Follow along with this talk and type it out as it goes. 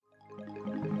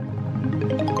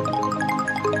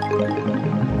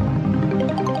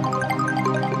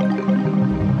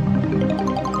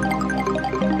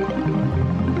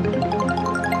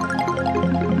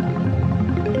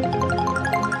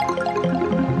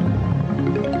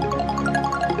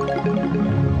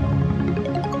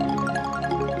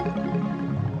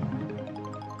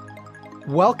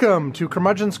Welcome to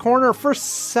Curmudgeon's Corner for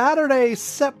Saturday,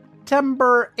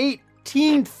 September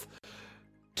 18th,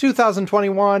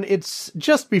 2021. It's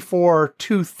just before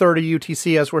 2:30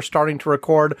 UTC as we're starting to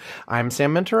record. I'm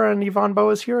Sam Minter and Yvonne Bow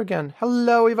is here again.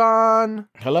 Hello, Yvonne.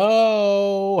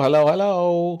 Hello.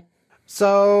 Hello.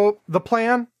 So, the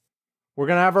plan, we're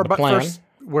going to have our butt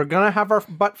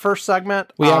first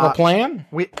segment. We have a plan?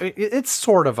 It's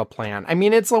sort of a plan. I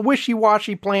mean, it's a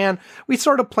wishy-washy plan. We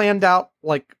sort of planned out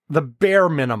like the bare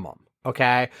minimum.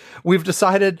 Okay. We've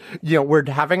decided, we're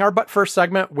having our butt first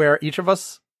segment where each of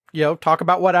us, talk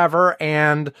about whatever,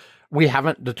 and we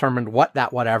haven't determined what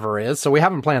that whatever is. So we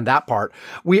haven't planned that part.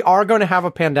 We are going to have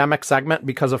a pandemic segment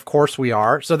because of course we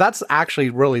are. So that's actually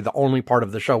really the only part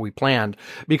of the show we planned,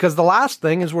 because the last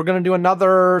thing is we're going to do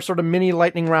another sort of mini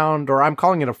lightning round, or I'm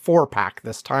calling it a 4-pack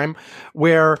this time,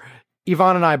 where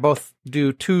Yvonne and I both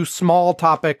do 2 small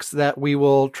topics that we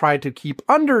will try to keep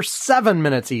under 7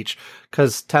 minutes each,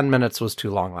 because 10 minutes was too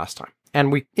long last time.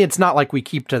 And it's not like we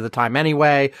keep to the time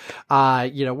anyway.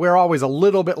 We're always a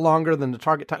little bit longer than the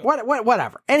target time.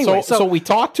 Whatever. Anyway, so we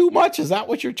talk too much? Is that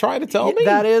what you're trying to tell me?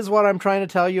 That is what I'm trying to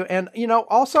tell you. And,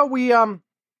 also we,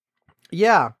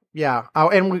 yeah. Oh,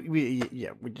 and we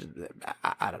just,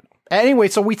 I don't know. Anyway,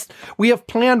 so we have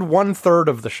planned 1/3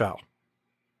 of the show.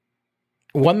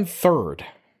 1/3?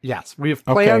 Yes. We have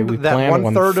planned that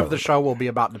 1/3 of the show will be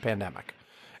about the pandemic.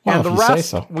 Well, and the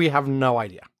rest, we have no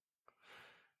idea.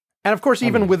 And of course,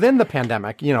 even within the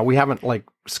pandemic, we haven't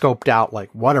scoped out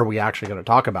what are we actually going to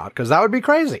talk about, because that would be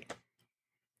crazy.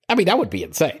 I mean, that would be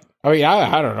insane. I mean,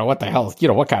 I don't know what the hell,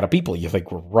 what kind of people you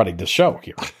think we're running the show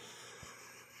here.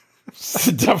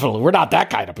 Definitely, we're not that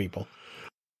kind of people.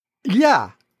 Yeah,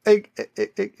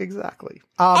 exactly.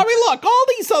 I mean, look, all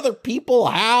these other people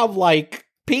have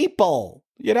people,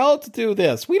 to do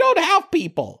this. We don't have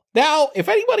people. Now, if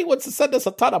anybody wants to send us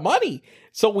a ton of money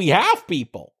so we have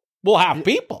people, we'll have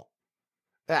people.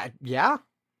 Yeah.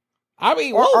 I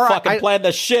mean, we'll fucking plan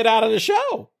the shit out of the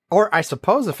show. Or I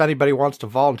suppose if anybody wants to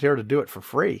volunteer to do it for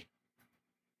free.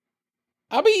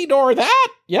 I mean, or that,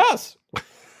 yes.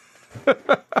 But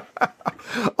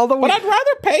I'd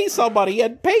rather pay somebody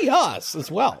and pay us as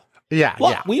well. Yeah,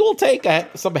 look, we will take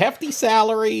some hefty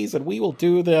salaries and we will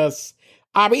do this.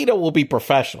 I mean, it will be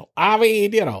professional. I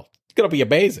mean, it's going to be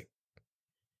amazing.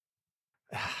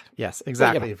 Yes,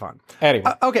 exactly, Yvonne.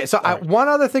 Anyway. Okay, so one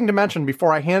other thing to mention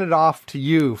before I hand it off to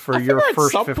you for your first 15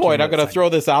 minutes. At some point, I'm going to throw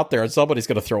this out there, and somebody's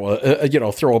going to throw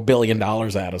 $1 billion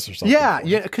at us or something. Yeah,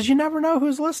 because you never know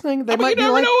who's listening. You never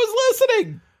know who's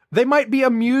listening. They might be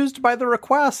amused by the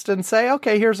request and say,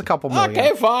 "Okay, here's a couple million."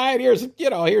 Okay, fine. Here's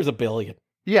 $1 billion.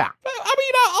 Yeah, I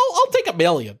mean, I'll take $1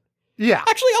 million. Yeah,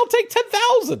 actually, I'll take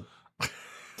 10,000.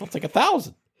 I'll take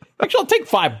 1,000. Actually, I'll take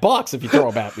 $5 if you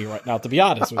throw them at me right now. To be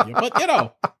honest with you, but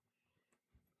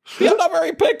I'm not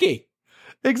very picky.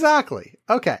 Exactly.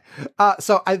 Okay.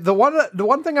 So the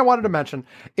one thing I wanted to mention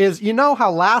is,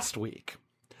 how last week,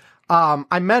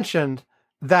 I mentioned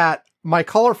that my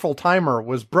colorful timer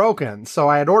was broken. So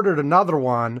I had ordered another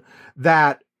one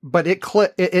but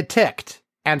it ticked.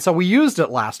 And so we used it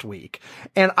last week.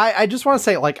 And I just want to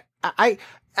say,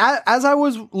 as I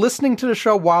was listening to the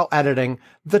show while editing,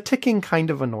 the ticking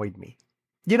kind of annoyed me.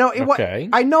 Okay.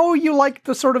 I know you like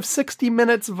the sort of 60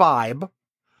 minutes vibe.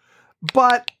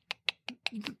 But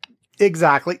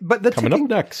exactly, but coming up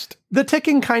next, the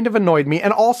ticking kind of annoyed me,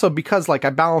 and also because I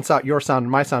balance out your sound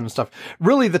and my sound and stuff.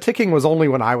 Really, the ticking was only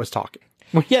when I was talking.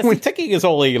 Yes, the ticking is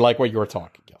only when you were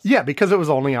talking. Yes. Yeah, because it was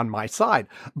only on my side.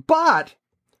 But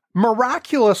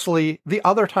miraculously, the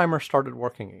other timer started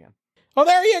working again. Oh,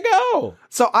 there you go.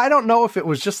 So I don't know if it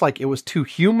was just it was too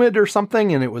humid or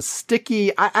something and it was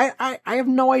sticky. I have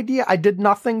no idea. I did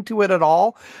nothing to it at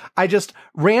all. I just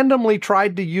randomly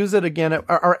tried to use it again.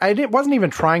 Wasn't even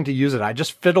trying to use it. I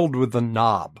just fiddled with the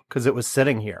knob because it was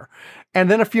sitting here. And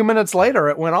then a few minutes later,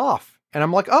 it went off. And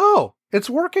I'm like, oh, it's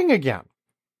working again.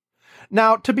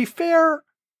 Now, to be fair,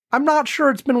 I'm not sure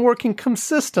it's been working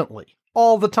consistently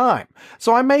all the time.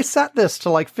 So I may set this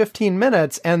to 15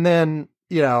 minutes and then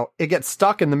it gets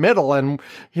stuck in the middle, and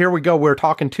here we go. We're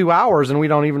talking 2 hours, and we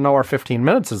don't even know our 15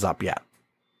 minutes is up yet.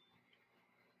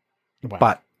 Wow.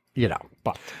 But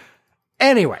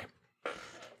anyway,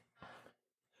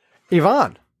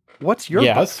 Yvonne, what's your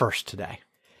butt first today?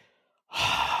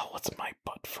 What's my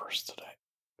butt first today?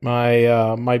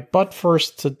 My butt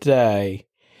first today.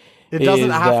 It doesn't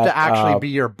have to actually be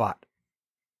your butt.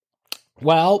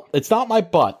 Well, it's not my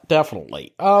butt,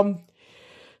 definitely.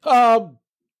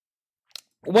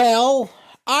 Well,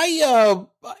 I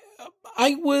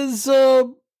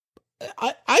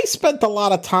spent a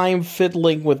lot of time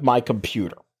fiddling with my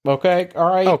computer. Okay. All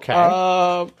right. Okay.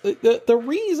 The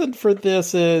reason for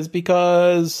this is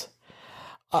because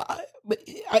I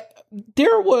did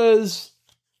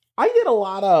a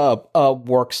lot of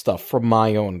work stuff from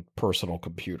my own personal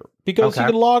computer because you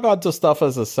can log on to stuff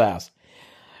as a SaaS.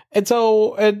 And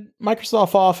so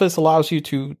Microsoft Office allows you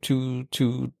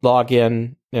to log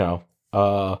in,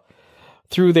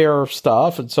 through their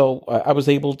stuff. And so I was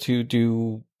able to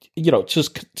do,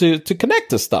 just to connect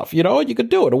to stuff, and you could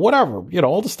do it or whatever,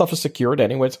 all the stuff is secured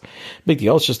anyways. Big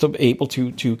deal. It's just able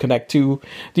to connect to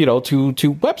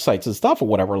websites and stuff or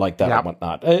whatever like that and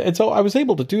whatnot. And so I was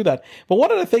able to do that. But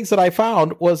one of the things that I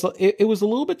found was it was a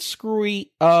little bit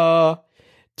screwy, to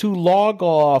log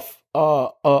off,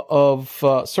 of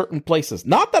certain places.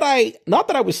 Not that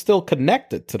I was still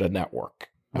connected to the network.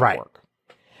 Right.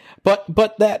 But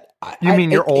that you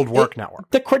mean your old work network?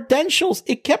 The credentials,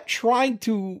 it kept trying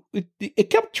to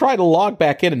log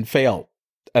back in and fail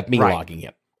at me logging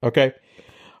in. Okay,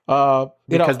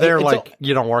 because they're like,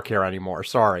 you don't work here anymore.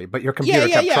 Sorry, but your computer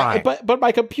kept trying. But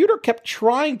my computer kept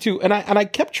trying to, and I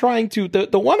kept trying to.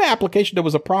 The one application that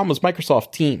was a problem was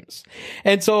Microsoft Teams,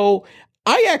 and so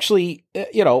I actually,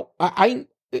 I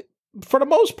for the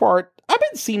most part, I've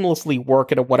been seamlessly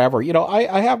working or whatever.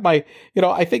 I have my,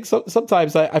 I think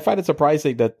sometimes I find it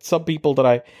surprising that some people that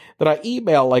I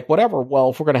email, like, whatever,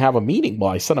 well, if we're going to have a meeting,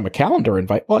 well, I send them a calendar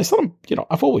invite. Well, I send them,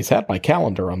 I've always had my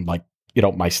calendar on, like,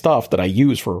 my stuff that I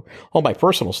use for all my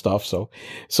personal stuff. So,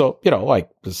 I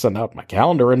send out my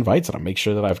calendar invites and I make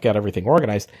sure that I've got everything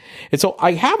organized. And so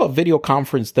I have a video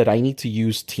conference that I need to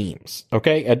use Teams.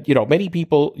 Okay. And, many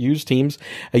people use Teams.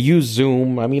 I use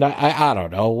Zoom. I mean, I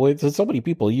don't know. So many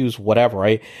people use whatever.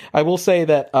 I will say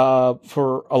that,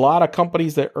 for a lot of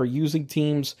companies that are using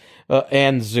Teams,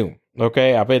 and Zoom.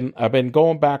 Okay, I've been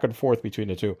going back and forth between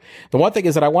the two. The one thing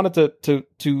is that I wanted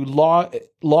to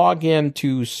log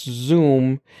into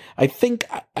Zoom. I think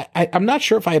I'm not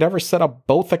sure if I had ever set up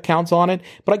both accounts on it,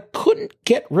 but I couldn't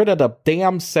get rid of the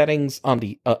damn settings on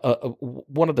the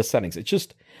one of the settings. It's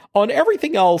just on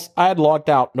everything else I had logged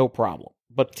out, no problem,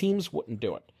 but Teams wouldn't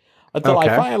do it until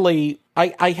I finally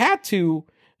I had to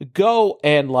go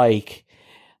and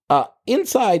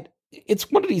inside.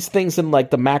 It's one of these things in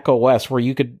like the Mac OS where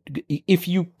you could, if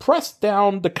you press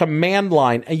down the command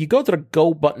line and you go to the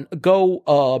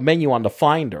go menu on the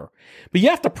Finder, but you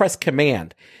have to press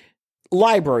command,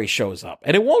 library shows up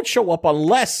and it won't show up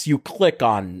unless you click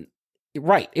on,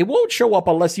 it won't show up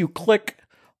unless you click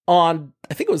on,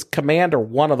 I think it was command or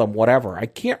one of them, whatever. I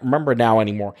can't remember now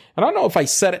anymore. I don't know if I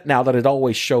set it now that it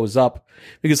always shows up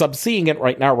because I'm seeing it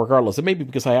right now regardless. It may be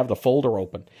because I have the folder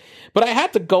open. But I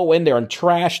had to go in there and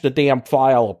trash the damn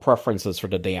file of preferences for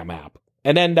the damn app.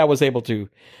 And then I was able to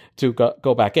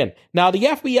go back in. Now, the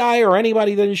FBI or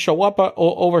anybody didn't show up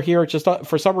over here. Just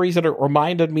for some reason, it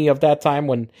reminded me of that time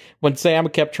when Sam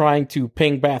kept trying to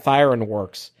ping Bath Iron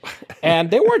Works.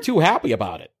 And they weren't too happy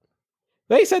about it.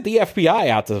 They sent the FBI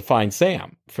out to find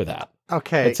Sam for that.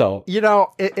 Okay. And so,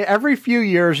 every few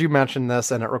years you mention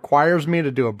this, and it requires me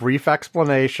to do a brief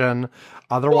explanation.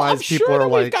 Otherwise, people are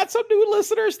like, we've got some new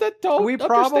listeners that don't. We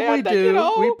probably understand do.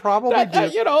 That, we probably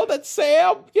do. That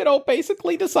Sam,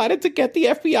 basically decided to get the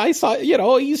FBI side.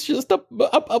 He's just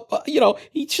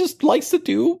he just likes to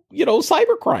do,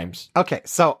 cyber crimes. Okay.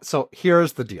 So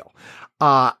here's the deal.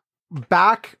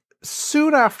 Back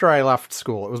soon after I left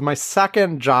school, it was my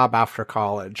second job after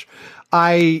college.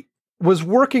 I was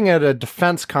working at a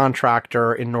defense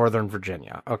contractor in Northern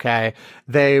Virginia. Okay.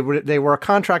 They were a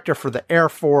contractor for the Air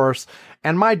Force,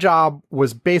 and my job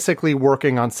was basically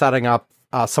working on setting up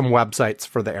some websites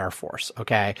for the Air Force.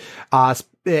 Okay. And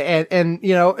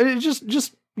it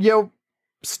just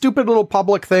stupid little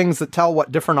public things that tell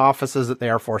what different offices at the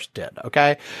Air Force did.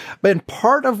 Okay. But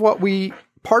part of what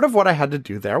I had to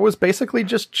do there was basically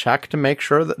just check to make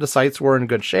sure that the sites were in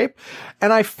good shape.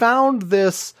 And I found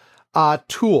this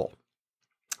tool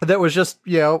that was just,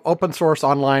 open source,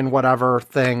 online, whatever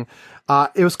thing.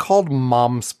 It was called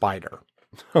MomSpider.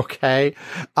 Okay.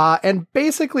 And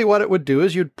basically what it would do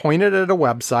is you'd point it at a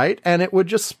website and it would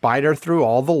just spider through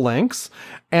all the links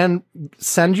and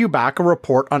send you back a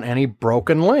report on any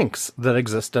broken links that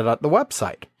existed at the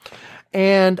website.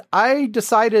 And I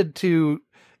decided to,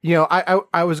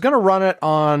 I was going to run it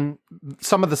on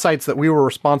some of the sites that we were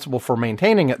responsible for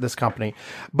maintaining at this company,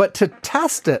 but to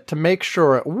test it, to make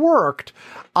sure it worked,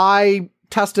 I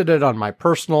tested it on my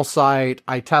personal site.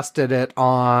 I tested it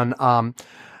on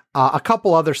a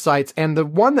couple other sites. And the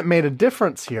one that made a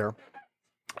difference here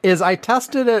is I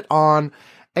tested it on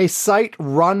a site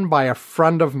run by a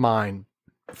friend of mine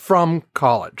from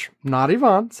college. Not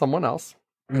Yvonne, someone else.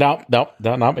 No,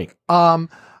 not me.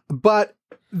 But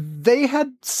they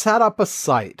had set up a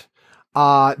site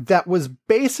that was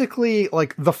basically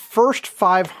like the first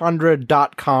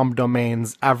 500.com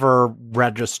domains ever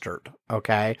registered.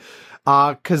 Okay.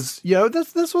 Cause,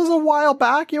 this was a while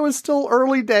back. It was still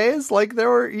early days. Like there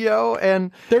were,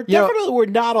 and there definitely were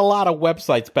not a lot of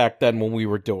websites back then when we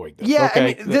were doing this. Yeah.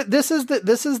 Okay? I mean, this is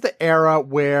the era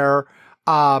where,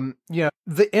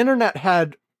 the internet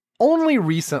had only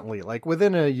recently, like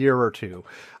within a year or two,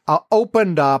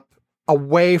 opened up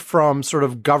away from sort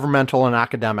of governmental and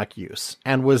academic use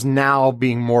and was now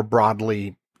being more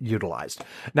broadly utilized.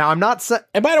 Now, I'm not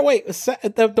and by the way,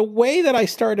 the way that I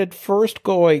started first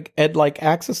going and like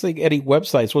accessing any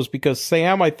websites was because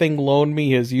Sam, I think, loaned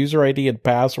me his user ID and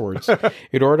passwords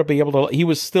in order to be able to. He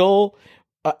was still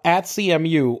at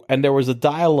CMU, and there was a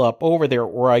dial-up over there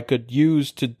where I could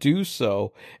use to do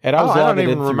so, and I was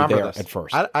logging in through there at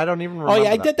first. I don't even remember. Oh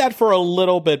yeah, I did that for a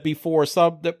little bit before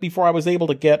I was able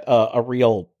to get a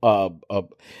real.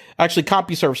 Actually,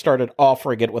 CompuServe started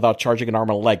offering it without charging an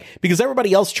arm and a leg because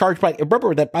everybody else charged by.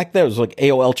 Remember that back then it was like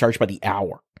AOL charged by the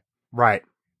hour, right?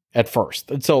 At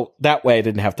first, and so that way I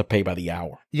didn't have to pay by the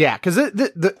hour. Yeah, because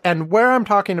and where I'm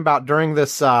talking about during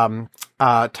this time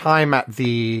at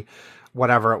the.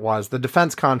 Whatever it was, the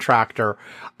defense contractor,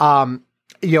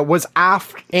 was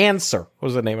after Answer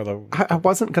was the name of the. I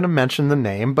wasn't going to mention the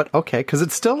name, but okay, because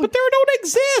it's still. But they don't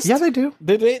exist. Yeah, they do.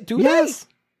 Did they? Do yes,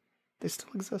 they still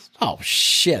exist. Oh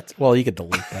shit! Well, you could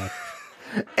delete that.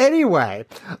 Anyway,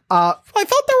 I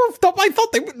thought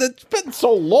it's been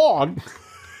so long.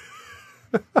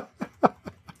 Fuck!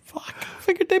 I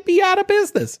figured they'd be out of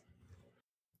business.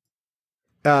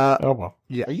 Oh well.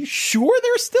 Yeah. Are you sure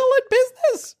they're still in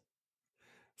business?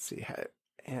 See,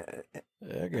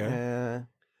 okay.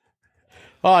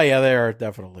 Oh yeah, they are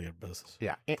definitely in business.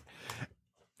 Yeah.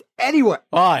 Anyway.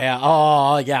 Oh yeah,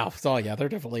 they're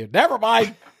definitely. Never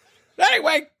mind.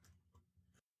 Anyway,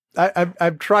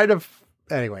 I've tried to.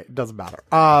 Anyway, it doesn't matter.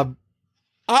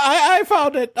 I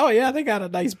found it. Oh yeah, they got a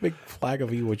nice big flag of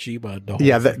Iwo Jima.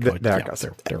 Yeah, there it goes.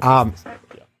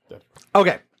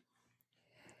 Okay.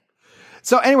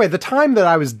 So anyway, the time that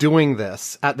I was doing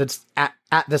this at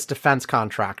this defense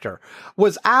contractor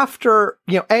was after,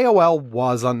 AOL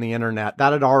was on the internet.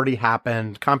 That had already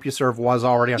happened. CompuServe was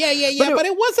already on. Yeah. But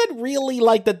it wasn't really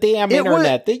like the damn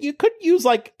internet. You couldn't use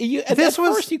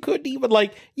first you couldn't even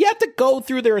you had to go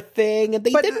through their thing, and they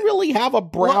didn't really have a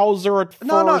browser at first.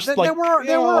 No,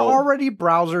 there were already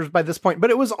browsers by this point,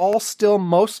 but it was all still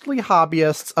mostly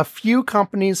hobbyists, a few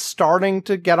companies starting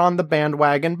to get on the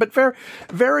bandwagon, but very,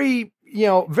 very,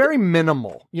 very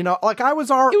minimal. I was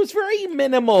already. It was very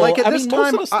minimal. Like at this time,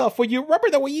 most of the stuff. When you remember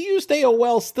that when you used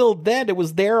AOL, still then it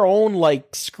was their own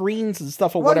screens and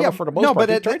stuff or whatever for the most part. But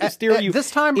they tried to steer you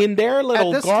this time in their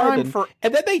little garden,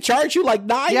 and then they charge you $9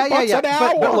 an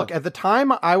hour. But look, at the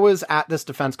time I was at this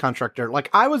defense contractor,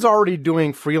 I was already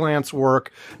doing freelance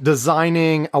work,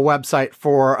 designing a website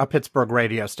for a Pittsburgh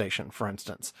radio station, for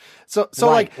instance. So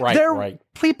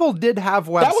people did have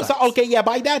websites. That was okay. Yeah,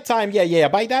 by that time,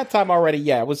 by that time already,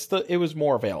 it was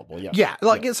more available. Yeah,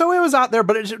 so it was out there,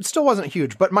 but it still wasn't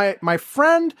huge. But my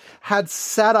friend had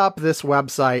set up this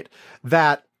website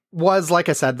that was, like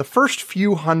I said, the first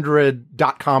few hundred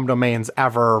 .com domains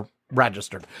ever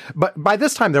registered. But by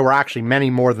this time, there were actually many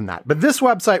more than that. But this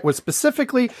website was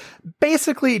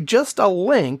basically just a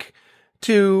link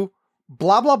to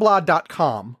blah, blah,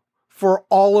 blah.com for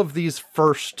all of these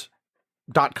first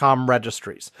 .com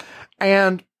registries.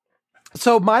 And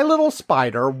so my little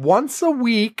spider, once a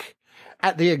week,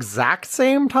 at the exact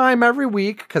same time every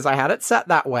week, because I had it set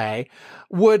that way,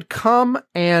 would come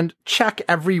and check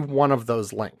every one of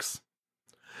those links.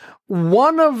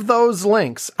 One of those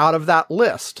links out of that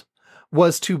list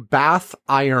was to Bath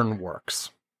Iron Works.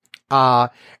 And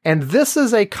this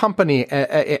is a company,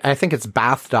 I think it's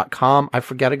bath.com. I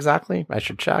forget exactly. I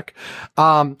should check.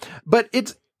 But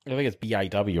it's... I think it's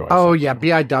BIW.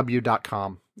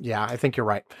 BIW.com. Yeah, I think you're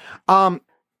right.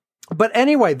 But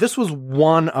anyway, this was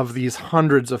one of these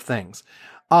hundreds of things.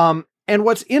 And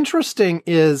what's interesting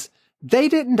is they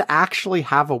didn't actually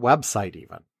have a website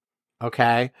even.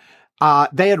 Okay.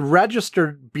 They had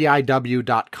registered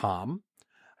BIW.com,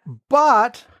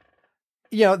 but,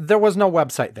 there was no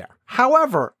website there.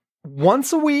 However,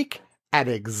 once a week at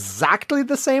exactly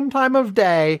the same time of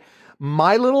day,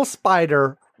 my little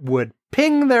spider would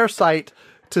ping their site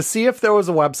to see if there was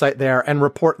a website there and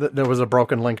report that there was a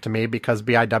broken link to me because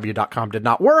BIW.com did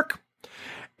not work.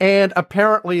 And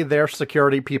apparently their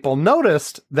security people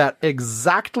noticed that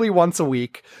exactly once a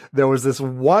week, there was this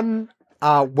one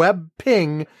web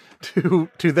ping to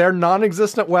their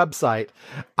non-existent website.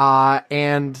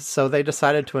 And so they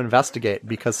decided to investigate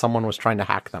because someone was trying to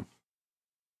hack them.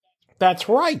 That's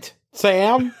right,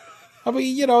 Sam. I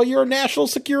mean, you're a national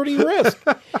security risk.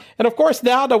 And of course,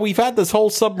 now that we've had this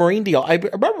whole submarine deal, I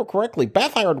remember correctly,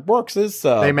 Bath Iron Works is...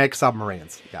 they make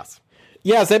submarines, yes.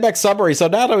 Yes, they make submarines. So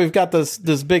now that we've got this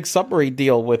big submarine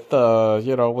deal with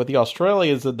with the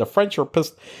Australians, and the French are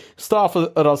pissed off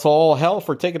at us all hell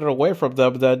for taking it away from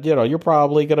them, then, you're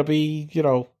probably going to be,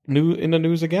 new in the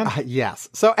news again. Yes.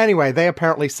 So anyway, they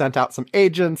apparently sent out some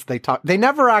agents. They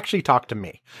never actually talked to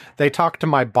me. They talked to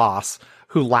my boss,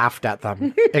 who laughed at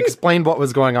them, explained what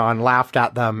was going on, laughed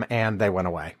at them, and they went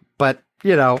away. But,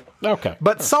 okay.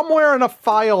 But somewhere in a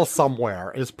file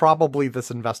somewhere is probably this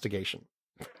investigation.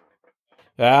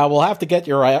 We'll have to get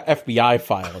your FBI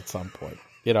file at some point.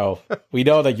 We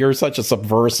know that you're such a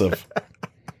subversive.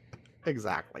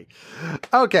 Exactly.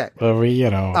 Okay.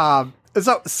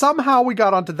 So somehow we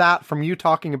got onto that from you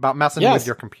talking about messing with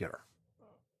your computer.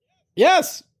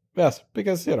 Yes,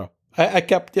 because, I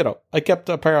kept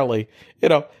apparently,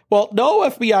 no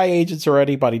FBI agents or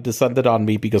anybody descended on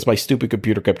me because my stupid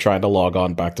computer kept trying to log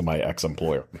on back to my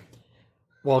ex-employer.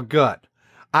 Well, good.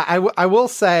 I will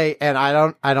say, and I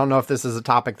don't know if this is a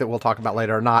topic that we'll talk about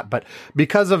later or not, but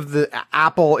because of the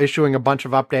Apple issuing a bunch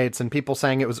of updates and people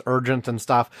saying it was urgent and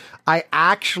stuff, I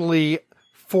actually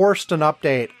forced an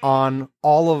update on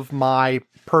all of my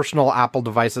personal Apple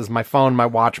devices, my phone, my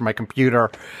watch, my computer,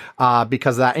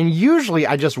 because of that. And usually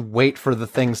I just wait for the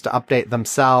things to update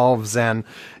themselves. And,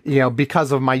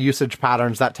 because of my usage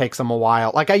patterns, that takes them a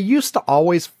while. Like I used to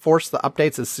always force the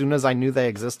updates as soon as I knew they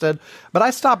existed, but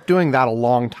I stopped doing that a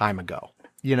long time ago.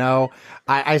 And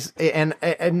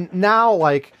now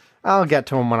like I'll get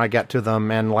to them when I get to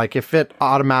them. And like, if it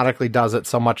automatically does it,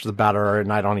 so much the better.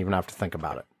 And I don't even have to think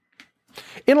about it.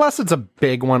 Unless it's a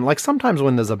big one. Like sometimes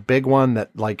when there's a big one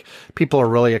that like people are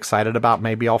really excited about,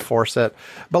 maybe I'll force it.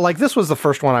 But like this was the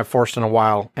first one I forced in a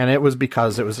while, and it was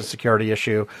because it was a security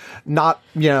issue. Not,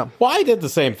 Well, I did the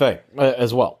same thing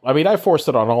as well. I mean, I forced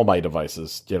it on all my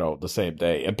devices, the same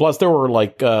day. And plus there were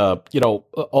like,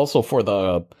 also for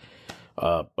the,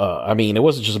 it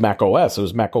wasn't just Mac OS. It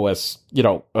was Mac OS, it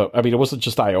wasn't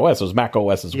just iOS. It was Mac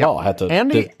OS as well. I had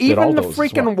to, even all the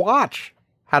freaking watch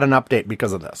had an update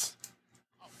because of this.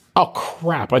 Oh,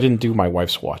 crap. I didn't do my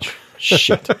wife's watch.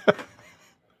 Shit. All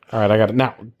right, I got it.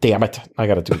 Now, damn it. I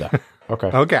got to do that. Okay.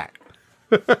 Okay.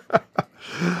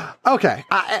 Okay.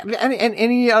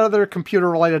 Any other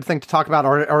computer-related thing to talk about,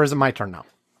 or is it my turn now?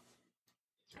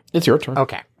 It's your turn.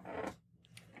 Okay.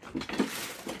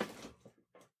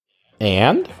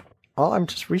 And? Well, I'm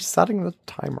just resetting the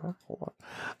timer. Hold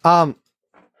on.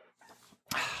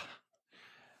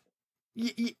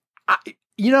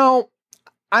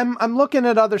 I'm looking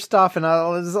at other stuff, and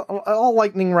all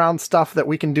lightning round stuff that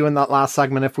we can do in that last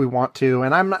segment if we want to.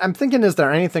 And I'm thinking, is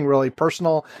there anything really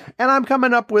personal? And I'm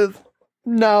coming up with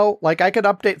no. Like I could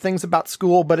update things about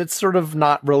school, but it's sort of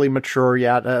not really mature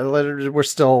yet. We're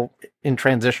still in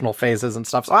transitional phases and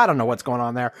stuff, so I don't know what's going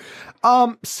on there.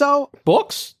 So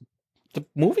books, the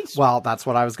movies. Well, that's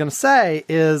what I was going to say.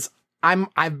 Is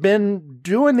I've been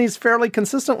doing these fairly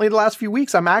consistently the last few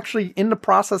weeks. I'm actually in the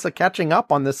process of catching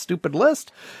up on this stupid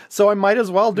list, so I might as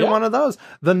well do one of those.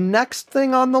 The next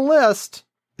thing on the list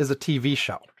is a TV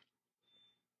show.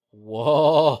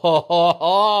 Whoa.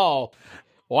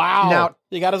 Wow. Now,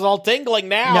 you got us all tingling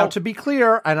now. Now, to be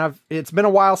clear, and it's been a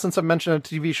while since I've mentioned a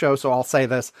TV show, so I'll say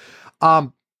this.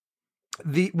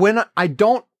 When I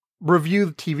don't review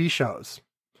the TV shows,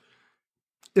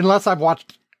 unless I've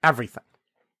watched everything.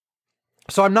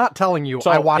 So I'm not telling you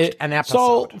I watched an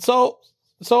episode.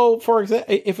 So for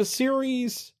example, if a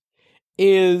series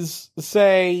is,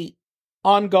 say,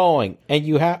 ongoing and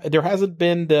there hasn't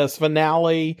been this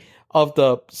finale of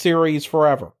the series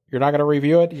forever, you're not going to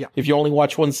review it? Yeah. If you only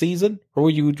watch one season? Or will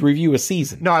you review a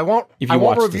season? No, I won't. I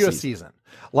won't review a season.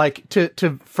 Like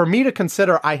for me to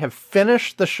consider I have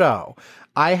finished the show,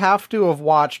 I have to have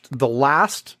watched the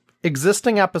last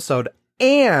existing episode,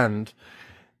 and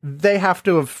they have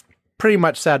to have pretty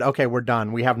much said, okay, we're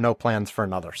done. We have no plans for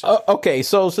another season. Okay,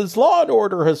 so since Law &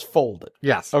 Order has folded.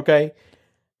 Yes. Okay.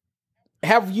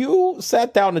 Have you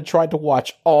sat down and tried to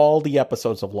watch all the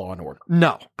episodes of Law & Order?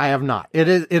 No, I have not. It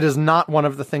is not one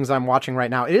of the things I'm watching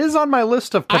right now. It is on my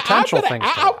list of potential things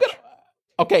to watch.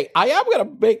 Okay, I am going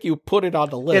to make you put it on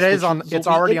the list. It is on. It's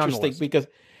already on the list. Because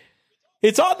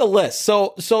it's on the list.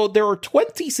 So there are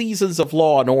 20 seasons of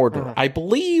Law & Order. Mm-hmm. I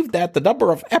believe that the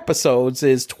number of episodes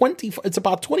is 20. It's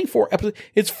about 24 episodes.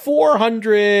 It's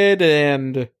 400,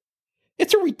 and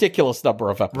it's a ridiculous number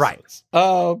of episodes.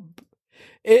 Right.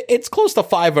 It's close to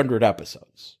 500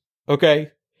 episodes.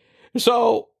 Okay.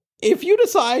 So if you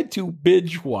decide to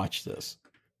binge watch this,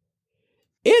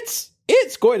 it's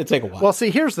It's going to take a while. Well, see,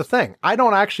 here's the thing. I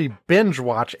don't actually binge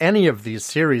watch any of these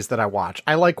series that I watch.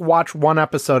 I watch one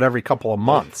episode every couple of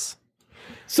months.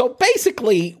 So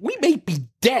basically, we may be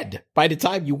dead by the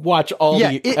time you watch all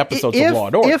the episodes of Law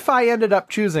 & Order. If I ended up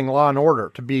choosing Law &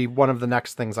 Order to be one of the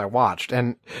next things I watched,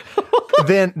 and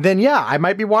then yeah, I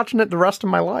might be watching it the rest of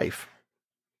my life.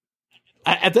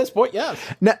 At this point, yes.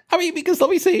 Now, I mean, because let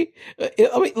me see.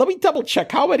 Let me double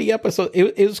check how many episodes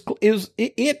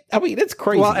it. I mean, it's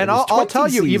crazy. Well, and I'll tell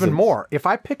you even more. If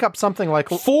I pick up something like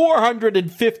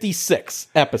 456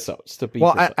 episodes to be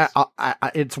precise.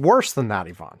 It's worse than that,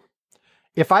 Yvonne.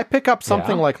 If I pick up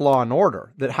something like Law &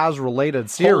 Order that has related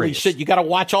series... Holy shit, you got to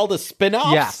watch all the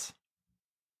spin-offs? Yes.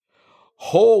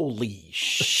 Holy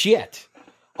shit.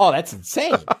 Oh, that's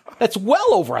insane. That's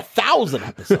well over 1,000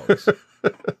 episodes.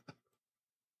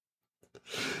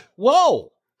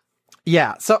 Whoa.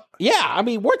 Yeah, so... Yeah, I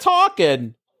mean, we're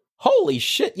talking... Holy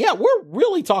shit. Yeah, we're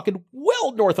really talking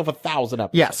well north of 1,000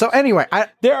 episodes. Yeah, so anyway,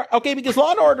 because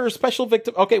Law & Order Special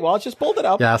Victim... Okay, well, let's just pull it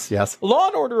up. Yes. Law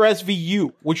 & Order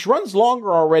SVU, which runs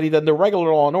longer already than the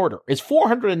regular Law & Order, is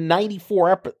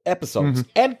 494 episodes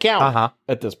and counting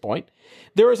at this point.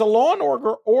 There is a Law &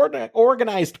 Order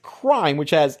Organized Crime,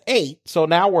 which has 8, so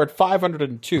now we're at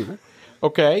 502.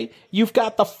 Okay? You've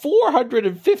got the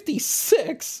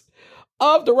 456...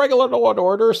 of the regular Law &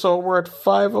 Order, so we're at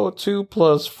 502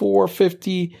 plus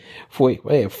 450.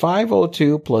 Wait,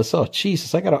 502 plus, oh,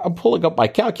 Jesus, I'm pulling up my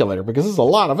calculator because this is a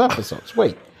lot of episodes.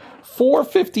 Wait,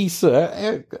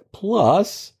 456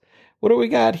 plus, what do we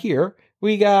got here?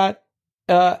 We got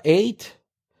 8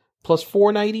 plus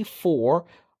 494,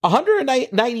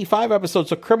 195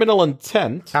 episodes of Criminal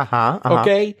Intent.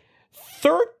 Okay,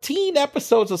 13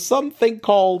 episodes of something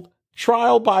called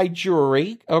Trial by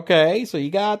Jury. Okay, so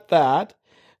you got that.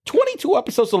 22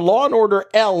 episodes of Law & Order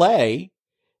LA. 8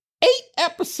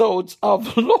 episodes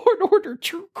of Law & Order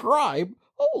True Crime.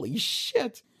 Holy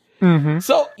shit.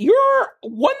 So you're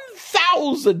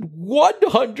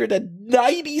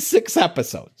 1,196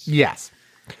 episodes. Yes.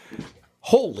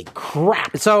 Holy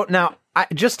crap. So now,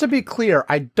 just to be clear,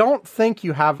 I don't think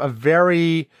you have a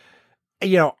very,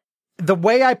 the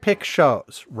way I pick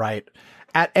shows, right?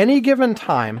 At any given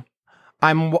time,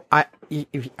 I want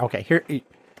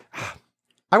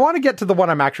to get to the one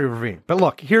I'm actually reviewing, but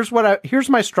look, here's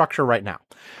my structure right now.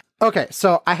 Okay,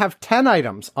 so I have 10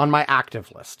 items on my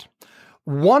active list.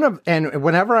 And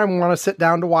whenever I want to sit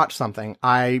down to watch something,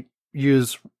 I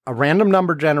use a random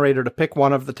number generator to pick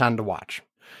one of the 10 to watch.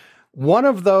 One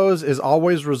of those is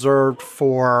always reserved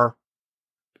for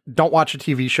don't watch a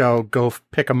TV show, go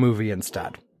pick a movie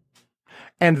instead.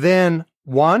 And then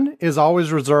one is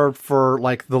always reserved for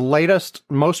like the latest,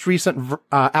 most recent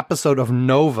episode of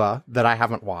Nova that I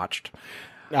haven't watched.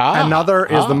 Another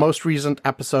is the most recent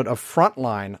episode of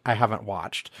Frontline I haven't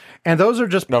watched. And those are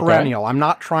just perennial. I'm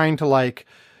not trying to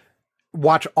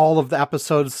watch all of the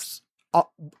episodes.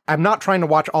 I'm not trying to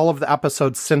watch all of the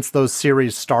episodes since those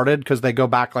series started because they go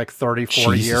back 30,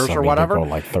 40 years or whatever. They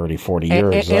go 30, 40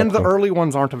 years. And the early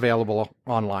ones aren't available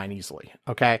online easily.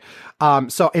 Okay.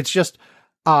 So it's just...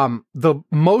 the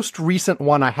most recent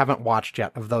one I haven't watched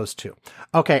yet of those 2.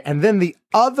 Okay. And then the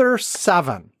other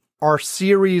 7 are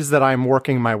series that I'm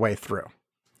working my way through.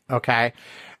 Okay.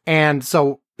 And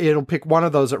so it'll pick one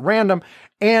of those at random.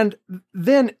 And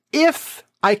then if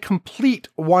I complete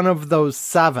one of those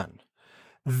 7,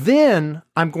 then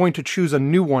I'm going to choose a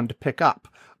new one to pick up.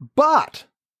 But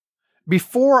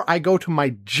before I go to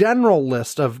my general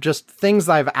list of just things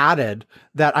I've added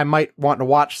that I might want to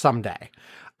watch someday,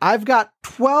 I've got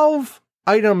 12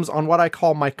 items on what I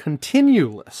call my continue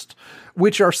list,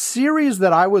 which are series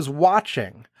that I was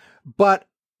watching, but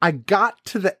I got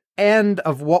to the end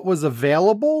of what was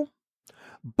available,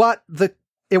 but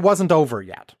it wasn't over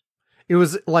yet. It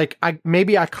was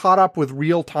maybe I caught up with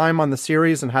real time on the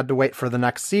series and had to wait for the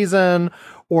next season,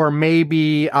 or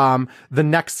maybe the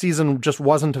next season just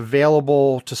wasn't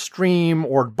available to stream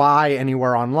or buy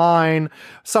anywhere online,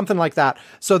 something like that.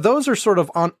 So those are sort of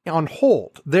on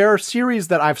hold. There are series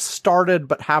that I've started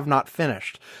but have not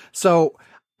finished. So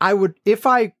if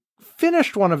I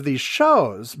finished one of these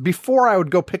shows, before I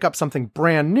would go pick up something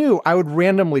brand new, I would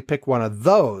randomly pick one of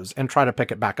those and try to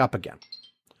pick it back up again.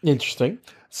 Interesting.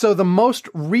 So the most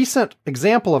recent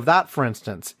example of that, for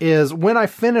instance, is when I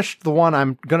finished the one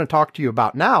I'm going to talk to you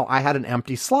about now, I had an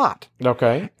empty slot.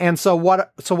 Okay. And so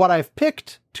what I've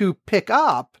picked to pick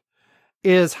up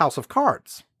is House of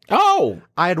Cards. Oh!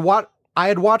 I had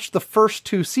watched the first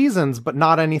 2 seasons, but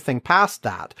not anything past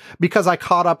that, because I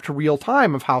caught up to real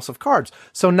time of House of Cards.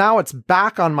 So now it's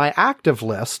back on my active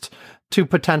list to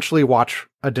potentially watch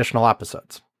additional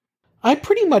episodes. I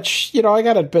pretty much, I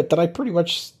got to admit that I pretty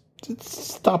much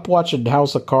stopped watching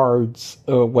House of Cards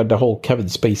when the whole Kevin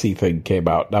Spacey thing came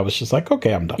out. And I was just like,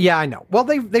 okay, I'm done. Yeah, I know. Well,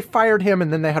 they fired him,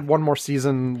 and then they had one more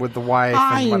season with the wife.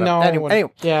 I know. Anyway,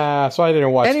 yeah, so I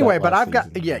didn't watch. Anyway, that but I've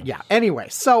got season. yeah. Anyway,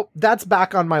 so that's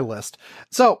back on my list.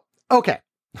 So okay,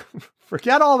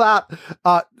 forget all that.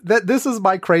 This is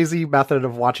my crazy method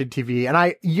of watching TV, and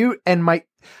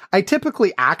I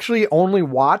typically actually only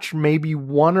watch maybe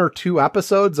 1 or 2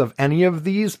 episodes of any of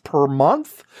these per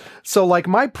month. So like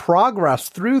my progress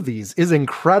through these is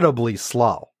incredibly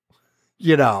slow,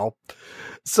 you know?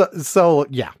 So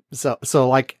yeah. So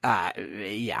like,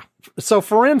 yeah. So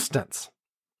for instance,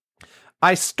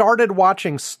 I started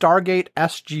watching Stargate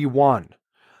SG-1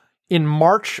 in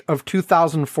March of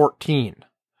 2014,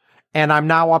 and I'm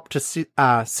now up to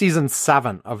season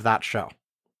 7 of that show.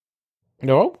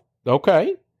 No?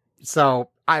 Okay. So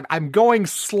I'm going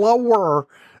slower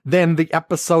than the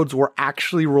episodes were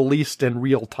actually released in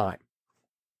real time.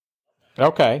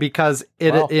 Okay. Because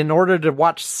in order to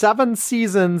watch 7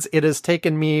 seasons, it has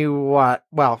taken me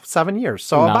 7 years.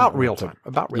 So about real time.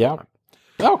 Time.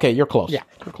 Okay, you're close. Yeah.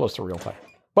 You're close to real time.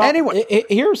 Well, anyway,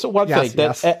 here's one thing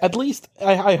that at least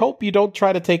I hope you don't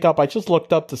try to take up. I just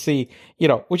looked up to see,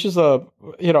 which is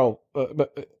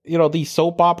these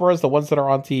soap operas, the ones that are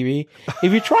on TV.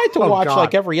 If you try to watch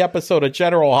like every episode of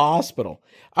General Hospital,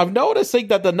 I'm noticing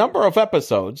that the number of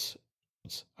episodes,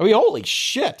 I mean, holy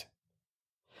shit.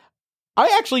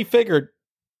 I actually figured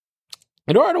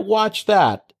in order to watch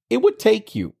that, it would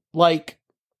take you like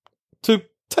to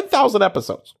 10,000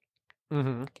 episodes.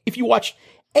 Mm-hmm. If you watch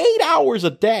 8 hours a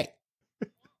day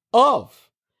of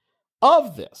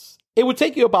this, it would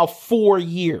take you about 4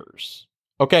 years,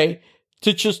 okay,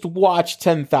 to just watch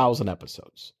 10,000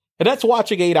 episodes. And that's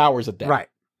watching 8 hours a day. Right.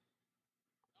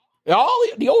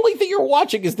 The only thing you're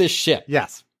watching is this shit.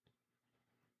 Yes.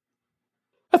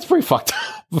 That's pretty fucked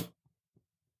up.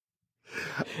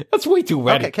 That's way too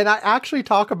many. Okay, can I actually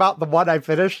talk about the one I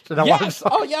finished? And yes.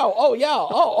 Oh,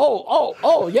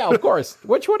 yeah, of course.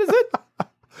 Which one is it?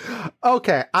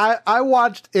 Okay, I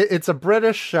watched it's a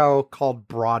British show called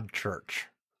Broadchurch.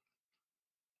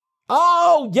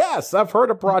 Oh, yes, I've heard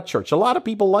of Broadchurch. A lot of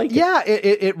people like it. Yeah,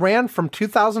 it ran from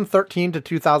 2013 to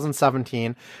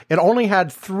 2017. It only had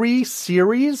 3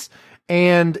 series,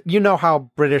 and you know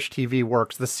how British TV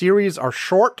works. The series are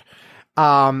short,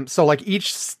 so like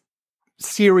each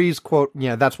series, quote,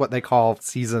 that's what they call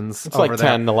seasons. It's like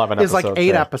 10, 11 episodes. It's like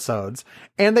 8 episodes.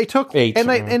 And they took 8,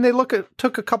 and they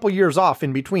took a couple years off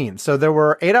in between. So there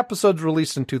were 8 episodes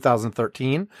released in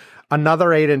 2013,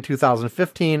 another 8 in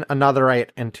 2015, another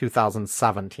 8 in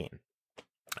 2017.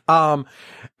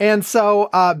 And so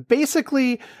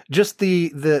basically just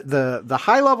the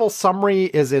high level summary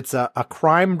is it's a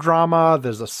crime drama.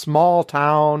 There's a small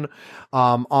town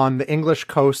on the English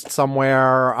coast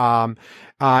somewhere.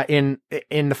 In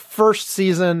the first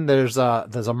season, there's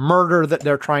a murder that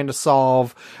they're trying to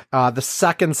solve. The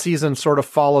second season sort of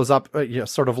follows up,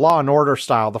 sort of Law and Order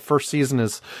style. The first season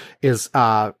is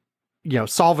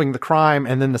solving the crime,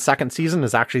 and then the second season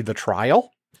is actually the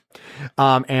trial,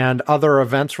 and other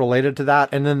events related to that.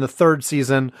 And then the third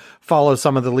season follows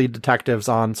some of the lead detectives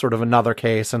on sort of another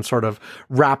case and sort of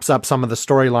wraps up some of the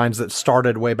storylines that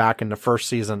started way back in the first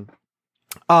season.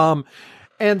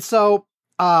 And so.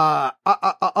 My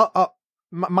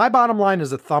bottom line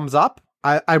is a thumbs up.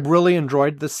 I really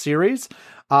enjoyed this series.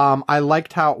 I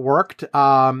liked how it worked.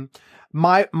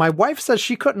 My wife says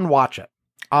she couldn't watch it,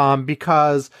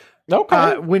 because,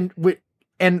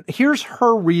 and here's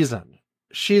her reason.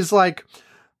 She's like,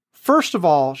 first of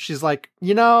all, she's like,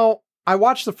 I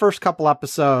watched the first couple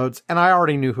episodes and I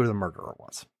already knew who the murderer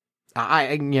was.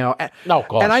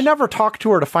 And I never talked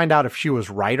to her to find out if she was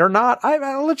right or not.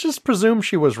 Let's just presume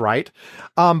she was right.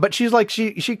 But she's like,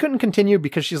 she couldn't continue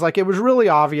because she's like, it was really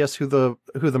obvious who the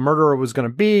murderer was going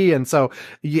to be. And so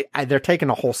they're taking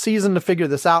a whole season to figure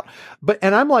this out.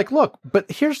 And I'm like, look,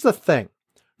 but here's the thing.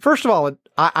 First of all,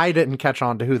 I didn't catch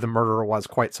on to who the murderer was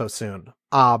quite so soon.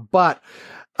 So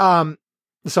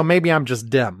maybe I'm just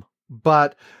dim,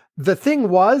 but the thing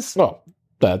was,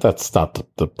 that's not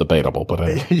debatable, but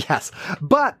anyway. Yes.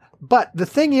 But the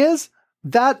thing is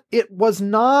that that's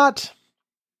not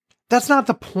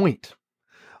the point.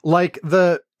 Like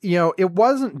it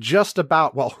wasn't just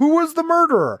about, who was the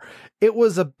murderer? It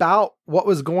was about what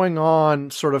was going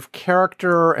on sort of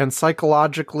character and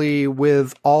psychologically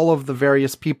with all of the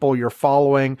various people you're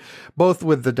following, both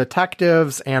with the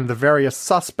detectives and the various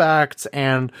suspects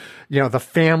and, the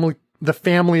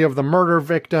family of the murder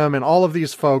victim and all of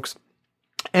these folks.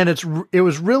 And it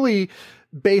was really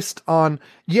based on,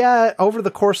 over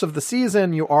the course of the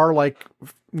season, you are like,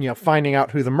 finding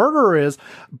out who the murderer is,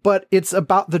 but it's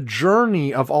about the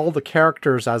journey of all the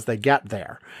characters as they get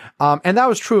there. And that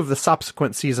was true of the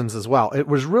subsequent seasons as well. It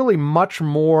was really much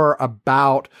more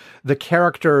about the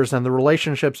characters and the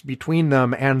relationships between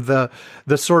them, and the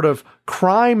sort of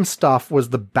crime stuff was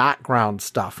the background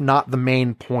stuff, not the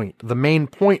main point. The main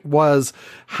point was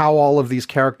how all of these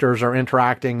characters are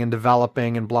interacting and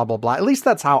developing and blah, blah, blah. At least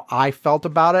that's how I felt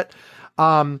about it.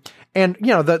 And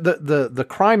the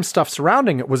crime stuff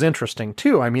surrounding it was interesting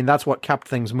too. I mean, that's what kept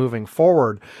things moving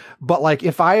forward. But like,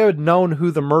 if I had known who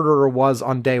the murderer was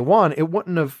on day one, it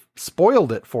wouldn't have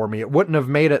spoiled it for me. It wouldn't have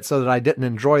made it so that I didn't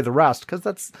enjoy the rest. Cause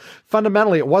that's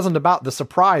fundamentally, it wasn't about the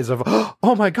surprise of,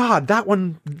 oh my God,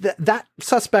 that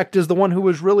suspect is the one who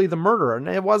was really the murderer. And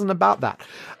it wasn't about that.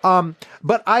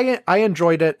 But I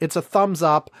enjoyed it. It's a thumbs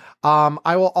up.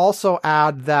 I will also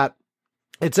add that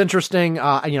it's interesting.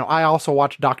 I also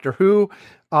watched Doctor Who,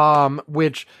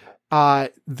 which the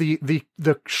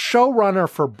showrunner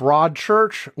for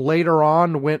Broadchurch later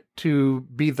on went to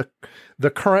be the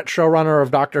current showrunner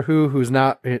of Doctor Who, who's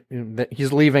now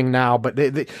he's leaving now,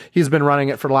 but he's been running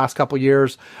it for the last couple of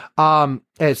years.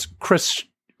 It's Chris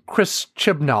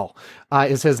Chibnall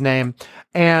is his name,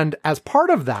 and as part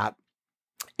of that,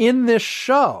 in this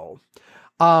show,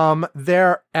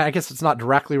 I guess it's not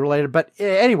directly related, but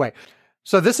anyway.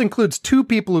 So this includes two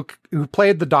people who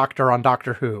played the Doctor on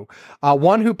Doctor Who.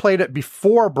 One who played it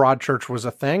before Broadchurch was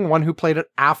a thing, one who played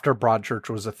it after Broadchurch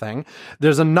was a thing.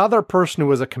 There's another person who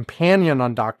was a companion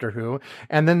on Doctor Who,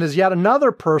 and then there's yet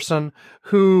another person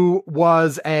who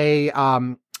was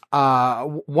one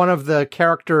of the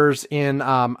characters in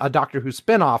a Doctor Who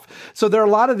spinoff. So there are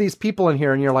a lot of these people in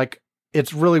here, and you're like,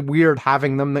 it's really weird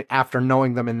having them after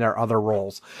knowing them in their other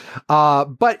roles.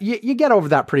 But you get over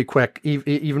that pretty quick,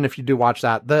 even if you do watch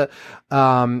that.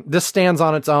 This stands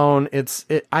on its own.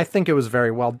 I think it was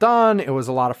very well done. It was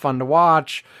a lot of fun to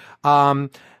watch.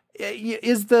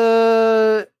 Is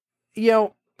the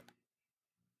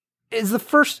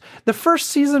first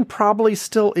season probably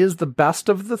still is the best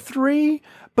of the three,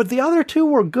 but the other two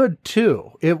were good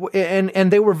too.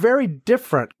 And they were very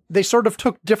different. They sort of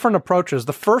took different approaches.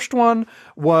 The first one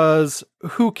was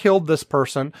who killed this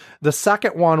person. The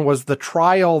second one was the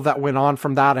trial that went on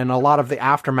from that and a lot of the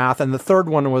aftermath. And the third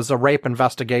one was a rape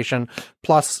investigation,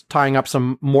 plus tying up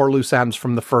some more loose ends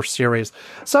from the first series.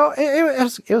 So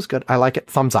it was good. I like it.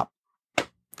 Thumbs up.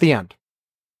 The end.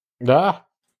 The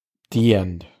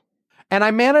end. And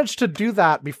I managed to do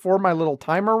that before my little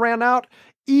timer ran out,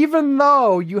 even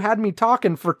though you had me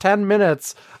talking for 10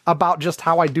 minutes about just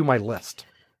how I do my list.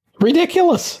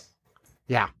 Ridiculous.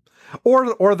 Yeah.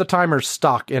 Or the timer's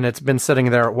stuck and it's been sitting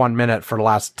there at 1 minute for the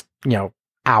last,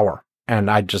 hour.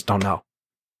 And I just don't know.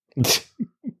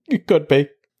 It could be.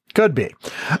 Could be.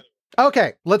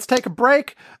 Okay, let's take a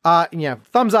break.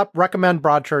 Thumbs up, recommend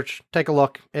Broadchurch. Take a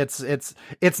look. It's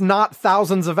not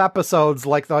thousands of episodes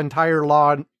like the entire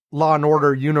Law and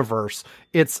Order universe.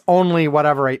 It's only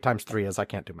whatever 8 times 3 is. I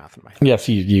can't do math in my head. Yes,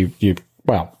 you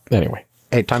well, anyway.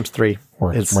 8 times 3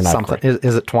 is we're not something.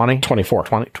 Is it 20? 24.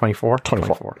 24?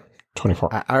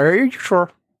 24. Are you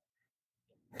sure?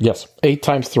 Yes. 8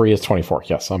 times 3 is 24.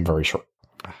 Yes, I'm very sure.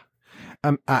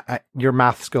 Your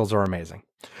math skills are amazing.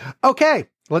 Okay,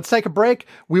 let's take a break.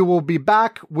 We will be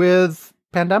back with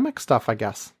pandemic stuff, I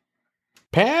guess.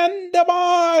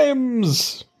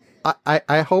 Pandemimes!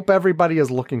 I hope everybody is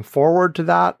looking forward to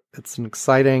that. It's an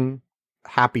exciting,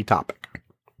 happy topic.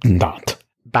 Not.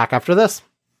 Back after this.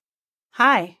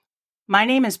 Hi, my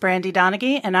name is Brandy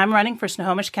Donaghy, and I'm running for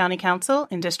Snohomish County Council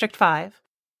in District 5.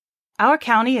 Our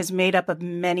county is made up of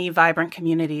many vibrant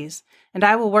communities, and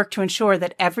I will work to ensure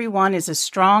that everyone is as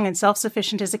strong and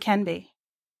self-sufficient as it can be.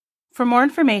 For more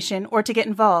information or to get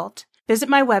involved, visit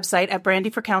my website at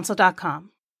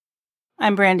brandyforcouncil.com.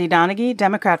 I'm Brandy Donaghy,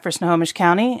 Democrat for Snohomish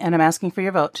County, and I'm asking for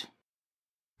your vote.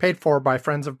 Paid for by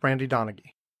friends of Brandy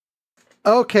Donaghy.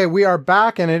 Okay, we are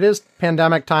back, and it is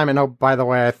pandemic time. And oh, by the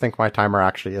way, I think my timer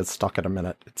actually is stuck at a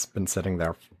minute. It's been sitting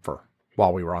there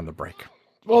while we were on the break.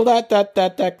 Well,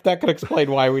 that could explain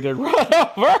why we didn't run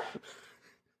over.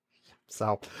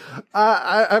 So,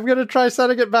 I'm going to try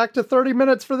setting it back to 30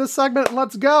 minutes for this segment.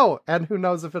 Let's go. And who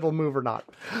knows if it'll move or not.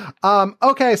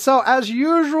 Okay, so as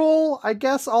usual, I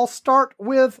guess I'll start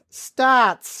with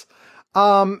stats.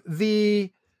 The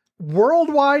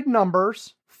worldwide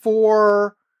numbers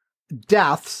for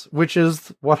deaths, which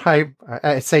is what I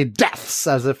say deaths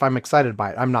as if I'm excited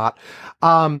by it. I'm not.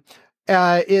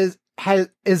 Is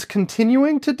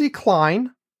continuing to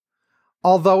decline,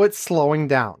 although it's slowing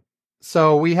down.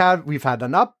 So we've had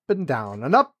an up and down,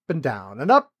 an up and down, an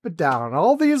up and down.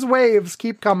 All these waves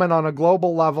keep coming on a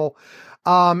global level.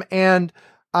 And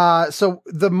So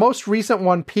the most recent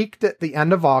one peaked at the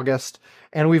end of August,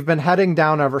 and we've been heading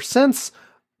down ever since.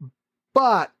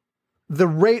 But the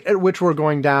rate at which we're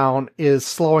going down is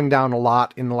slowing down a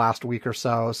lot in the last week or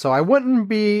so. So I wouldn't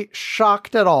be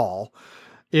shocked at all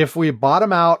if we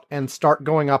bottom out and start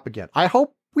going up again. I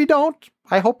hope we don't.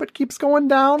 I hope it keeps going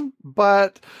down,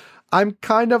 but I'm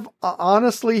kind of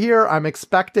honestly here, I'm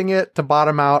expecting it to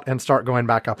bottom out and start going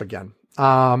back up again.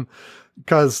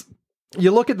 Because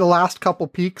you look at the last couple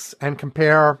peaks and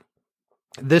compare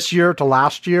this year to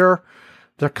last year,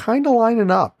 they're kind of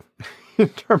lining up in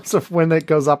terms of when it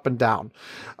goes up and down.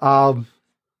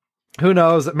 Who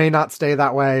knows? It may not stay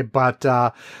that way, but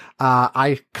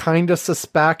I kind of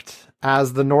suspect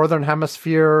as the Northern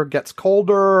Hemisphere gets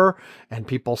colder and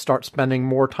people start spending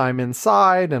more time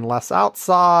inside and less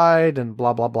outside and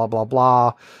blah, blah, blah, blah,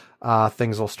 blah,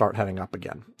 things will start heading up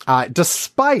again.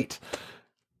 Despite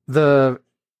the,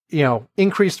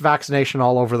 increased vaccination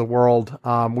all over the world,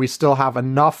 we still have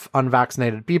enough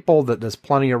unvaccinated people that there's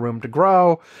plenty of room to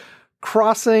grow.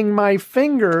 Crossing my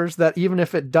fingers that even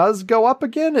if it does go up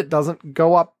again, it doesn't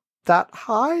go up that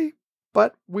high,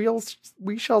 but we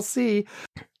shall see.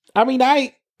 I mean,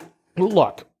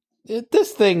 look,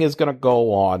 this thing is going to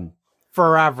go on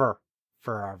forever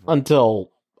until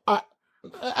I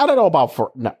don't know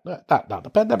about no,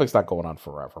 the pandemic's not going on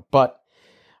forever, but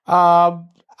I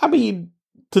mean,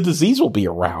 the disease will be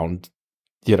around,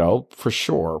 for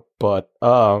sure, but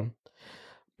the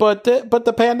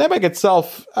pandemic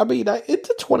itself, I mean,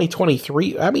 into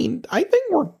 2023, I mean, I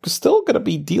think we're still going to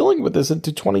be dealing with this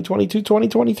into 2022,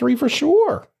 2023 for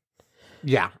sure.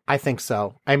 Yeah, I think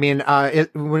so. I mean,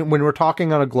 when we're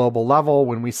talking on a global level,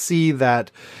 when we see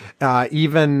that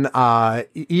even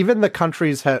the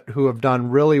countries who have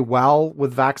done really well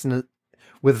with vaccination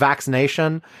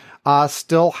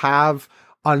still have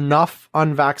enough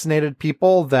unvaccinated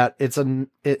people that it's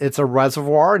a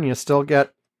reservoir, and you still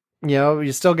get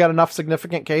enough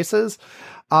significant cases.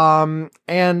 The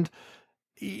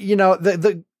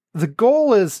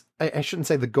goal is, I shouldn't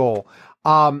say the goal.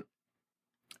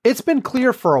 It's been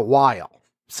clear for a while,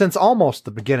 since almost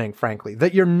the beginning, frankly,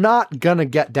 that you're not going to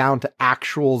get down to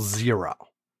actual zero,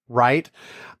 right?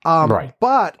 Right.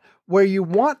 But where you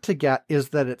want to get is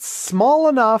that it's small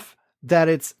enough that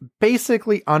it's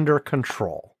basically under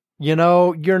control.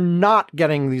 You're not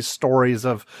getting these stories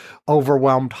of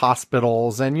overwhelmed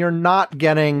hospitals, and you're not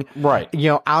getting,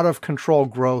 out of control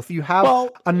growth. You have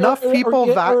enough people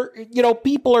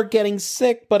people are getting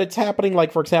sick, but it's happening.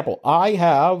 Like, for example, I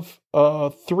have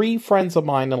 3 friends of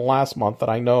mine in the last month that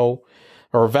I know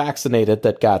are vaccinated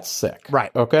that got sick.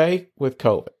 Right. Okay. With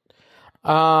COVID.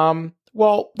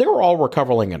 Well, they were all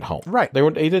recovering at home. Right. They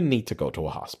didn't need to go to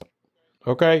a hospital.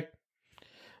 Okay.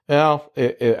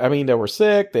 I mean, they were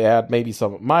sick. They had maybe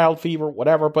some mild fever,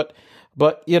 whatever, but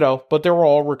they were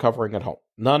all recovering at home.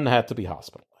 None had to be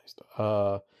hospitalized.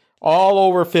 All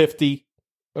over 50.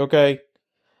 Okay.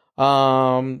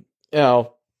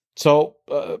 So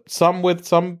some with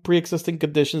some pre-existing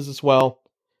conditions as well,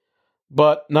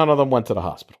 but none of them went to the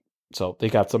hospital. So they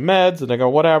got some meds and they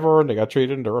got whatever, and they got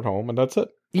treated and they're at home, and that's it.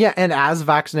 Yeah, and as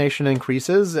vaccination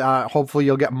increases, hopefully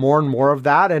you'll get more and more of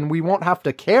that, and we won't have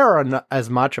to care as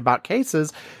much about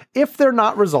cases if they're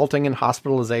not resulting in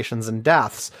hospitalizations and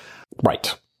deaths.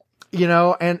 Right.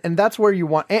 And that's where you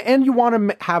want, and you want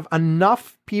to have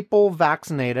enough people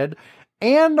vaccinated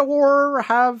and or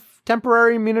have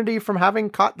temporary immunity from having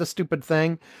caught the stupid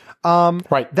thing.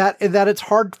 Right. That it's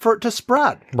hard for it to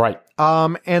spread. Right.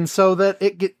 And so that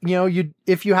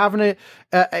if you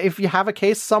have a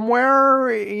case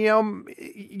somewhere,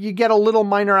 you get a little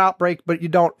minor outbreak, but you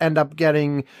don't end up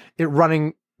getting it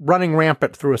running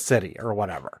rampant through a city or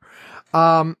whatever.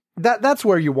 That's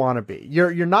where you want to be.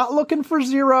 You're not looking for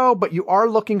zero, but you are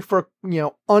looking for,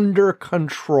 under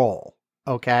control.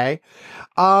 Okay.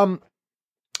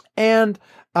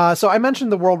 So I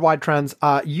mentioned the worldwide trends.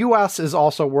 U.S. is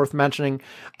also worth mentioning.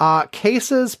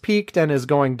 Cases peaked and is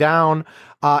going down.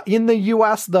 In the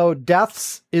U.S., though,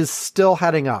 deaths is still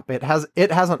heading up. It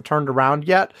hasn't turned around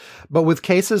yet, but with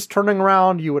cases turning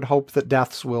around, you would hope that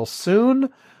deaths will soon.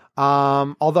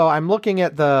 Although I'm looking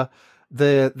at the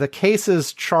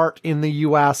cases chart in the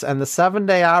U.S. and the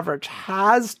 7-day average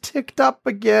has ticked up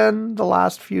again the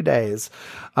last few days.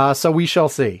 So we shall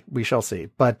see.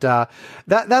 But,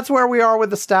 that's where we are with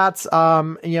the stats.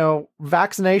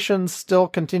 Vaccination still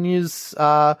continues,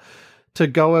 to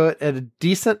go at a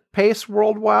decent pace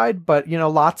worldwide, but,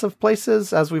 lots of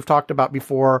places, as we've talked about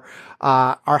before,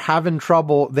 are having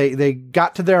trouble. They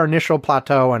got to their initial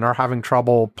plateau and are having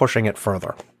trouble pushing it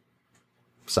further.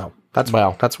 So that's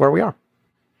where we are.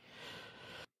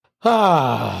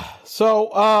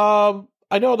 So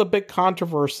the big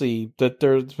controversy that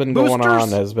there's been going on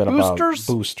has been about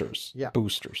boosters. Yeah.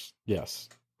 Boosters. Yes.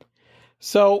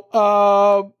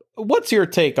 So, what's your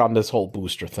take on this whole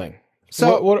booster thing?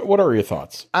 So, what are your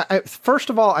thoughts? First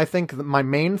of all, I think that my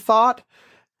main thought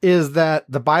is that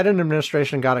the Biden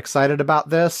administration got excited about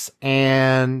this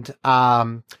and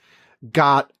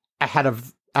got ahead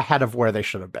of where they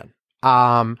should have been.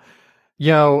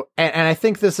 You know, and I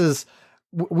think this is,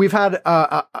 we've had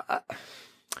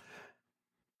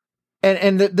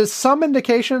and there's some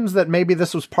indications that maybe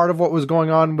this was part of what was going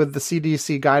on with the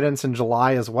CDC guidance in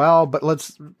July as well, but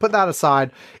let's put that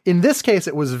aside. In this case,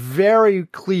 it was very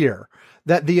clear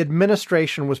that the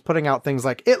administration was putting out things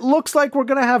like, it looks like we're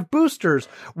going to have boosters.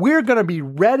 We're going to be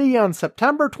ready on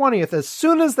September 20th as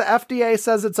soon as the FDA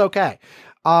says it's okay.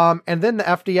 And then the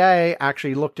FDA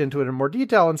actually looked into it in more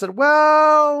detail and said,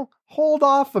 well, hold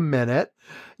off a minute.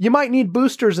 You might need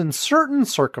boosters in certain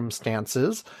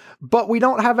circumstances, but we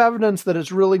don't have evidence that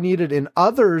it's really needed in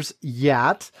others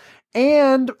yet.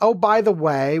 And, oh, by the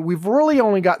way, we've really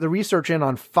only got the research in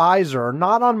on Pfizer,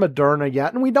 not on Moderna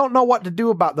yet. And we don't know what to do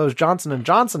about those Johnson &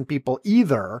 Johnson people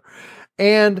either.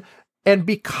 And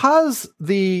because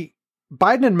the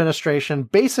Biden administration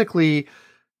basically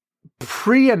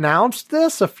pre-announced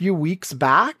this a few weeks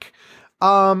back,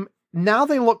 now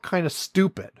they look kind of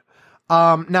stupid.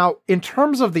 Now, in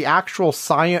terms of the actual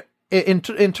science, in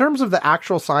terms of the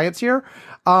actual science here,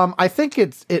 I think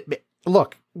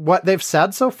look, what they've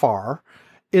said so far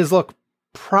is, look,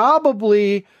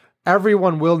 probably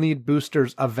everyone will need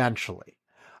boosters eventually,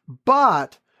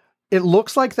 but it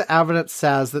looks like the evidence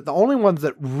says that the only ones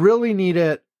that really need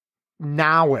it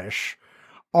nowish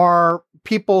are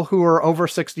people who are over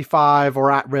 65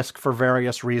 or at risk for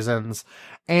various reasons.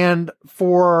 And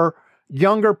for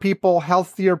younger people,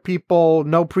 healthier people,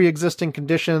 no pre-existing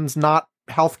conditions, not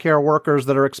healthcare workers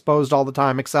that are exposed all the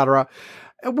time, etc.,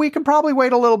 we can probably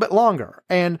wait a little bit longer.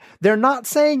 And they're not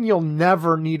saying you'll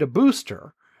never need a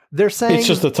booster. They're saying it's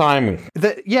just the timing.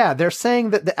 They're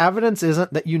saying that the evidence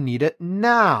isn't that you need it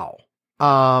now,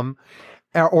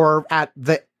 or at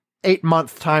the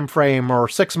 8-month time frame or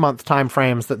 6-month time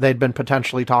frames that they'd been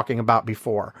potentially talking about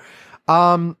before.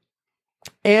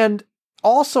 And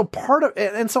also part of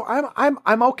it, and so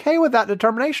I'm okay with that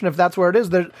determination if that's where it is.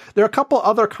 There are a couple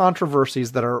other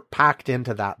controversies that are packed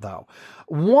into that, though.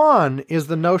 One is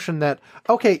the notion that,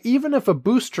 okay, even if a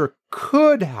booster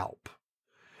could help,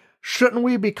 shouldn't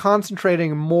we be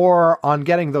concentrating more on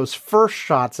getting those first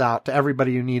shots out to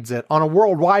everybody who needs it on a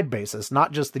worldwide basis,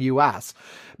 not just the US?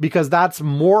 Because that's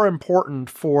more important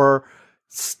for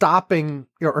stopping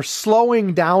or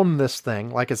slowing down this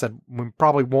thing. Like I said, we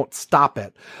probably won't stop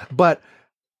it, but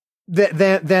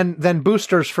then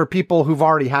boosters for people who've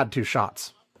already had 2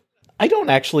 shots. I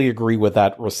don't actually agree with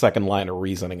that second line of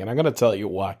reasoning, and I'm going to tell you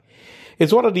why.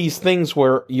 It's one of these things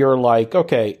where you're like,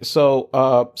 okay,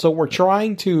 so we're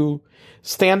trying to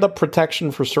stand up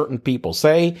protection for certain people.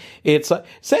 Say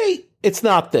it's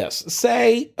not this.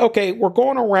 Say, okay, we're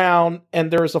going around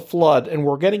and there's a flood and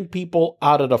we're getting people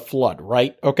out of the flood,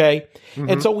 right? Okay. Mm-hmm.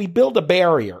 And so we build a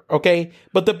barrier. Okay.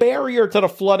 But the barrier to the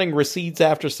flooding recedes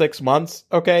after 6 months.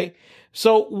 Okay.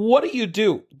 So what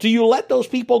do? Do you let those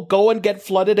people go and get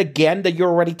flooded again that you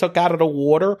already took out of the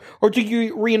water? Or do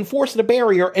you reinforce the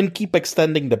barrier and keep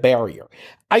extending the barrier?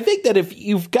 I think that if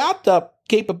you've got the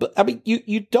capability, I mean,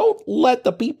 you don't let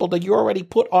the people that you already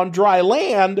put on dry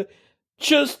land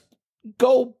just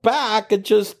go back and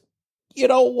just,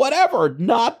 whatever,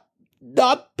 not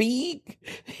be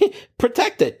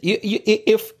protected.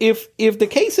 If the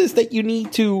case is that you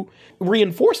need to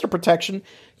reinforce the protection,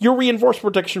 you reinforce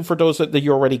protection for those that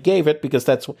you already gave it because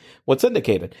that's what's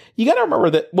indicated. You got to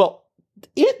remember that,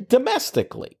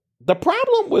 domestically, the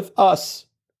problem with us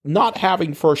not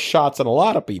having first shots in a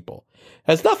lot of people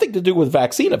has nothing to do with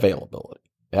vaccine availability.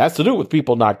 It has to do with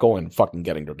people not going and fucking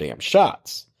getting their damn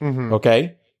shots. Mm-hmm.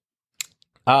 Okay?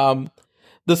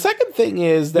 The second thing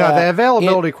is that the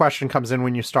availability question comes in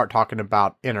when you start talking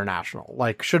about international.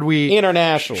 Like, should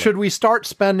we start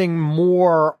spending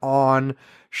more on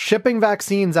shipping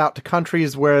vaccines out to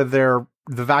countries where the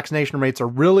vaccination rates are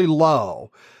really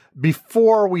low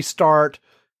before we start,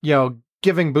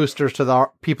 giving boosters to the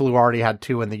people who already had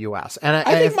 2 in the US? And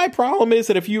I think my problem is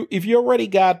that if you already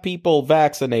got people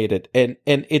vaccinated and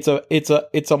it's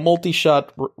a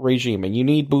multi-shot regime and you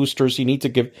need boosters, you need to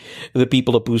give the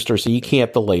people the boosters, so you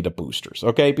can't delay the boosters,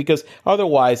 okay? Because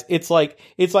otherwise it's like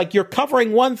you're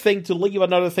covering one thing to leave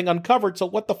another thing uncovered. So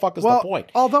what the fuck is the point?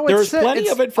 Although there's plenty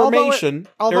of information.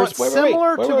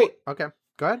 Okay,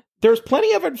 go ahead. There's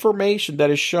plenty of information that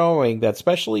is showing that,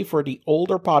 especially for the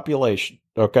older population,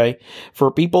 Okay. For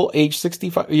people age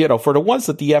 65, for the ones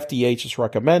that the FDA just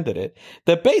recommended it,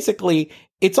 that basically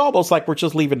it's almost like we're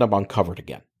just leaving them uncovered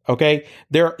again. Okay.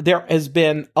 There has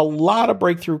been a lot of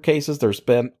breakthrough cases. There's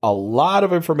been a lot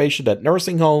of information that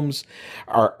nursing homes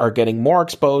are getting more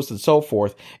exposed and so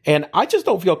forth. And I just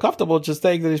don't feel comfortable just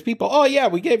saying to these people, oh yeah,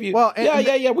 we gave you, we got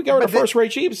rid of the first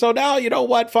regime. So now, you know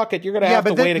what? Fuck it. You're going to have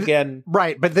to wait again.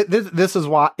 Right. But this is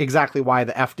exactly why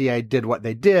the FDA did what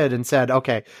they did and said,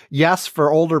 okay, yes,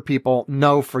 for older people,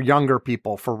 no, for younger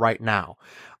people for right now.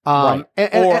 Right.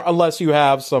 Unless you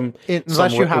have some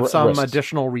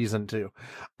additional reason to.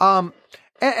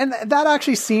 And that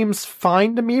actually seems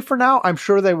fine to me for now. I'm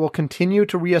sure they will continue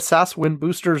to reassess when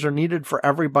boosters are needed for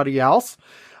everybody else.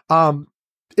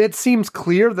 It seems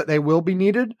clear that they will be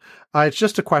needed. It's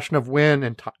just a question of when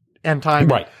and time.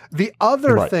 Right. The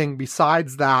other thing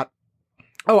besides that,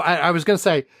 I was going to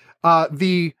say,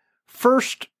 the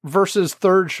first versus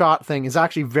third shot thing is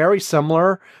actually very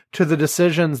similar to the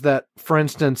decisions that, for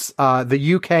instance,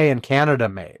 the UK and Canada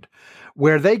made,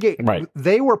 where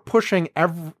they were pushing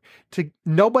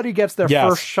nobody gets their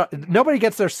first shot, nobody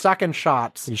gets their second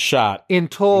shots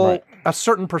until a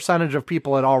certain percentage of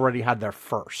people had already had their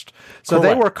first. So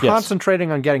they were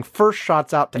concentrating on getting first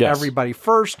shots out to everybody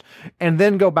first, and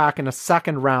then go back in a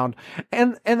second round.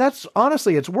 And that's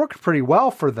honestly, it's worked pretty well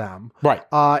for them. Right.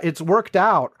 It's worked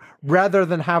out, rather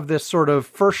than have this sort of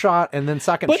first shot and then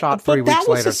second shot 3 weeks later. But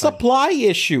that was a supply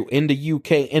issue in the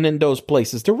UK and in those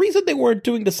places. The reason they weren't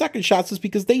doing the second shots is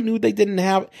because they knew they didn't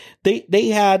have, they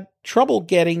had trouble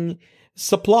getting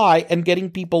supply and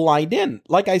getting people lined in.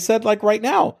 Like I said, like right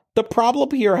now, the problem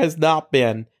here has not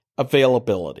been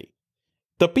availability.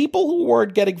 The people who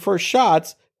weren't getting first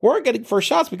shots weren't getting first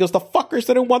shots because the fuckers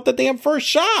didn't want the damn first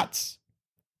shots.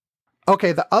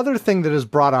 Okay, the other thing that is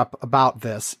brought up about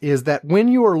this is that when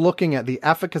you are looking at the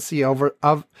efficacy of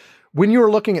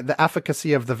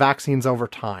the vaccines over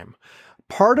time,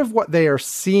 part of what they are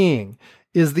seeing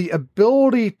is the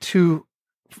ability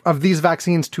of these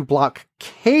vaccines to block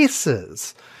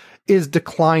cases is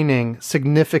declining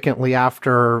significantly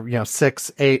after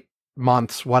 6, 8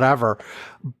 months, whatever.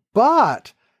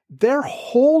 But they're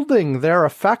holding their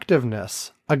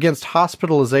effectiveness against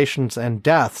hospitalizations and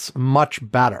deaths much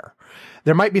better.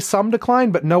 There might be some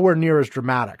decline, but nowhere near as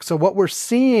dramatic. So what we're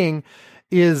seeing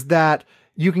is that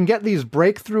you can get these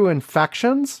breakthrough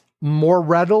infections more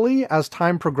readily as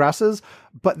time progresses,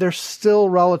 but they're still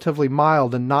relatively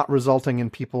mild and not resulting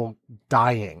in people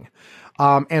dying.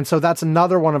 And so that's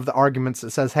another one of the arguments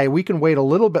that says, hey, we can wait a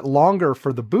little bit longer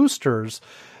for the boosters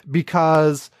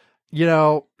because,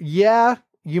 you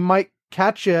might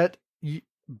catch it,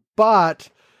 but,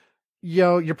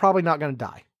 you're probably not going to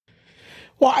die.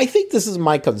 Well, I think this is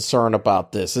my concern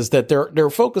about this, is that they're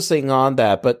focusing on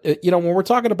that. But, when we're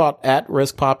talking about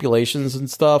at-risk populations and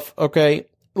stuff, okay,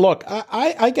 look,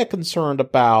 I get concerned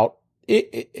about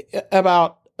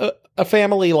a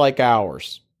family like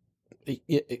ours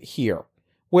here,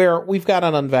 where we've got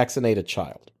an unvaccinated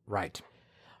child. Right.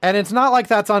 And it's not like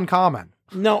that's uncommon.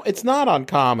 No, it's not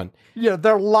uncommon. Yeah,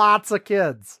 there are lots of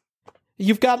kids.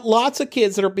 You've got lots of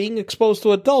kids that are being exposed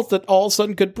to adults that all of a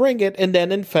sudden could bring it and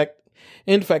then infect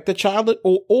the child,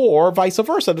 or vice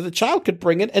versa. The child could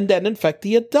bring it and then infect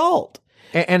the adult.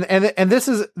 And this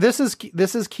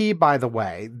is key, by the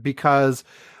way, because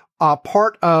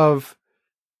part of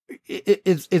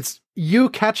it's you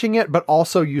catching it, but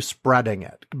also you spreading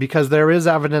it, because there is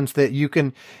evidence that you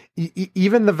can,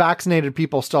 even the vaccinated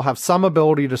people still have some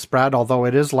ability to spread, although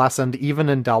it is lessened even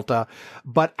in Delta.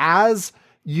 But as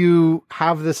you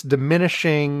have this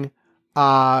diminishing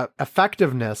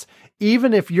effectiveness,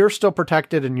 even if you're still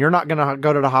protected and you're not going to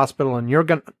go to the hospital and you're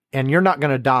not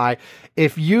going to die,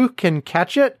 if you can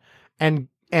catch it and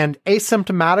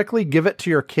asymptomatically give it to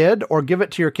your kid, or give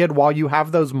it to your kid while you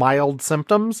have those mild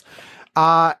symptoms,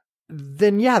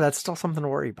 then that's still something to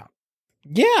worry about.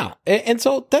 Yeah. And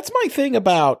so that's my thing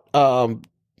about,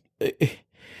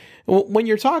 when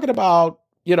you're talking about,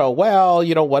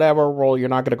 whatever, well, you're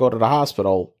not going to go to the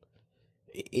hospital.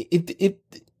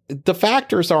 The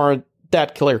factors aren't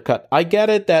that clear cut. I get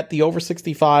it that the over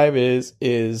 65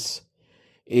 is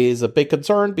a big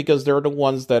concern because they're the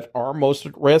ones that are most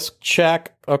at risk.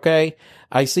 Check. Okay.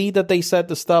 I see that they said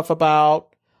the stuff about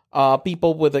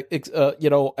people with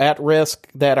at risk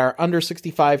that are under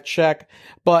 65. Check.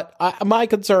 But my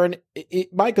concern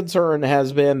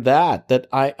has been that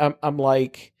I'm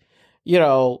like,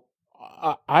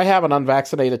 I have an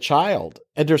unvaccinated child,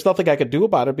 and there's nothing I can do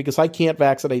about it because I can't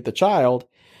vaccinate the child.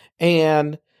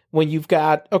 And when you've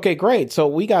got, okay, great, so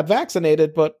we got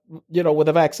vaccinated, but, with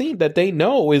a vaccine that they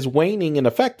know is waning in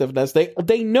effectiveness,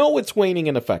 they know it's waning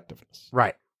in effectiveness.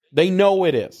 Right. They know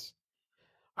it is.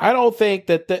 I don't think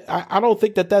that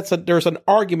there's an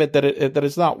argument that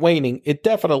it's not waning. It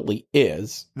definitely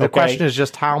is. The question is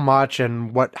just how much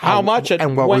and what, how much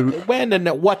and when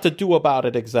and what to do about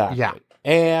it exactly. Yeah.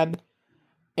 And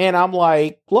I'm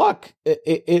like, look,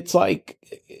 it's like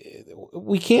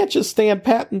we can't just stand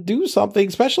pat and do something,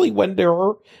 especially when there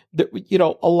are,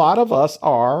 a lot of us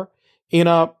are in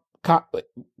a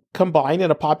combined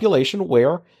in a population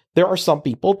where there are some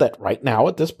people that right now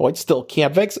at this point still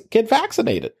can't get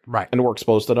vaccinated. Right. And we're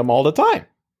exposed to them all the time.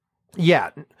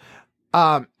 Yeah.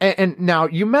 And now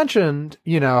you mentioned,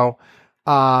 not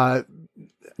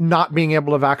being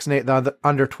able to vaccinate the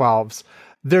under 12s.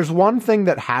 There's one thing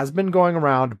that has been going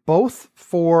around both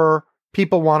for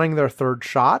people wanting their third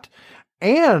shot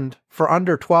and for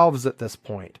under 12s at this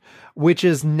point, which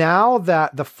is now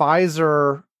that the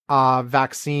Pfizer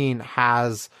vaccine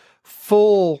has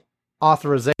full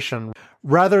authorization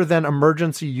rather than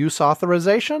emergency use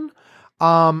authorization.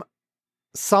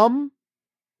 Some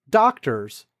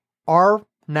doctors are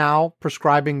now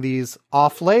prescribing these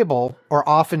off-label or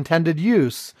off-intended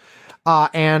use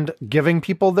and giving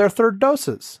people their third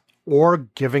doses or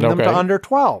giving them to under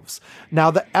 12s.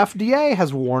 Now, the FDA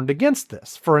has warned against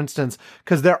this, for instance,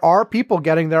 because there are people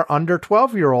getting their under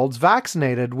 12-year-olds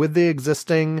vaccinated with the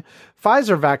existing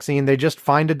Pfizer vaccine. They just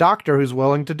find a doctor who's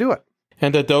willing to do it.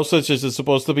 And the dosage is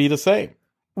supposed to be the same.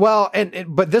 Well,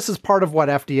 but this is part of what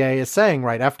FDA is saying,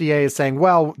 right? FDA is saying,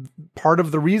 well, part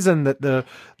of the reason that the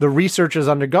research is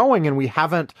undergoing and we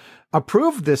haven't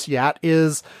approved this yet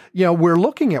is, we're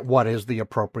looking at what is the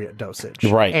appropriate dosage.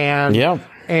 Right. And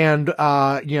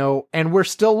we're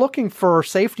still looking for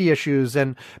safety issues.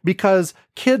 And because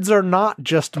kids are not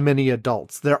just mini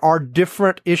adults, there are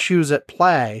different issues at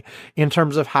play in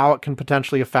terms of how it can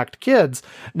potentially affect kids.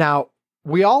 Now,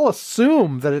 we all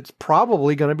assume that it's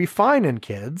probably going to be fine in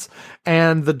kids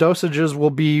and the dosages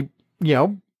will be,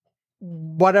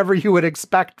 whatever you would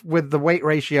expect with the weight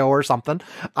ratio or something.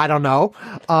 I don't know.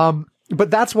 But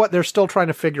that's what they're still trying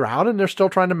to figure out and they're still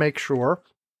trying to make sure.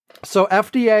 So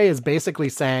FDA is basically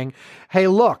saying, hey,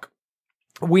 look,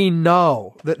 we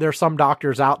know that there's some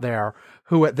doctors out there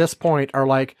who at this point are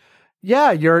like, yeah,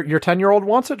 your 10-year-old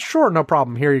wants it. Sure. No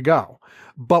problem. Here you go.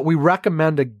 But we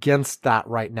recommend against that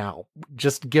right now.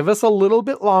 Just give us a little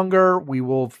bit longer. We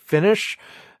will finish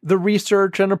the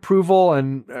research and approval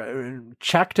and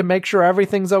check to make sure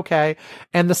everything's okay.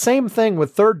 And the same thing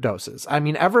with third doses. I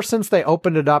mean, ever since they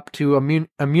opened it up to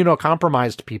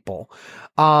immunocompromised people,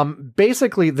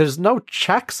 basically there's no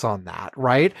checks on that,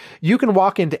 right? You can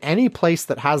walk into any place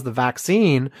that has the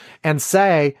vaccine and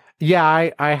say, yeah,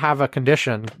 I have a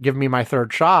condition. Give me my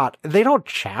third shot. They don't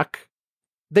check.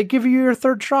 They give you your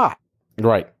third shot.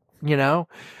 Right.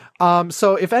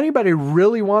 So if anybody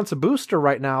really wants a booster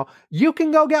right now, you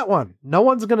can go get one. No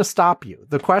one's going to stop you.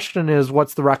 The question is,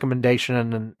 what's the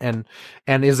recommendation and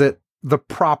is it the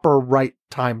proper right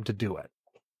time to do it?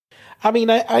 I mean,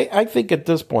 I think at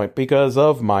this point, because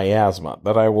of my asthma,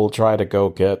 that I will try to go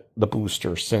get the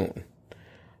booster soon.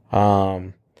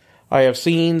 I have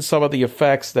seen some of the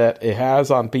effects that it has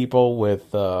on people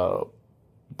with that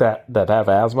have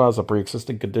asthma as a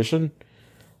pre-existing condition.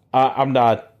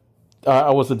 I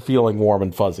wasn't feeling warm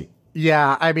and fuzzy.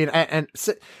 Yeah, I mean, and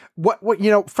what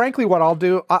frankly, what I'll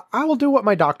do, I will do what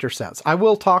my doctor says. I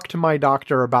will talk to my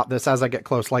doctor about this as I get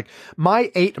close. Like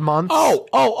my 8 months.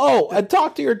 And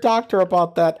talk to your doctor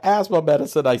about that asthma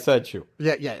medicine I sent you.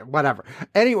 Yeah, whatever.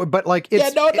 Anyway, but like,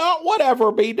 it's not whatever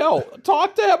me. No,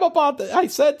 talk to him about that. I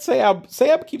said Sam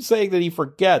keeps saying that he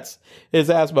forgets his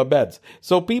asthma meds.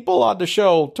 So people on the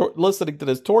show listening to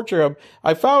this torture him.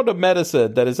 I found a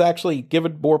medicine that is actually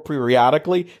given more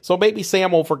periodically. So maybe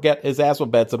Sam will forget his asthma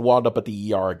meds and wound up at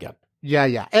the ER again.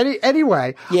 Yeah.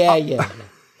 Anyway. Yeah.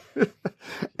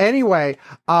 Anyway,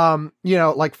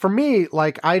 like for me,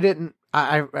 like whenever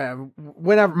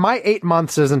my 8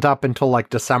 months isn't up until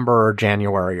like December or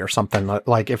January or something,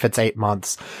 like if it's 8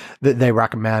 months that they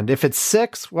recommend. If it's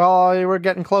 6, well, we're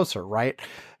getting closer, right?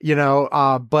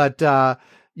 I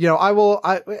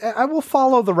will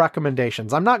follow the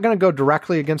recommendations. I'm not going to go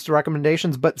directly against the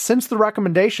recommendations, but since the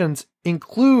recommendations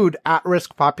include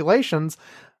at-risk populations,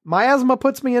 my asthma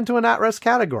puts me into an at-risk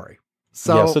category.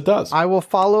 So yes, it does. I will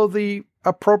follow the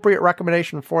appropriate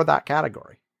recommendation for that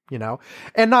category,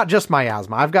 and not just my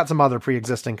asthma. I've got some other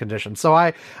pre-existing conditions. So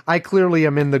I clearly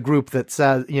am in the group that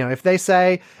says, if they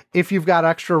say, if you've got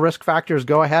extra risk factors,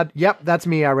 go ahead. Yep. That's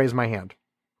me. I raise my hand.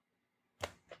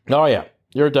 Oh yeah.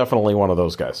 You're definitely one of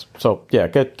those guys. So yeah,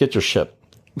 get your shit.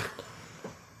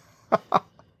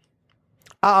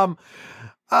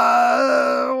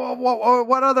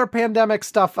 What other pandemic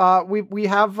stuff? We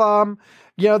have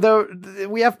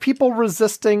we have people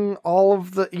resisting all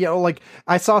of the, like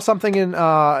I saw something in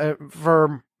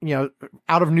for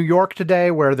out of New York today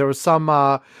where there was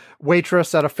some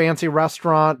waitress at a fancy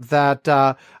restaurant that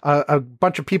a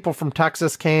bunch of people from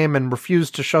Texas came and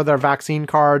refused to show their vaccine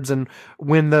cards, and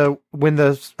when the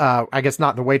I guess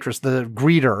not the waitress, the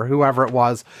greeter, whoever it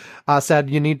was, said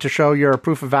you need to show your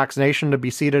proof of vaccination to be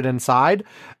seated inside,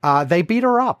 they beat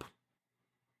her up.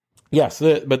 Yes,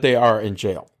 but they are in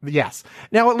jail. Yes.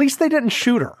 Now at least they didn't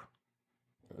shoot her.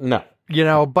 No.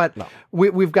 But no.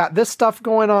 We've got this stuff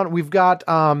going on. We've got,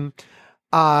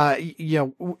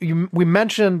 we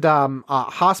mentioned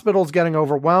hospitals getting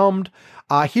overwhelmed.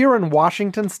 Here in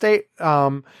Washington State,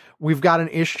 we've got an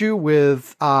issue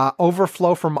with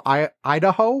overflow from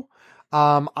Idaho.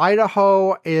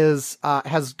 Idaho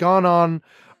has gone on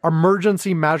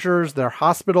emergency measures. Their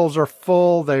hospitals are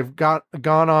full. They've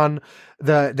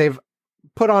they've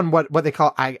put on what they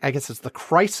call, I guess it's the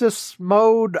crisis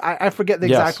mode. I forget the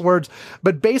exact words,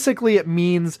 but basically it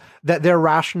means that they're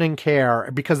rationing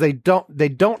care because they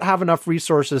don't have enough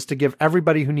resources to give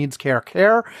everybody who needs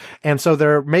care. And so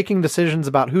they're making decisions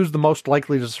about who's the most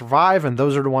likely to survive. And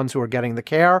those are the ones who are getting the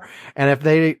care. And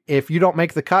if you don't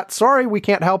make the cut, sorry, we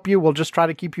can't help you. We'll just try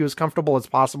to keep you as comfortable as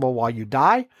possible while you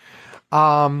die.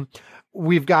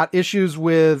 We've got issues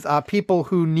with people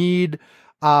who need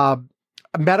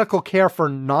medical care for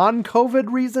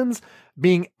non-COVID reasons,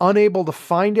 being unable to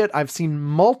find it. I've seen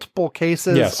multiple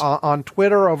cases on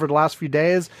Twitter over the last few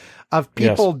days of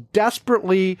people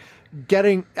desperately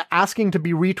asking to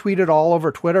be retweeted all over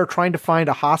Twitter, trying to find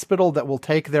a hospital that will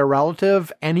take their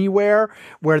relative anywhere,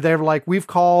 where they're like, we've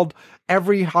called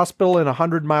every hospital in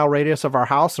 100-mile radius of our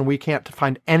house and we can't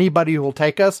find anybody who will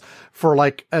take us for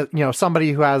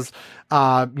somebody who has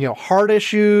heart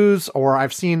issues, or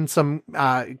I've seen some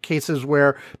cases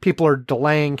where people are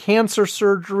delaying cancer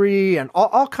surgery and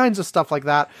all kinds of stuff like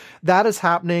that. That is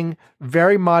happening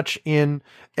very much in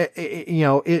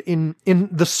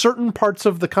the certain parts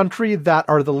of the country that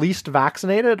are the least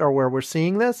vaccinated, or where we're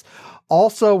seeing this.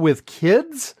 Also with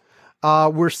kids,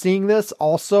 we're seeing this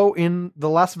also in the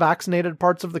less vaccinated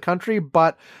parts of the country,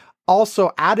 but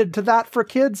also added to that for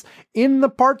kids in the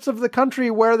parts of the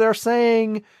country where they're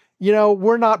saying,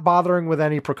 we're not bothering with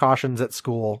any precautions at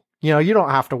school. You don't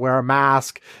have to wear a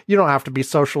mask. You don't have to be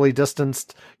socially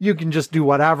distanced. You can just do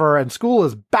whatever. And school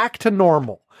is back to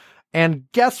normal.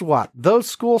 And guess what? Those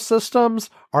school systems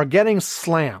are getting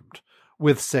slammed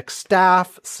with sick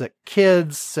staff, sick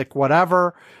kids, sick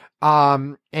whatever.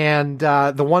 And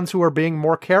the ones who are being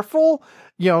more careful,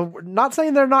 not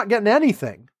saying they're not getting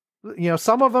anything.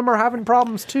 Some of them are having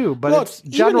problems too, but look, it's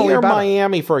generally even here, better.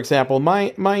 Miami, for example,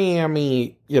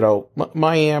 Miami,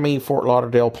 Miami, Fort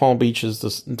Lauderdale, Palm Beaches,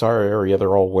 this entire area,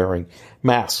 they're all wearing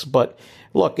masks. But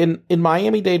look, in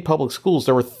Miami-Dade public schools,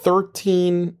 there were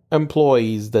 13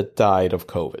 employees that died of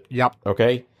COVID. Yep.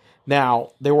 Okay.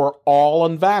 Now, they were all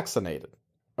unvaccinated.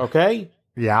 Okay.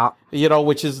 Yeah.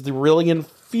 Which is the really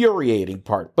infuriating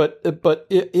part. But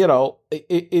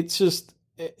it's just,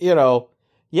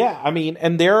 yeah, I mean,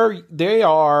 and they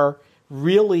are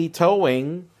really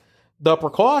towing the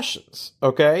precautions,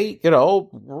 okay?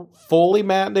 Fully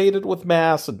mandated with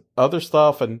masks and other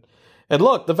stuff. And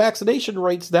look, the vaccination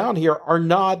rates down here are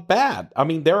not bad. I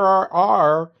mean, there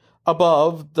are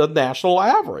above the national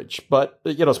average, but,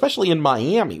 especially in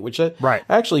Miami, which is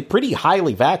actually pretty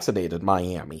highly vaccinated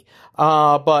Miami.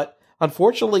 But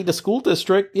unfortunately, the school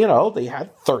district, they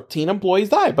had 13 employees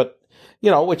die, but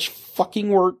which fucking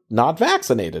were not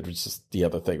vaccinated, which is the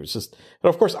other thing. It's just, and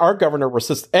of course, our governor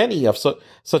resists any of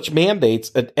such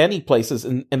mandates at any places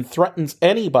and threatens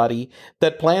anybody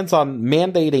that plans on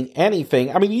mandating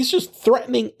anything. I mean, he's just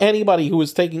threatening anybody who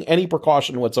is taking any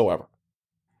precaution whatsoever.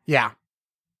 Yeah.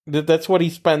 That's what he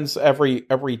spends every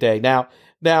day. Now,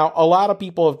 a lot of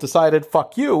people have decided,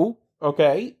 fuck you,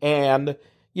 okay? And,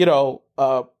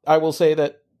 I will say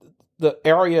that the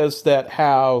areas that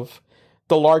have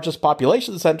the largest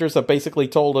population centers have basically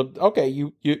told him, okay,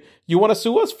 you want to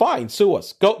sue us? Fine, sue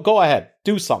us. Go ahead,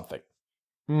 do something.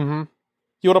 Mm-hmm.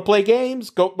 You want to play games?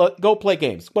 Go play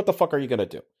games. What the fuck are you going to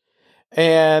do?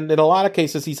 And in a lot of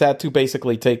cases, he's had to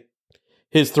basically take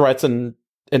his threats and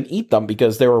eat them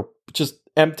because they were just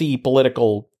empty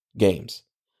political games.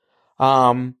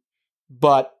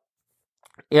 But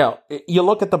you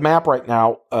look at the map right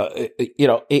now.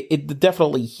 It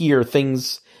definitely here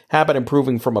things have been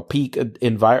improving from a peak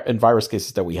in virus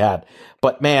cases that we had.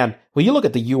 But man, when you look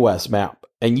at the U.S. map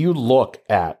and you look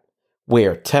at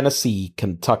where Tennessee,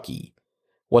 Kentucky,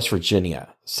 West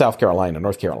Virginia, South Carolina,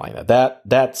 North Carolina,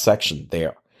 that section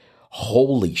there,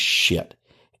 holy shit.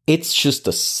 It's just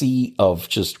a sea of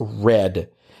just red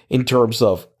in terms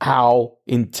of how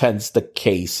intense the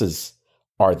cases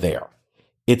are there.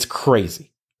 It's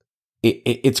crazy.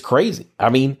 It's crazy. I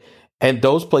mean, and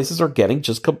those places are getting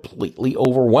just completely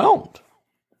overwhelmed.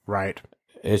 Right.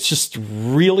 It's just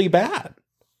really bad.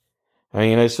 I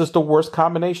mean, it's just the worst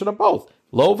combination of both.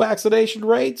 Low vaccination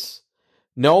rates,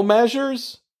 no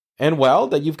measures, and well,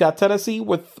 that you've got Tennessee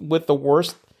with the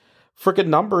worst freaking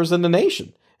numbers in the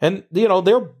nation. And, you know,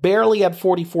 they're barely at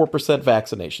 44%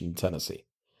 vaccination in Tennessee.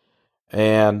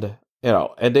 And, you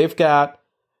know, and they've got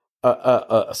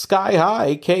a sky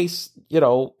high cases,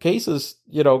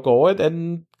 going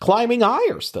and climbing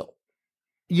higher still.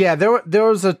 Yeah, there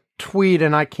was a tweet,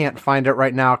 and I can't find it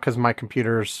right now because my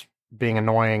computer's being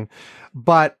annoying.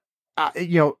 But,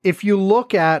 if you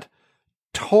look at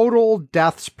total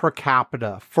deaths per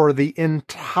capita for the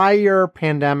entire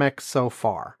pandemic so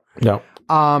far,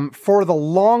 for the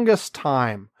longest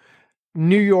time,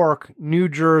 New York, New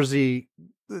Jersey,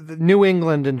 New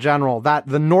England in general, that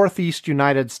the Northeast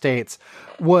United States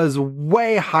was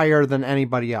way higher than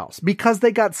anybody else because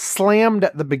they got slammed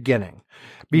at the beginning.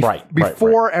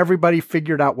 Before everybody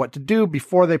figured out what to do,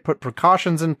 before they put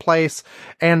precautions in place.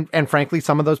 And frankly,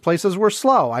 some of those places were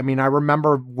slow. I mean, I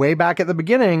remember way back at the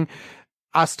beginning,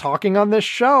 us talking on this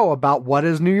show about what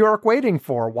is New York waiting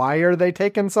for? Why are they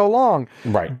taking so long?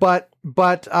 Right. But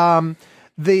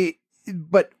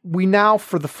we now,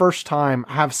 for the first time,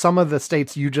 have some of the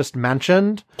states you just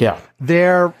mentioned. Yeah.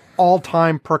 Their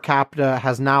all-time per capita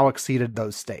has now exceeded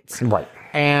those states. Right.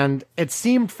 And it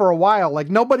seemed for a while like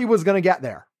nobody was going to get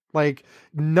there. Like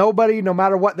nobody, no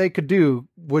matter what they could do,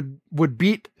 would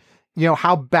beat,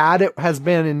 how bad it has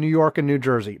been in New York and New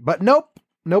Jersey. But nope.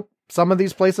 Some of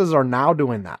these places are now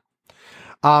doing that.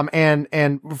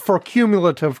 And for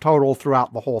cumulative total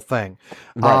throughout the whole thing.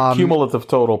 Right. Cumulative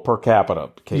total per capita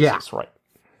cases. Yeah. Right.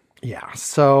 Yeah.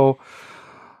 So,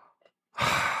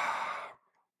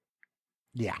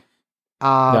 yeah.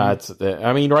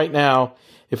 Right now,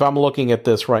 if I'm looking at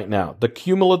this right now, the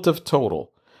cumulative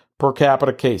total per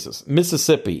capita cases,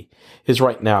 Mississippi is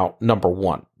right now number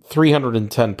one,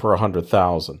 310 per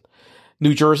 100,000.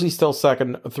 New Jersey still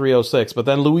second, 306, but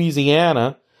then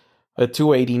Louisiana at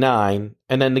 289,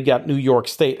 and then they got New York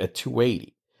State at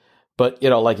 280. But,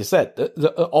 like you said,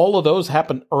 all of those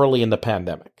happened early in the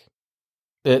pandemic.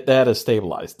 That has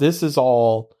stabilized. This is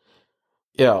all,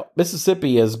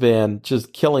 Mississippi has been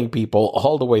just killing people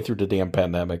all the way through the damn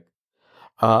pandemic.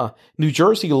 New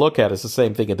Jersey, you look at, it's the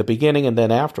same thing at the beginning and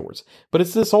then afterwards. But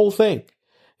it's this whole thing.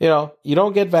 You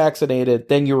don't get vaccinated,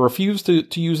 then you refuse to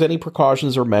use any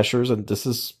precautions or measures, and this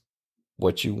is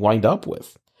what you wind up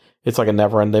with. It's like a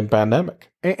never-ending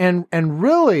pandemic. And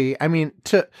really, I mean,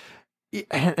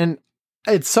 and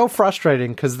it's so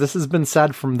frustrating because this has been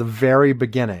said from the very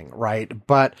beginning, right?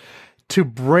 But to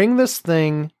bring this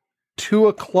thing to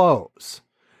a close,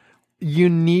 you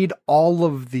need all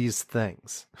of these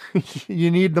things. You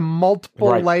need the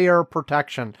multiple layer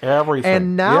protection.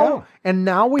 Everything. And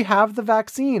now we have the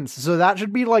vaccines. So that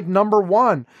should be like number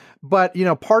one. But,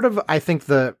 part of, I think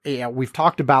we've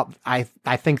talked about, I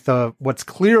think what's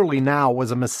clearly now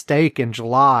was a mistake in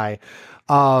July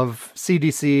of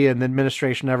CDC and the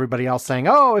administration, everybody else saying,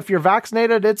 oh, if you're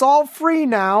vaccinated, it's all free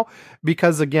now.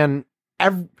 Because again,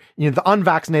 the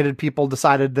unvaccinated people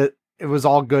decided that it was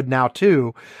all good now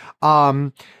too.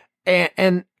 But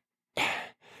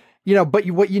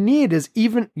what you need is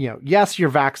even, yes, you're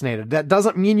vaccinated. That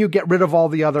doesn't mean you get rid of all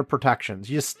the other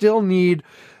protections. You still need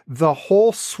the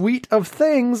whole suite of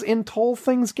things until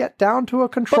things get down to a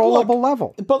controllable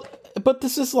level. But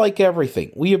this is like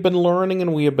everything. We have been learning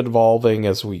and we have been evolving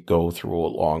as we go through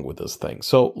along with this thing.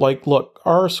 So look,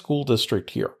 our school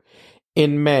district here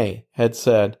in May had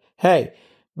said, hey,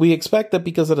 we expect that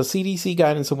because of the CDC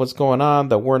guidance and what's going on,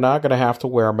 that we're not going to have to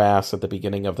wear masks at the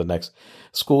beginning of the next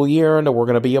school year, and that we're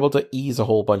going to be able to ease a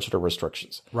whole bunch of the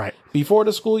restrictions. Right. Before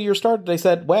the school year started, they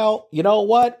said, well, you know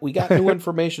what? We got new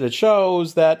information that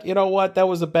shows that, that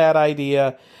was a bad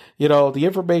idea. The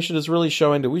information is really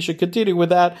showing that we should continue with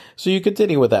that. So you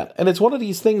continue with that. And it's one of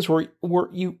these things where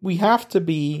we have to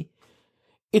be,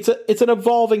 it's an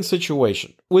evolving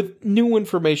situation with new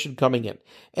information coming in.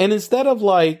 And instead of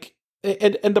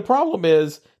and the problem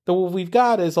is that what we've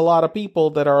got is a lot of people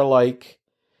that are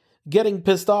getting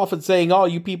pissed off and saying, oh,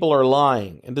 you people are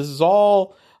lying. And this is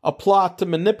all a plot to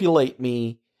manipulate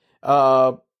me,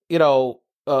 and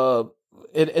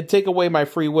take away my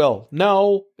free will.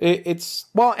 No, it's...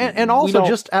 Well, and also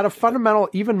just at a fundamental,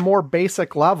 even more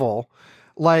basic level,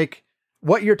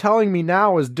 what you're telling me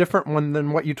now is different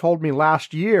than what you told me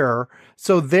last year.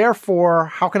 So therefore,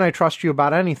 how can I trust you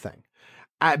about anything?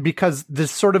 because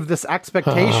there's sort of this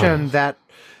expectation that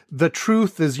the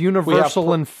truth is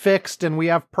universal and fixed, and we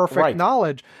have perfect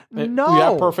knowledge. No, we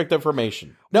have perfect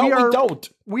information. No, we don't.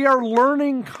 We are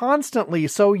learning constantly.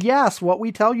 So yes, what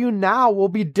we tell you now will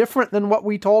be different than what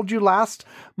we told you last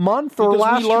month or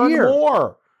last year. We learn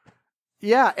more.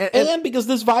 Yeah. And because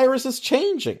this virus is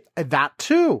changing. That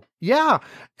too. Yeah.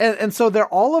 And so there are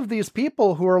all of these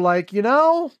people who are like,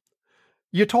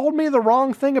 you told me the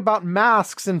wrong thing about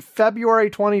masks in February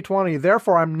 2020.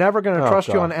 Therefore, I'm never going to trust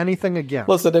you on anything again.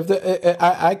 Listen,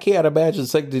 I can't imagine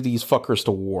sending these fuckers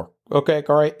to war. Okay,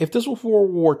 all right? If this was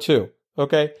World War II,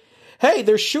 okay? Hey,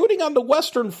 they're shooting on the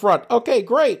Western Front. Okay,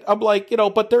 great. I'm like,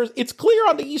 but it's clear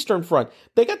on the Eastern Front.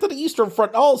 They get to the Eastern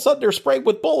Front, all of a sudden they're sprayed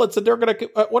with bullets, and they're going to,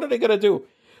 what are they going to do?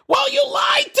 Well, you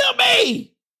lied to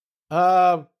me!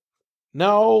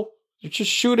 No. You're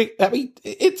just shooting. I mean,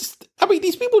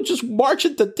 these people just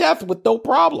marching to death with no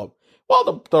problem.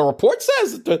 Well, the report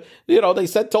says that they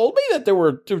told me that they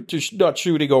were not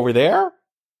shooting over there.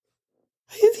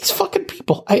 These fucking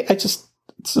people. It's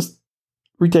just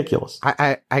ridiculous.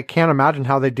 I can't imagine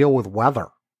how they deal with weather.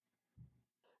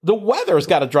 The weather's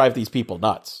got to drive these people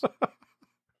nuts.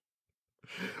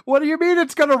 What do you mean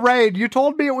it's going to rain? You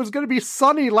told me it was going to be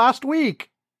sunny last week.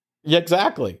 Yeah,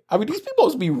 exactly. I mean, these people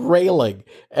must be railing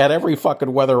at every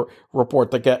fucking weather report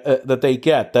that they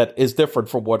get that is different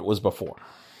from what was before.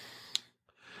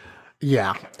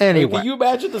 Yeah. Anyway. Can you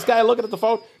imagine this guy looking at the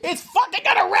phone? It's fucking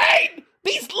gonna rain!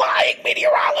 These lying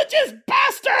meteorologist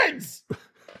bastards!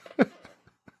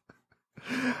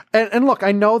 And look,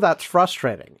 I know that's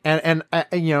frustrating. And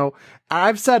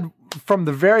I've said from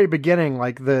the very beginning,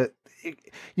 like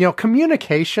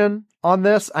communication on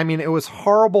this, I mean, it was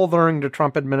horrible during the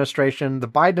Trump administration. The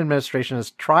Biden administration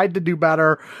has tried to do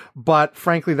better, but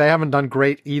frankly, they haven't done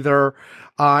great either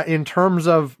in terms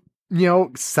of,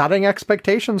 setting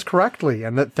expectations correctly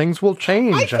and that things will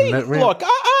change. I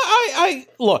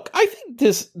think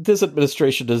this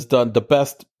administration has done the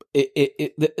best.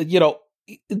 They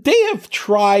have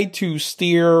tried to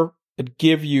steer and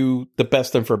give you the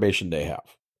best information they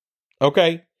have.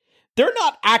 Okay? They're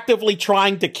not actively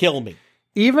trying to kill me.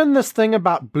 Even this thing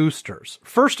about boosters.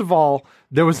 First of all,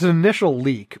 there was an initial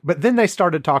leak, but then they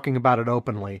started talking about it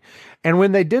openly. And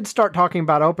when they did start talking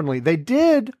about it openly, they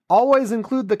did always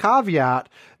include the caveat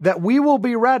that we will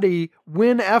be ready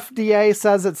when FDA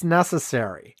says it's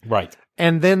necessary. Right.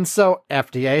 And then so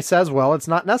FDA says, well, it's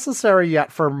not necessary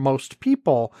yet for most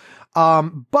people.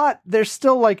 But there's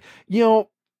still like,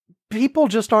 people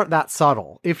just aren't that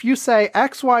subtle. If you say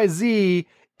XYZ,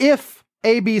 if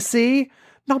ABC,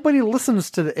 nobody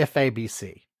listens to the if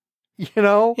ABC,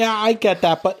 Yeah, I get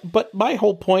that. But my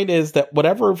whole point is that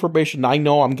whatever information I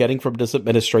know I'm getting from this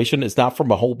administration is not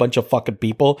from a whole bunch of fucking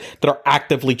people that are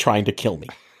actively trying to kill me.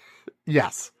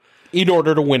 Yes. In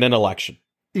order to win an election.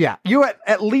 Yeah. You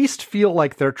at least feel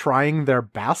like they're trying their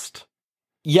best.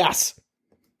 Yes.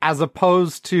 As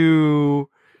opposed to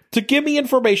give me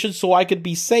information so I can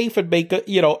be safe and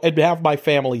and have my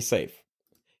family safe.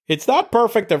 It's not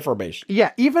perfect information.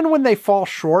 Yeah, even when they fall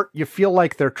short, you feel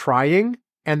like they're trying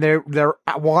and they're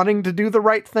wanting to do the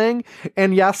right thing.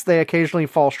 And yes, they occasionally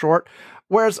fall short.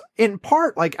 Whereas in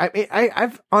part, like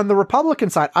I've on the Republican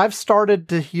side, I've started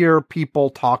to hear people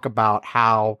talk about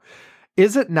how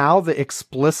is it now the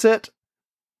explicit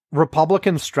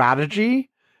Republican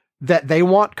strategy that they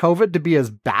want COVID to be as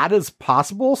bad as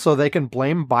possible so they can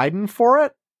blame Biden for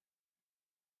it?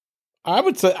 I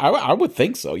would say I would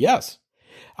think so. Yes.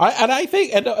 I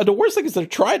think the worst thing is they're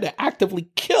trying to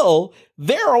actively kill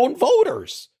their own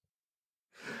voters.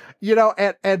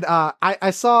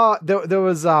 I saw there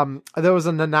was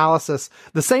an analysis.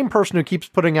 The same person who keeps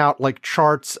putting out like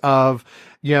charts of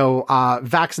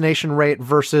vaccination rate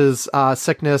versus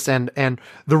sickness and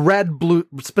the red blue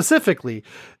specifically,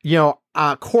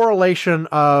 correlation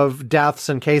of deaths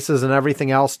and cases and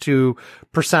everything else to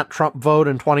percent Trump vote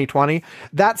in 2020.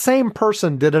 That same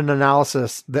person did an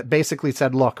analysis that basically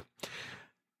said, look,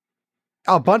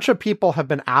 a bunch of people have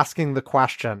been asking the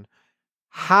question,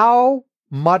 how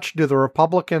much do the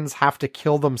Republicans have to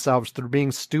kill themselves through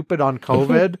being stupid on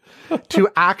COVID to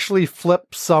actually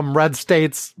flip some red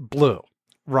states blue?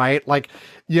 Right? Like,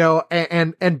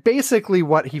 and basically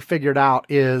what he figured out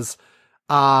is,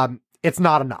 it's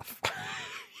not enough.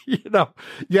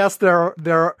 Yes,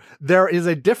 there is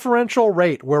a differential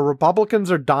rate where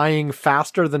Republicans are dying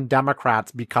faster than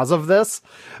Democrats because of this.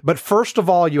 But first of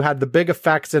all, you had the big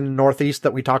effects in the Northeast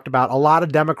that we talked about. A lot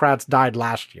of Democrats died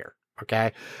last year.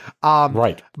 Okay.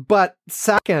 Right. But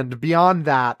second, beyond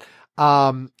that,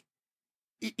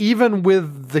 even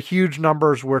with the huge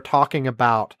numbers we're talking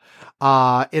about,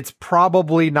 it's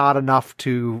probably not enough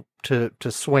to to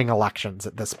swing elections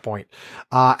at this point.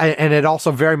 And it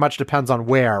also very much depends on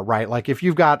where, right? Like if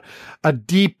you've got a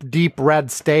deep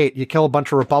red state, you kill a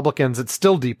bunch of Republicans, it's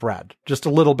still deep red, just a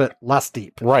little bit less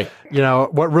deep. Right.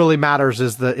 What really matters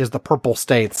is the purple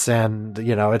states, and,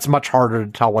 it's much harder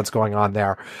to tell what's going on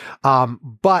there.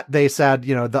 But they said,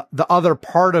 the other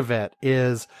part of it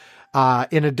is,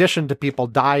 in addition to people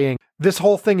dying, this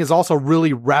whole thing is also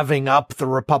really revving up the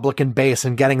Republican base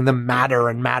and getting them madder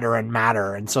and madder and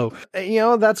madder. And so,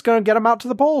 that's going to get them out to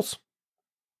the polls.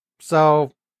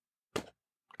 So,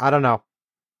 I don't know.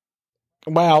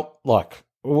 Well, look,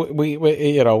 we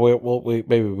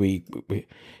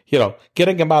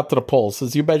getting them out to the polls,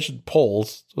 as you mentioned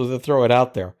polls, so to throw it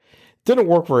out there, didn't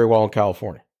work very well in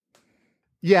California.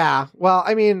 Yeah. Well,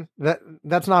 I mean,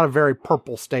 that's not a very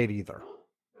purple state either.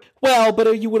 Well,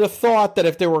 but you would have thought that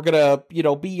if they were gonna,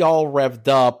 be all revved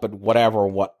up and whatever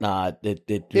and whatnot, it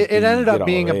ended up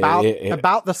being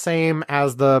about the same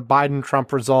as the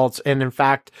Biden-Trump results, and in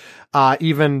fact,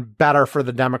 even better for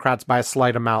the Democrats by a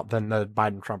slight amount than the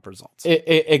Biden-Trump results.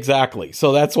 Exactly.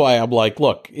 So that's why I'm like,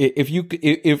 look,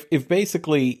 if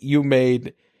basically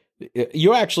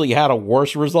you actually had a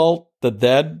worse result than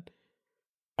then,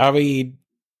 I mean,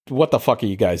 what the fuck are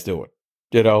you guys doing?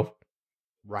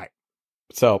 Right.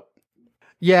 So.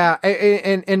 Yeah,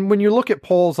 and when you look at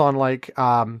polls on like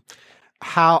how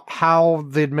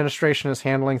the administration is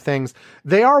handling things,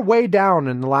 they are way down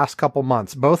in the last couple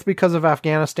months, both because of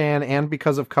Afghanistan and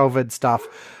because of COVID stuff.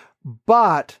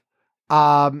 But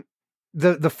the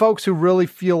folks who really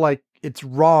feel like it's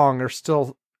wrong are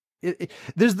still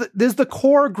there's the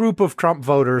core group of Trump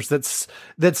voters that's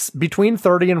between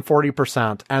 30 and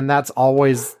 40%, and that's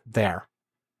always there.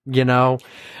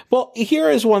 Well, here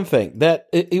is one thing that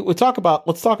let's talk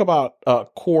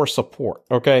about core support.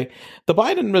 Okay. The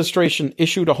Biden administration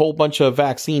issued a whole bunch of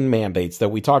vaccine mandates that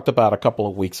we talked about a couple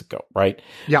of weeks ago, right?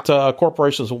 Yeah. To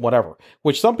corporations and whatever,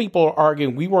 which some people are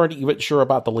arguing we weren't even sure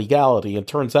about the legality. And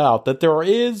turns out that there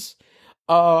is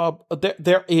a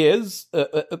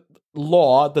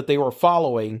law that they were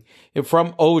following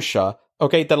from OSHA,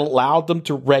 okay, that allowed them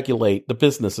to regulate the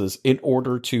businesses in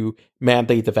order to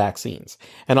mandate the vaccines.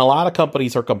 And a lot of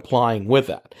companies are complying with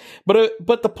that.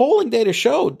 But the polling data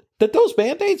showed that those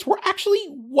mandates were actually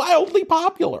wildly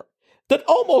popular, that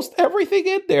almost everything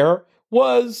in there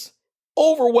was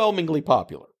overwhelmingly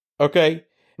popular, okay?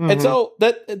 Mm-hmm. And so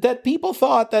that people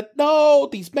thought that, no,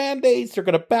 these mandates are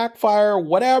going to backfire,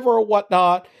 whatever,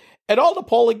 whatnot. And all the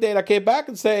polling data came back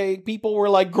and saying people were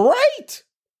like, great,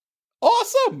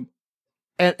 awesome.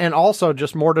 And also,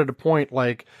 just more to the point,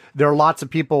 like, there are lots of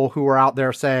people who are out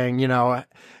there saying,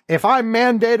 if I'm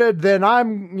mandated, then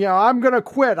I'm going to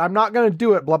quit. I'm not going to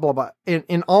do it, blah, blah, blah.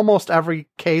 In almost every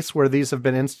case where these have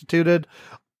been instituted,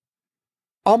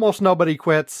 almost nobody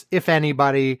quits, if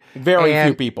anybody. Very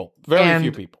few people.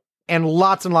 And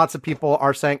lots of people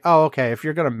are saying, oh, okay, if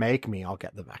you're going to make me, I'll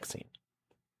get the vaccine.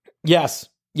 Yes,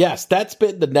 that's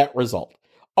been the net result.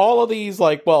 All of these,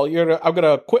 like, well, I'm going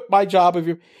to quit my job if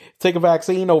you take a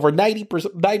vaccine. Over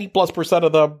 90+%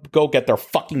 of them go get their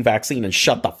fucking vaccine and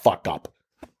shut the fuck up.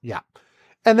 Yeah.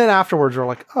 And then afterwards, you're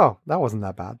like, oh, that wasn't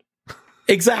that bad.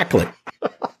 Exactly.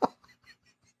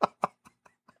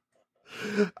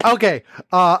 Okay.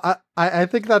 I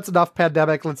think that's enough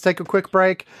pandemic. Let's take a quick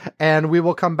break, and we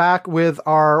will come back with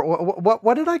our,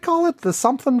 what did I call it? The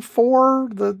something four?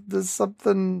 The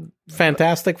something.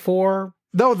 Fantastic Four?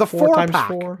 No, the 4-pack.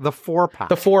 4? The 4-pack.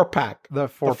 The 4-pack. The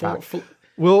 4-pack.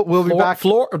 We'll be back.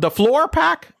 The floor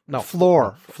pack? No.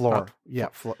 Floor. Yeah.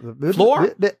 Floor?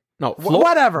 No. Floor?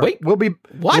 Whatever. Wait. We'll be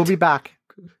back.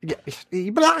 That's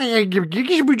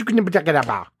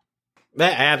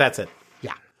it.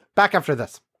 Yeah. Back after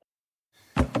this.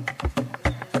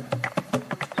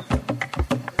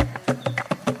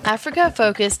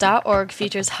 AfricaFocus.org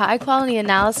features high-quality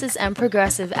analysis and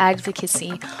progressive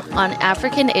advocacy on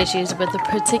African issues with a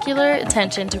particular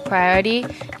attention to priority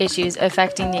issues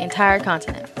affecting the entire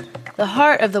continent. The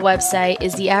heart of the website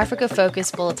is the Africa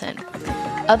Focus Bulletin.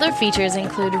 Other features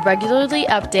include regularly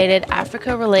updated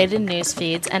Africa-related news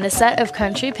feeds and a set of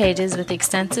country pages with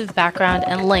extensive background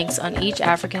and links on each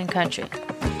African country.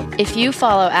 If you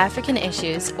follow African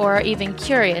issues or are even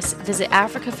curious, visit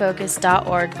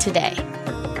AfricaFocus.org today.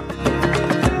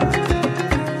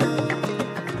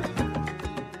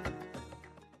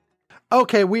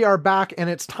 Okay, we are back, and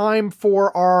it's time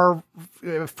for our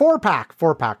 4-pack.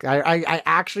 4-pack. I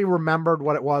actually remembered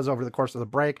what it was over the course of the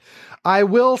break. I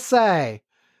will say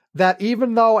that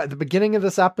even though at the beginning of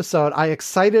this episode, I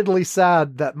excitedly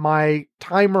said that my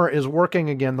timer is working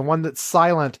again, the one that's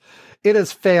silent, it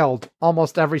has failed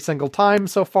almost every single time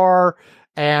so far.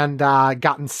 and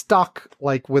gotten stuck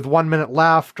like with 1 minute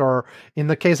left, or in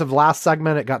the case of last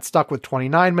segment, it got stuck with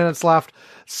 29 minutes left.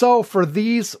 So for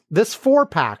this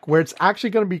 4-pack, where it's actually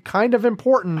going to be kind of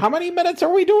important. How many minutes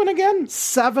are we doing again?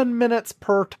 7 minutes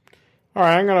per. All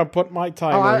right, I'm going to put my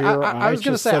timer here. I was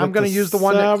going to say, I'm going to use the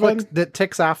one that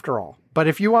ticks after all. But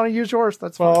if you want to use yours,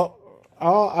 that's fine. Well,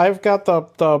 I've got the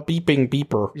beeping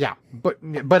beeper. Yeah,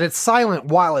 but it's silent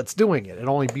while it's doing it. It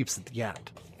only beeps at the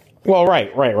end. Well,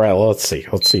 right. Let's see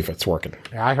if it's working.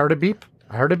 Yeah, I heard a beep.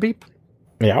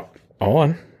 Yeah, hold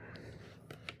on.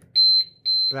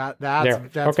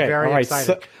 That's okay. very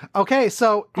exciting. Okay,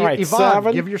 so Yvonne,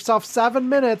 7. give yourself 7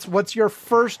 minutes. What's your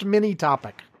first mini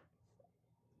topic?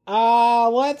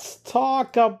 Let's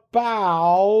talk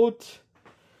about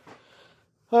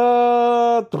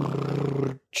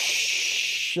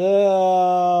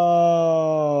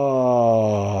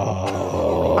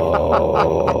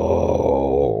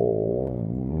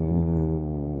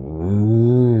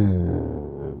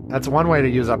That's one way to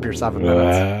use up your 7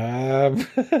 minutes.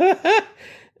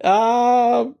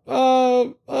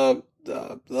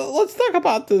 Let's talk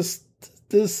about this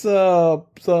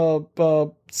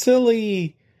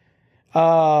silly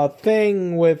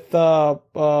thing with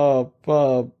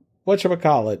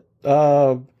whatchamacallit.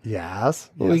 Yes.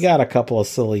 We got a couple of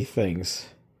silly things.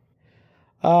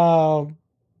 Oh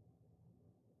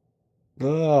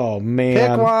man.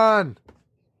 Pick one.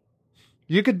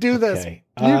 You could do this. Okay.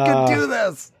 You could do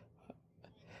this.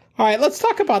 All right, let's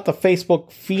talk about the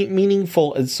Facebook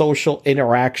meaningful and social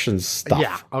interactions stuff.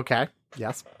 Yeah. Okay.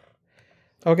 Yes.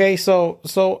 Okay. So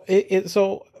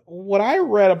what I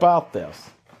read about this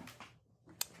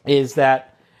is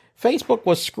that Facebook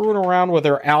was screwing around with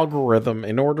their algorithm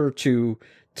in order to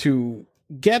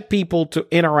get people to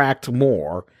interact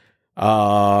more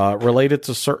related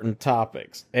to certain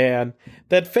topics, and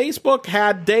that Facebook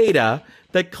had data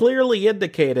that clearly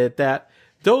indicated that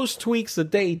those tweaks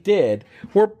that they did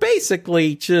were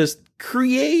basically just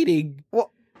creating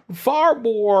far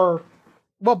more.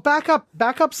 Well, back up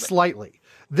slightly.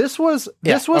 This was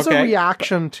a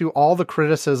reaction to all the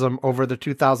criticism over the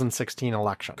 2016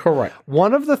 election. Correct.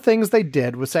 One of the things they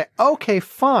did was say, okay,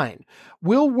 fine.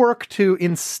 We'll work to,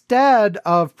 instead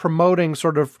of promoting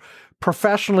sort of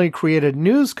professionally created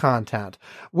news content,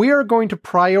 we are going to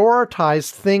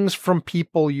prioritize things from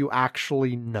people you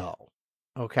actually know.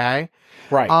 Okay?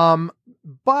 Right.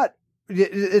 But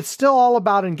it's still all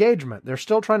about engagement. They're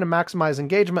still trying to maximize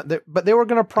engagement, but they were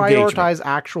going to prioritize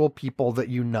actual people that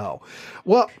you know.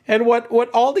 Well, and what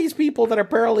all these people that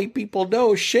apparently people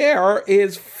know share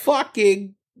is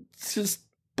fucking just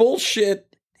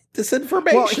bullshit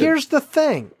disinformation. Well, here's the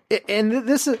thing. And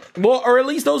this is or at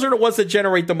least those are the ones that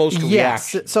generate the most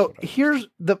reaction. So here's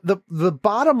the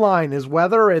bottom line is,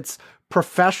 whether it's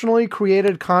professionally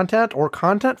created content or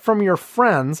content from your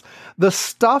friends, the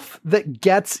stuff that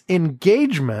gets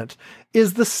engagement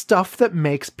is the stuff that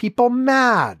makes people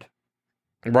mad.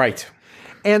 Right.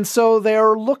 And so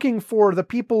they're looking for the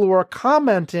people who are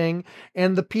commenting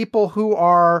and the people who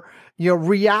are,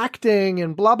 reacting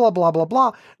and blah, blah, blah, blah,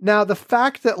 blah. Now, the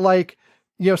fact that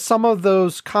some of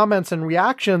those comments and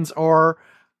reactions are,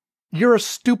 you're a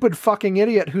stupid fucking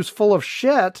idiot who's full of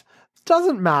shit,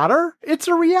 doesn't matter. It's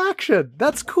a reaction.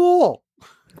 That's cool.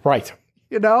 Right.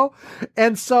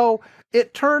 And so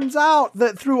it turns out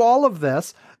that through all of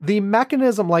this, the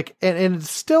mechanism, and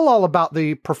it's still all about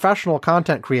the professional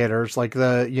content creators, like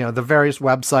the various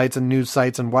websites and news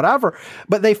sites and whatever.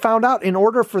 But they found out in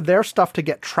order for their stuff to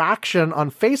get traction on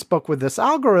Facebook with this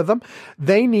algorithm,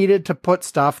 they needed to put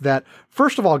stuff that,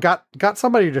 first of all, got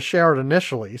somebody to share it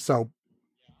initially. So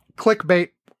clickbait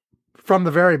from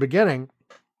the very beginning.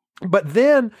 But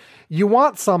then you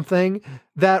want something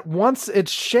that once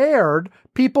it's shared,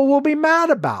 people will be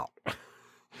mad about.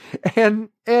 And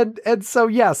so,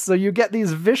 yes, so you get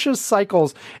these vicious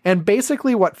cycles. And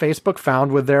basically what Facebook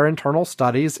found with their internal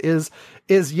studies is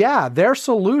their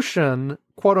solution,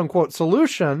 quote unquote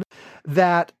solution,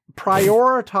 that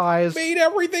prioritized made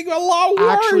everything a lot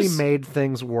worse. Actually made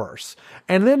things worse.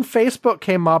 And then Facebook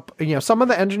came up, some of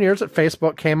the engineers at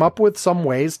Facebook came up with some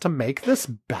ways to make this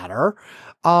better.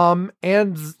 And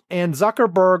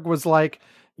Zuckerberg was like,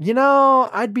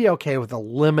 I'd be okay with a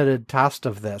limited test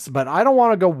of this, but I don't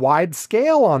want to go wide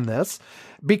scale on this,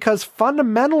 because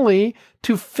fundamentally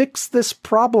to fix this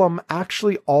problem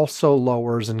actually also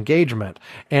lowers engagement.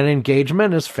 And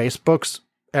engagement is Facebook's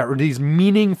or these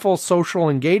meaningful social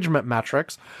engagement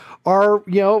metrics are,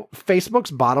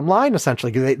 Facebook's bottom line,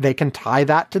 essentially. They can tie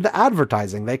that to the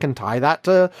advertising. They can tie that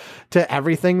to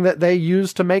everything that they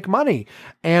use to make money.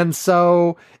 And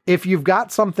so if you've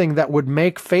got something that would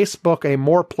make Facebook a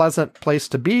more pleasant place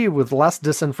to be with less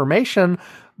disinformation,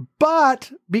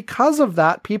 but because of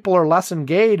that, people are less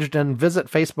engaged and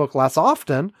visit Facebook less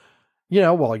often, you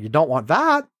don't want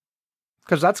that.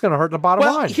 Because that's going to hurt the bottom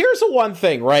line. Here's the one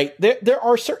thing, right? There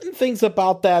are certain things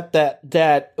about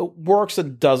that works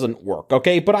and doesn't work,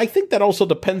 okay? But I think that also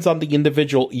depends on the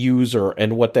individual user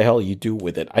and what the hell you do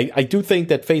with it. I do think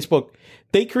that Facebook,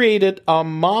 they created a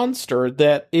monster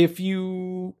that if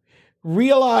you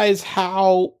realize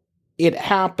how it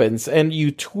happens and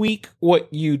you tweak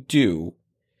what you do,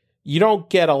 you don't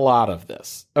get a lot of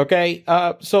this, okay?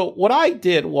 So what I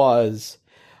did was,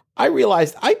 I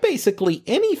realized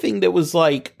anything that was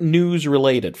like news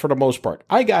related, for the most part,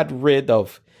 I got rid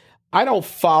of. I don't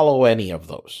follow any of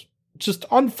those. Just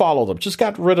unfollow them. Just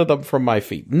got rid of them from my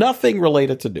feed. Nothing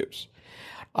related to news.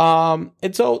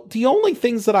 And so the only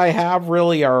things that I have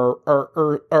really are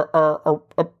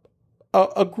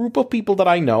a group of people that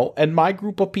I know, and my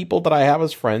group of people that I have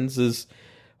as friends is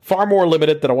far more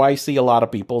limited than I see a lot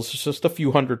of people. It's just a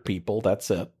few hundred people. That's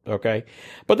it. Okay.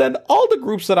 But then all the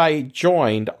groups that I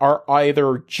joined are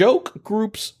either joke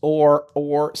groups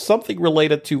or something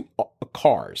related to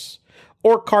cars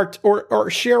or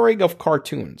sharing of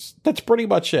cartoons. That's pretty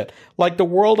much it. Like the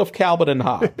World of Calvin and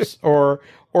Hobbes or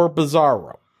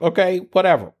Bizarro. Okay.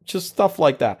 Whatever. Just stuff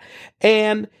like that.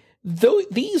 And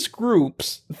these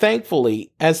groups,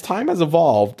 thankfully, as time has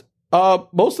evolved,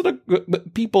 most of the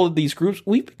people in these groups,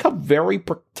 we've become very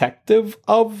protective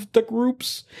of the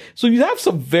groups. So you have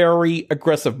some very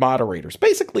aggressive moderators.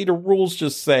 Basically, the rules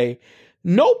just say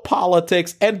no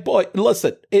politics. And boy,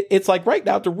 listen, it's like right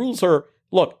now the rules are,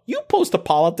 look, you post a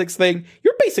politics thing,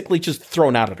 you're basically just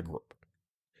thrown out of the group.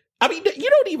 I mean, you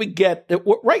don't even get,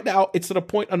 right now, it's to the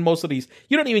point on most of these,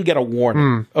 you don't even get a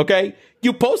warning, okay?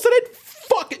 You posted it,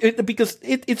 fuck it, because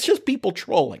it's just people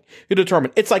trolling. You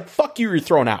determine, it's like, fuck you, you're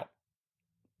thrown out.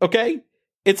 Okay?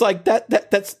 It's like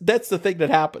that's the thing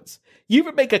that happens. You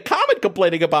even make a comment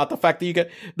complaining about the fact that you get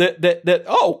that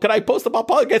oh, can I post about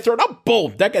politics? Get thrown out?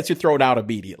 Boom, that gets you thrown out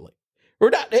immediately.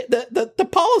 We're not the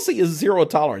policy is zero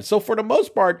tolerance. So for the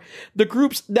most part, the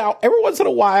groups now every once in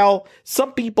a while,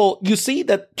 some people you see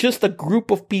that just a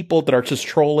group of people that are just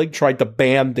trolling tried to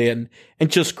band in and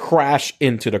just crash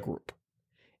into the group.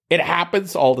 It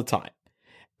happens all the time.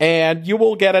 And you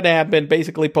will get an admin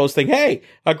basically posting, hey,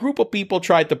 a group of people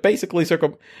tried to basically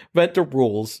circumvent the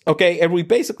rules. Okay. And we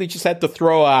basically just had to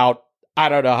throw out, I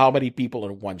don't know how many people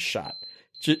in one shot.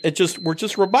 We're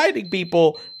just reminding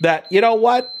people that, you know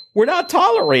what? We're not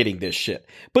tolerating this shit.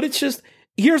 But it's just,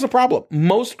 here's a problem.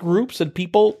 Most groups and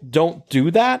people don't do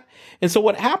that. And so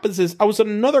what happens is I was in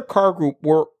another car group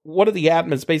where one of the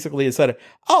admins basically has said,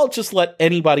 I'll just let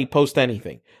anybody post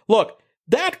anything. Look,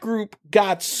 that group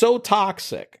got so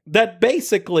toxic that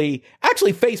basically,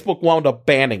 actually Facebook wound up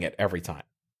banning it every time.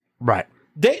 Right.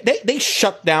 They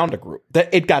shut down the group.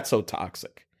 That it got so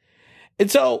toxic. And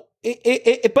so,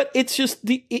 but it's just,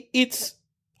 it's,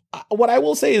 what I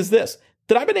will say is this,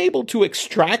 that I've been able to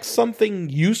extract something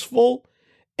useful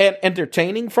and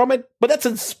entertaining from it, but that's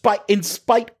in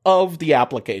spite of the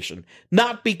application,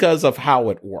 not because of how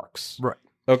it works. Right.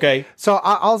 Okay. So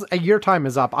your time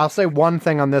is up. I'll say one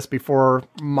thing on this before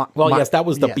yes, that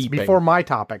was the beeping. Before my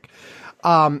topic.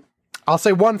 I'll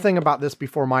say one thing about this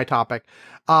before my topic,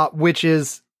 which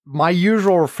is my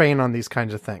usual refrain on these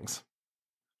kinds of things.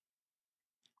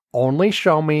 Only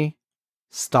show me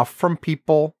stuff from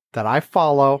people that I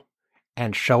follow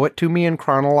and show it to me in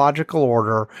chronological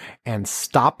order and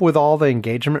stop with all the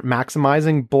engagement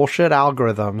maximizing bullshit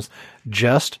algorithms.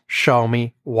 Just show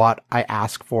me what I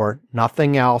ask for.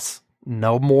 Nothing else.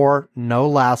 No more, no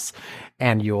less.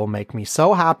 And you will make me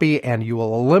so happy and you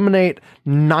will eliminate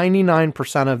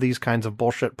 99% of these kinds of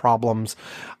bullshit problems,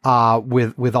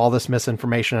 with all this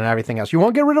misinformation and everything else. You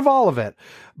won't get rid of all of it,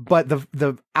 but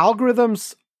the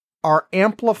algorithms are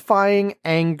amplifying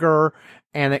anger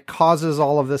and it causes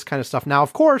all of this kind of stuff. Now,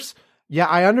 of course, yeah,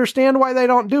 I understand why they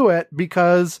don't do it,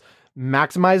 because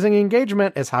maximizing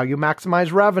engagement is how you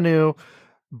maximize revenue.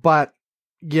 But,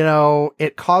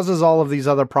 it causes all of these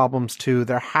other problems too.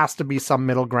 There has to be some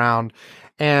middle ground.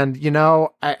 And,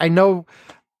 I know,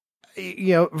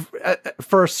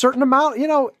 for a certain amount,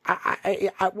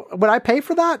 would I pay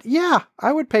for that? Yeah,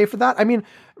 I would pay for that. I mean,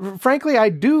 frankly, I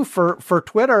do for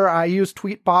Twitter. I use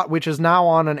Tweetbot, which is now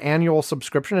on an annual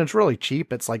subscription. It's really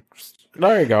cheap. It's like,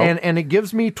 there you go. And it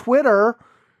gives me Twitter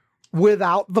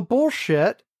without the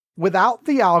bullshit, without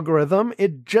the algorithm.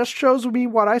 It just shows me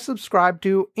what I subscribe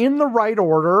to in the right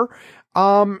order.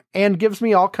 And gives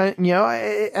me all kind,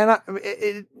 I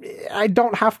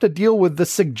don't have to deal with the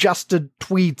suggested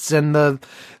tweets and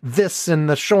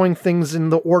the showing things in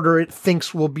the order it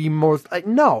thinks will be most.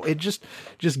 No, it just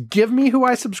give me who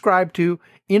I subscribe to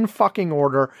in fucking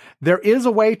order. There is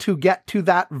a way to get to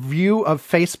that view of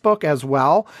Facebook as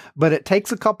well, but it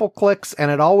takes a couple clicks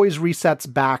and it always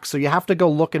resets back. So you have to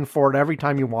go looking for it every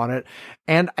time you want it.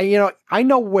 And I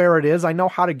know where it is. I know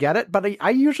how to get it, but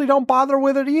I usually don't bother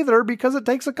with it either because it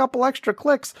takes a couple extra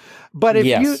clicks. But if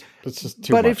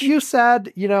if you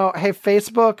said, hey,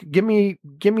 Facebook, give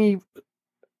me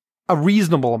a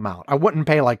reasonable amount, I wouldn't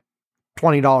pay like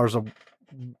 $20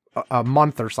 a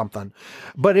month or something.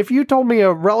 But if you told me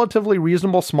a relatively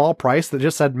reasonable small price that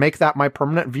just said, make that my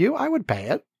permanent view, I would pay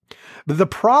it. But the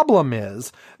problem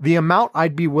is the amount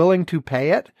I'd be willing to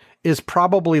pay it is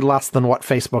probably less than what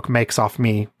Facebook makes off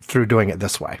me through doing it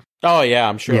this way. Oh, yeah,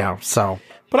 I'm sure. Yeah, so.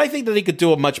 But I think that he could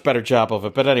do a much better job of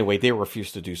it. But anyway, they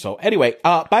refuse to do so. Anyway,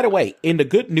 by the way, in the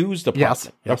good news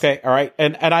department, yes. Okay, all right,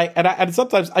 and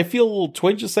sometimes I feel a little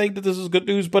twinge of saying that this is good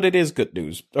news, but it is good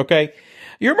news. Okay,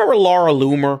 you remember Laura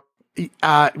Loomer?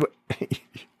 I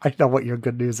know what your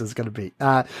good news is going to be.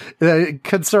 The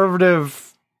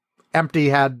conservative,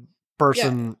 empty-head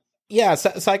person. Yeah,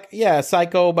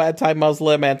 psycho,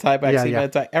 anti-Muslim, anti-vaccine,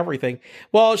 anti-everything.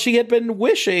 Well, she had been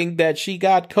wishing that she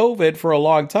got COVID for a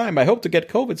long time. I hope to get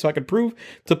COVID so I can prove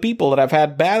to people that I've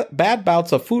had bad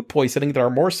bouts of food poisoning that are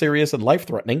more serious and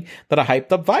life-threatening than a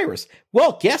hyped-up virus.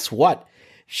 Well, guess what?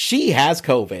 She has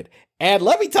COVID. And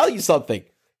let me tell you something.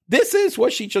 This is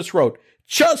what she just wrote.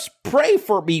 Just pray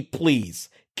for me, please.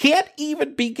 Can't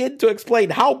even begin to explain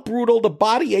how brutal the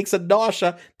body aches and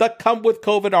nausea that come with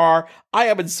COVID are. I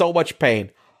am in so much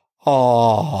pain.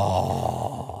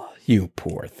 Oh, you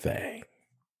poor thing.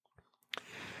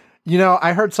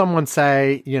 I heard someone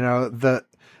say, that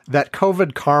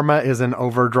COVID karma is in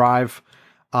overdrive,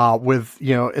 with,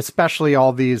 especially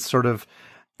all these sort of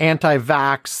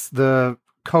anti-vax, the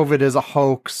COVID is a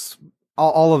hoax,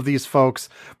 all of these folks,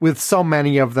 with so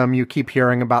many of them, you keep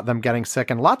hearing about them getting sick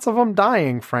and lots of them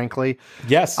dying, frankly.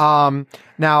 Yes.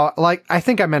 Now, like I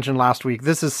think I mentioned last week,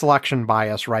 this is selection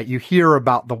bias, right? You hear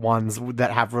about the ones that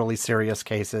have really serious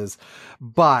cases,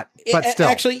 but still.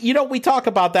 Actually, we talk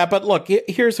about that, but look,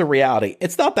 here's the reality.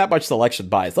 It's not that much selection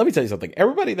bias. Let me tell you something.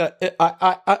 Everybody that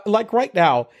I like right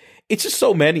now, it's just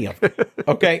so many of them.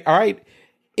 Okay. All right.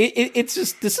 It's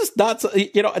just, this is not,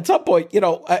 at some point,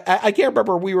 I can't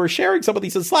remember, we were sharing some of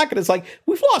these in Slack and it's like,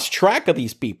 we've lost track of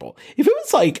these people. If it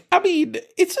was like,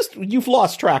 it's just, you've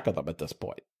lost track of them at this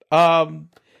point.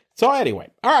 So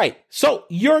anyway, all right. So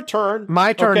your turn.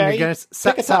 My turn. Okay? You're going to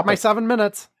set my 7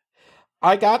 minutes.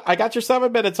 I got your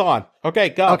 7 minutes on. Okay,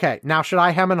 go. Okay. Now, should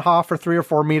I hem and haw for 3 or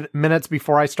 4 minutes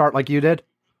before I start like you did?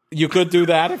 You could do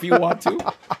that if you want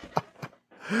to.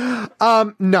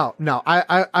 No,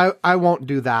 I won't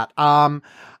do that. I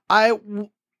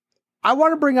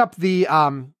want to bring up the,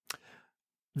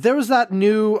 there was that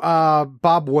new,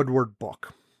 Bob Woodward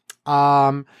book,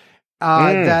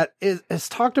 that is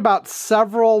talked about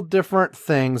several different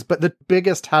things, but the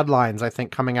biggest headlines, I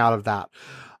think, coming out of that,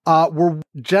 were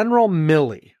General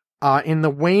Milley, in the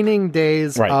waning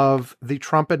days of the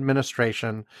Trump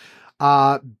administration,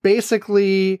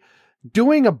 basically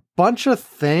doing a bunch of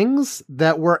things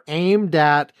that were aimed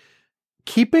at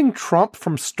keeping Trump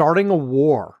from starting a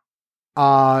war,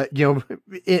 in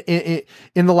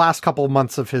the last couple of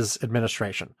months of his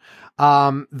administration.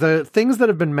 The things that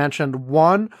have been mentioned,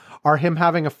 one, are him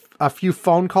having a few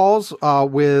phone calls,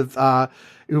 with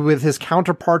his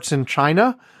counterparts in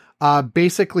China,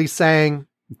 basically saying,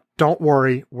 don't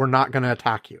worry, we're not going to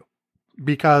attack you.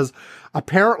 Because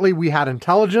apparently we had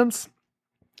intelligence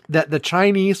that the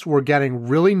Chinese were getting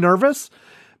really nervous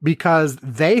because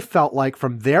they felt like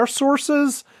from their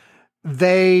sources,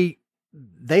 they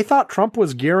thought Trump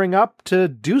was gearing up to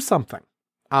do something,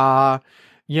 as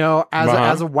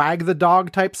a wag the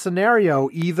dog type scenario,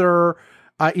 either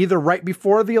right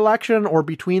before the election or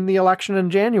between the election and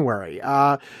January,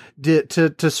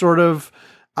 to sort of,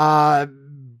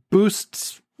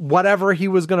 boost whatever he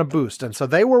was going to boost. And so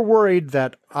they were worried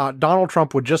that, Donald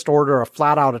Trump would just order a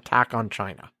flat out attack on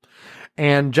China.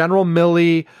 And General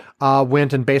Milley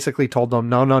went and basically told them,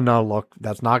 no, look,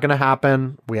 that's not going to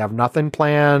happen. We have nothing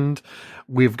planned.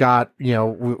 We've got,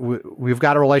 we've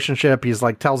got a relationship. He's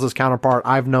like, tells his counterpart,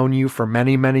 I've known you for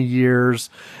many, many years.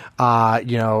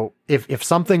 If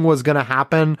something was going to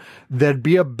happen, there'd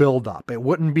be a buildup. It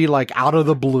wouldn't be like out of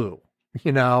the blue,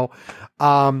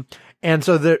 And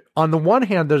so that on the one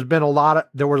hand, there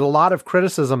was a lot of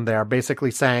criticism there,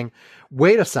 basically saying,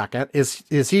 wait a second, is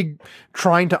he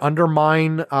trying to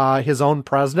undermine his own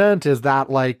president? Is that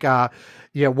like,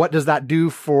 what does that do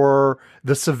for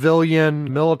the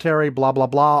civilian military, blah, blah,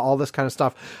 blah, all this kind of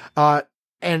stuff.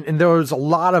 And there was a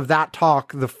lot of that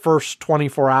talk the first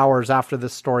 24 hours after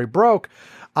this story broke.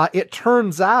 It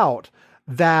turns out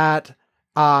that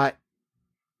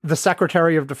the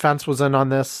Secretary of Defense was in on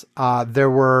this. There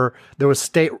was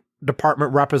State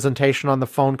Department representation on the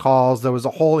phone calls. There was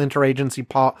a whole interagency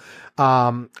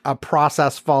a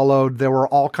process followed. There were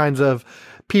all kinds of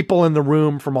people in the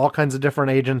room from all kinds of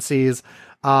different agencies.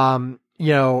 And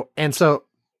so.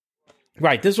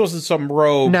 Right. This wasn't some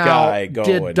rogue guy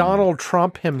going. Did Donald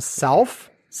Trump himself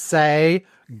say,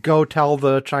 go tell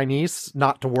the Chinese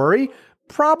not to worry?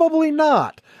 Probably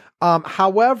not.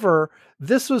 However,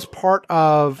 this was part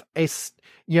of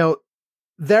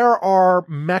there are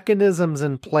mechanisms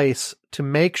in place to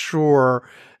make sure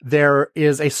there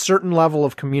is a certain level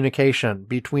of communication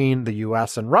between the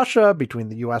U.S. and Russia, between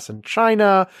the U.S. and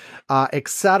China,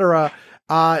 etc.,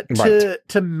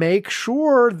 to make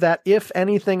sure that if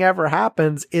anything ever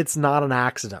happens, it's not an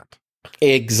accident.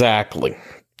 Exactly.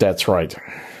 That's right.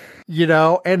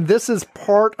 And this is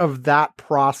part of that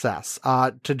process,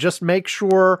 to just make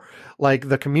sure like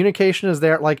the communication is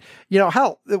there. Like,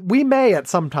 hell, we may at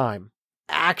some time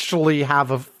actually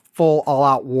have a full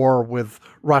all-out war with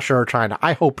Russia or China.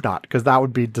 I hope not, because that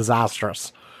would be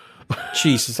disastrous.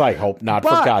 Jesus, I hope not. For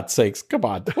God's sakes, come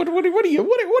on. What are you? Come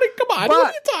on. What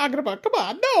are you talking about? Come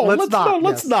on. No,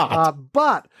 let's not.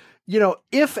 But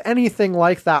if anything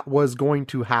like that was going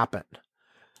to happen,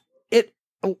 it,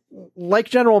 like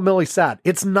General Milley said,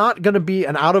 it's not going to be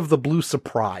an out of the blue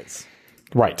surprise.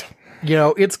 Right.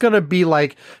 It's going to be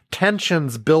like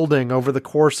tensions building over the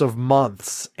course of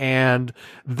months, and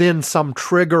then some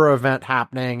trigger event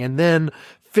happening, and then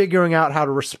figuring out how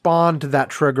to respond to that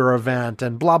trigger event,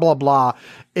 and blah, blah, blah.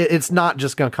 It's not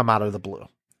just going to come out of the blue.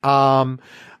 And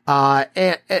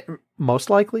most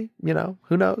likely,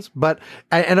 who knows? But,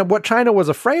 and what China was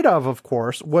afraid of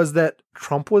course, was that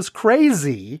Trump was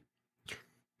crazy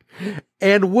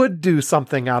and would do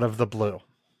something out of the blue.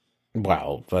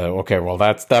 Well, okay. Well,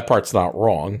 that part's not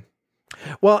wrong.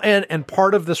 Well, and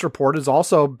part of this report is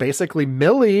also basically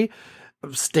Milley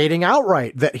stating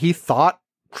outright that he thought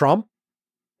Trump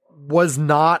was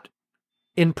not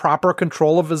in proper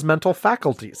control of his mental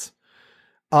faculties.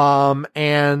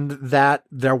 And that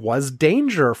there was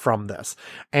danger from this.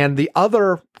 And the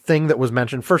other thing that was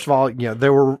mentioned, first of all,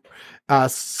 there were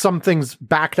some things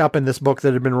backed up in this book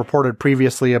that had been reported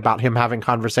previously about him having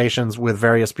conversations with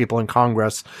various people in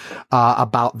Congress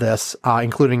about this,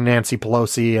 including Nancy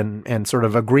Pelosi, and sort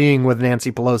of agreeing with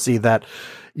Nancy Pelosi that,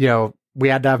 we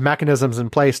had to have mechanisms in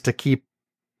place to keep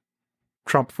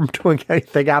Trump from doing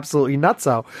anything absolutely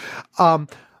nutso.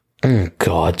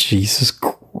 God, Jesus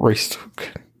Christ.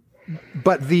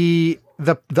 But the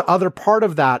other part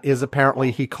of that is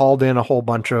apparently he called in a whole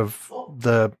bunch of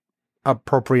the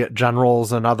appropriate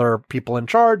generals and other people in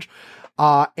charge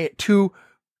to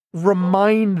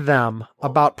remind them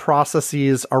about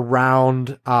processes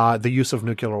around the use of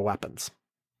nuclear weapons.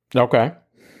 Okay.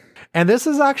 And this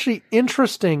is actually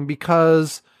interesting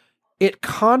because it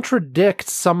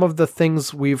contradicts some of the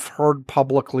things we've heard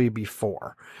publicly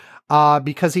before.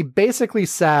 Because he basically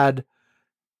said,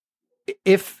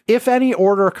 if any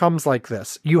order comes like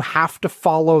this, you have to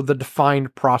follow the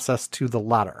defined process to the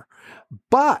letter.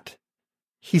 But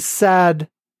he said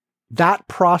that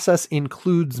process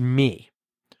includes me,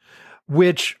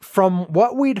 which from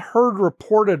what we'd heard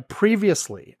reported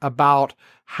previously about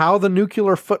how the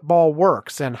nuclear football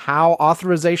works and how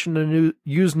authorization to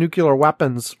use nuclear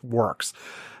weapons works,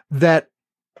 that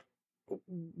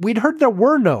we'd heard there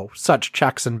were no such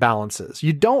checks and balances.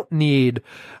 You don't need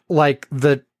like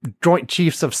the Joint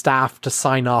Chiefs of Staff to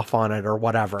sign off on it or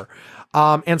whatever.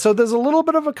 And so there's a little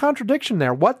bit of a contradiction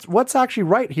there. What's actually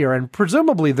right here? And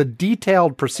presumably the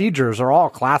detailed procedures are all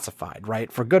classified, right?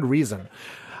 For good reason.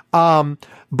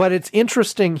 But it's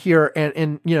interesting here.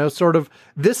 And sort of,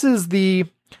 this is the,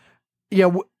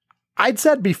 I'd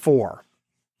said before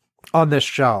on this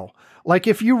show, like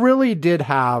if you really did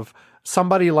have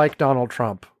somebody like Donald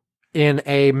Trump in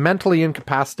a mentally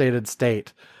incapacitated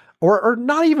state, or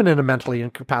not even in a mentally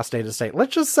incapacitated state,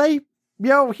 let's just say,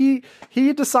 he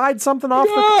decides something off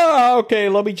okay,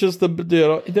 let me just,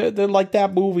 like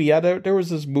that movie. Yeah, there was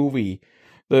this movie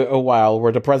a while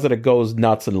where the president goes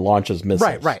nuts and launches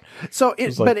missiles. Right. So,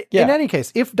 in any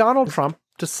case, if Donald Trump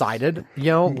decided,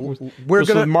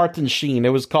 was Martin Sheen. It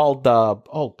was called,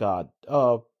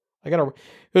 It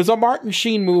was a Martin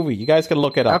Sheen movie. You guys can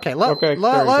look it up. Okay,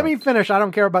 let me finish. I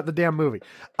don't care about the damn movie.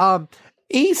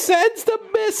 He sends the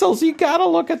missiles. You got to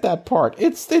look at that part.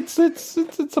 It's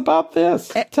about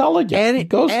this. I'm telling you. He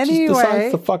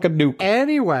decides to fucking nuke.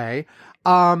 Anyway,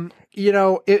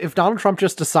 if Donald Trump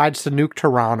just decides to nuke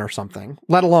Tehran or something,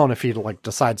 let alone if he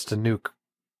decides to nuke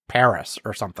Paris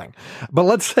or something, but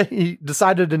let's say he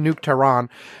decided to nuke Tehran,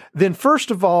 then first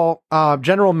of all,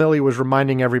 General Milley was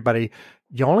reminding everybody,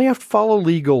 you only have to follow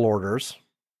legal orders,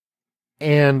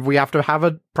 and we have to have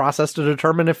a process to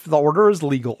determine if the order is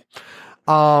legal.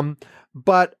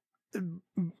 But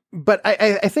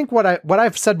I think what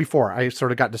I've said before, I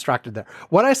sort of got distracted there.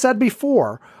 What I said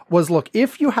before was, look,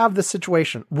 if you have this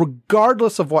situation,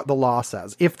 regardless of what the law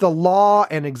says, if the law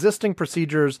and existing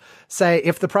procedures say,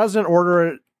 if the president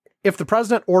orders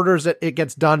it, it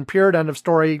gets done, period, end of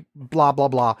story, blah, blah,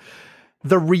 blah.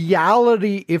 The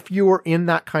reality, if you were in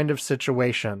that kind of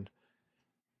situation,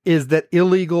 is that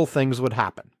illegal things would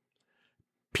happen.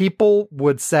 People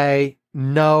would say,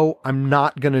 no, I'm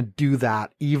not going to do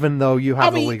that, even though you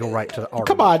have the legal right to order.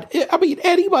 Come on. I mean,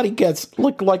 anybody gets,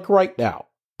 like right now,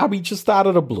 I mean, just out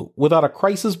of the blue, without a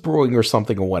crisis brewing or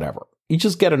something or whatever, you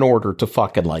just get an order to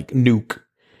fucking nuke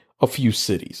a few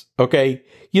cities, okay?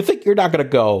 You think you're not going to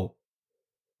go,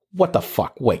 what the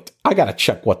fuck? Wait, I got to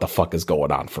check what the fuck is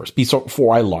going on first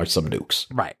before I launch some nukes.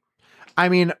 Right. I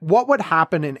mean, what would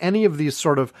happen in any of these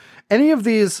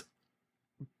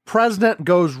president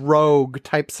goes rogue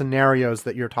type scenarios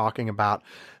that you're talking about?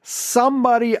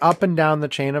 Somebody up and down the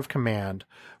chain of command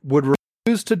would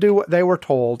refuse to do what they were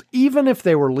told, even if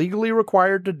they were legally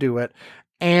required to do it,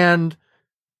 and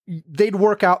they'd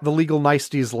work out the legal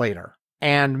niceties later.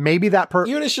 And maybe that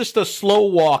even it's just a slow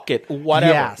walk it,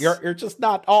 whatever. Yes. You're just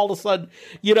not all of a sudden,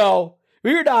 you're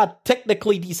not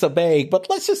technically disobeying, but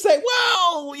let's just say,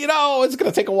 well, it's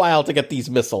going to take a while to get these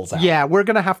missiles out. Yeah, we're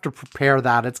going to have to prepare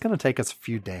that. It's going to take us a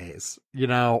few days,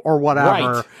 or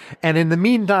whatever. Right. And in the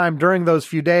meantime, during those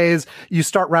few days, you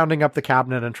start rounding up the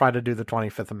cabinet and try to do the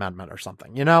 25th Amendment or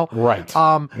something, Right.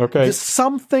 Okay.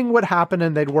 Something would happen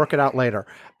and they'd work it out later.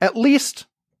 At least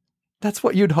that's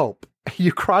what you'd hope.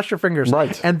 You cross your fingers.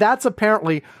 Right. And that's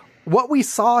apparently what we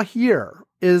saw here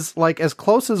is as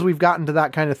close as we've gotten to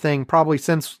that kind of thing, probably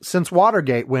since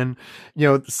Watergate, when,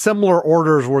 similar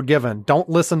orders were given. Don't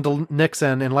listen to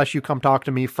Nixon unless you come talk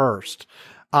to me first.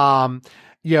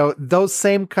 Those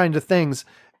same kind of things,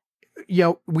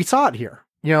 we saw it here.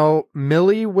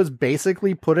 Milley was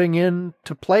basically putting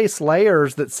into place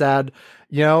layers that said,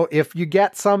 if you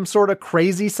get some sort of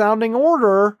crazy sounding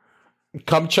order,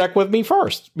 come check with me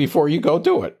first before you go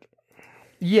do it.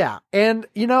 Yeah. And,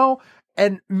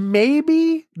 and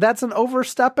maybe that's an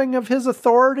overstepping of his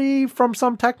authority from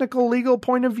some technical legal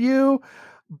point of view,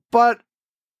 but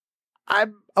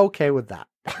I'm okay with that.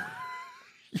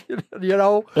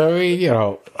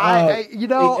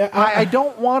 I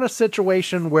don't want a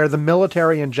situation where the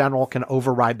military in general can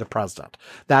override the president.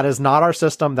 That is not our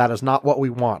system. That is not what we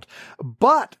want.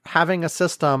 But having a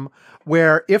system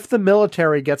where if the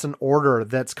military gets an order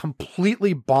that's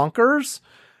completely bonkers,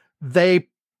 they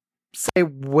say,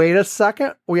 wait a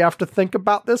second, we have to think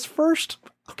about this first.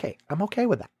 Okay, I'm okay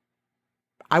with that.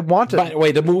 I want it. By the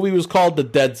way, the movie was called The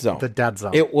Dead Zone. The Dead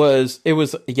Zone. It was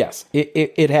yes.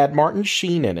 It had Martin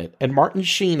Sheen in it. And Martin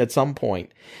Sheen, at some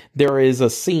point, there is a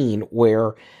scene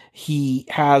where he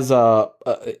has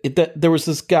there was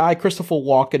this guy, Christopher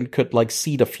Walken, could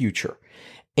see the future.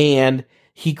 And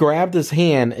he grabbed his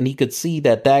hand and he could see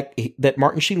that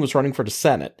Martin Sheen was running for the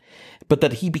Senate, but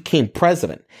that he became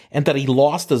president and that he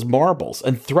lost his marbles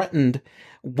and threatened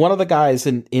one of the guys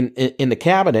in the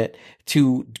cabinet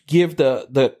to give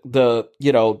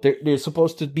there's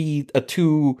supposed to be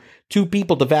two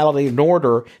people to validate an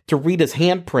order to read his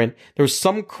handprint. There was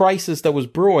some crisis that was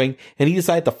brewing and he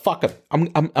decided to fuck him. I'm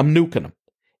nuking him.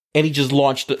 And he just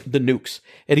launched the nukes.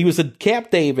 And he was in Camp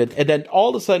David. And then all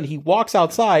of a sudden he walks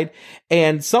outside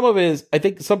and I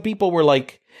think some people were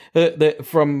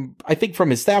from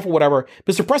his staff or whatever,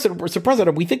 Mr.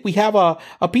 President, we think we have a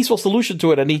peaceful solution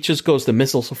to it. And he just goes, the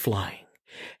missiles are flying.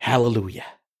 Hallelujah.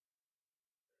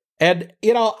 And,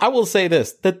 I will say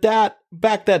this, that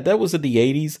back then, that was in the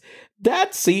 80s.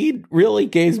 That scene really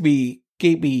gave me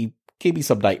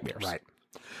some nightmares. Right.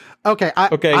 Okay.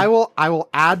 I will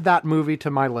add that movie to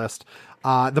my list.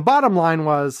 The bottom line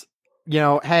was,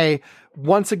 hey,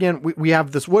 once again, we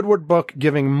have this Woodward book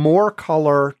giving more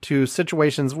color to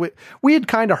situations. We had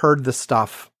kind of heard this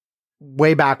stuff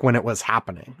way back when it was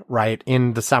happening, right?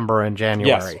 In December and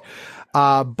January. Yes.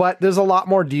 But there's a lot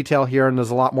more detail here and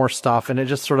there's a lot more stuff and it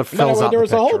just sort of fills out the picture. There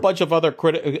was a whole bunch of other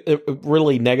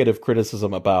really negative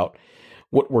criticism about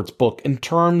Woodward's book in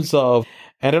terms of,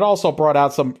 and it also brought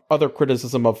out some other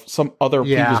criticism of some other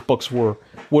previous books where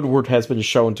Woodward has been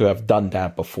shown to have done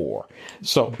that before.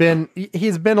 So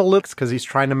he's been a little because he's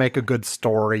trying to make a good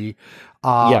story.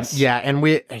 Yes. Yeah, and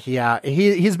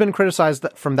he's been criticized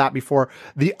from that before.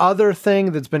 The other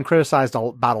thing that's been criticized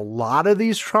about a lot of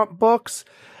these Trump books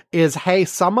is, hey,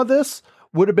 some of this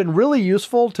would have been really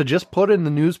useful to just put in the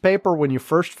newspaper when you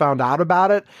first found out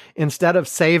about it instead of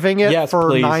saving it for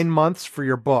please. 9 months for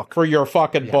your book. For your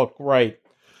fucking book, right.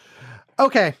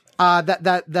 Okay,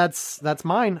 that's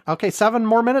mine. Okay, 7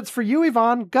 more minutes for you,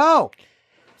 Yvonne. Go.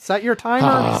 Set your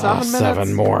timer. 7 minutes.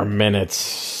 7 more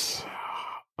minutes.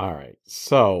 All right.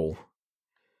 So,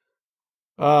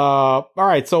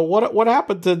 So what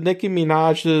happened to Nicki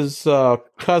Minaj's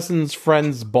cousin's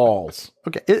friend's balls?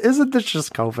 Okay, isn't this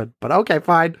just COVID? But okay,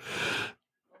 fine.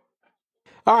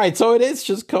 All right, so it is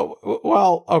just COVID.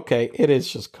 Well, okay, it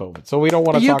is just COVID. So we don't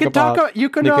want to talk about you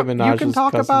can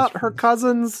talk about her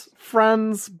cousin's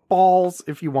friend's balls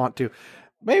if you want to.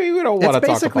 Maybe we don't want to talk about.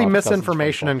 It's basically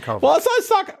misinformation and COVID. Well, let's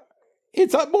talk.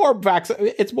 It's more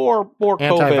COVID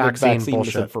and vaccine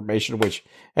misinformation, which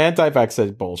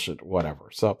anti-vaccine bullshit, whatever.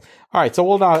 So, all right, so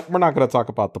we're not going to talk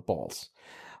about the balls.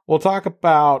 We'll talk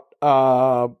about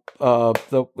the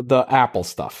Apple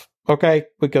stuff. Okay,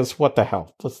 because what the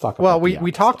hell? Let's talk about. Well,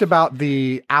 we talked about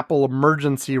the Apple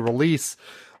emergency release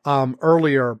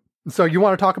earlier. So you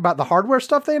want to talk about the hardware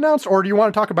stuff they announced, or do you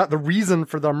want to talk about the reason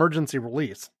for the emergency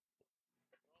release?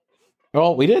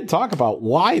 Well, we did talk about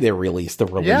why they released the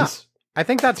release. Yeah, I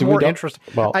think that's more interesting.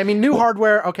 Well, I mean, new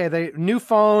hardware. Okay, new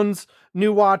phones,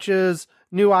 new watches,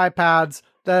 new iPads.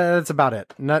 That's about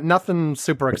it. Nothing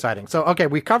super exciting. So, okay,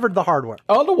 we covered the hardware.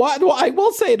 I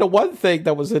will say the one thing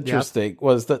that was interesting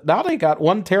was that now they got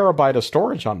 1 terabyte of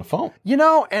storage on the phone. You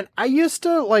know, and I used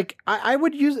to I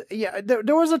would use. Yeah,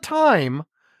 there was a time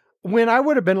when I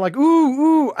would have been like,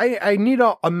 I need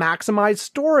a maximized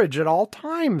storage at all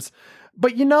times.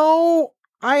 But you know,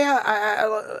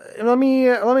 let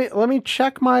me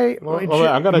check my.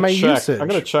 I'm gonna check. Usage. I'm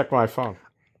gonna check my phone.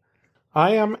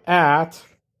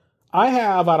 I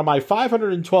have out of my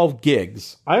 512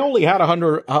 gigs, I only had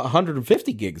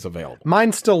 150 gigs available.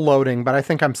 Mine's still loading, but I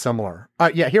think I'm similar.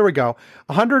 Yeah, here we go.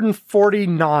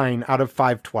 149 out of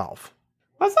 512.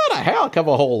 That's not a heck of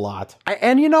a whole lot.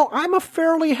 And you know, I'm a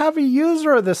fairly heavy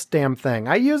user of this damn thing.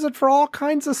 I use it for all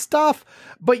kinds of stuff.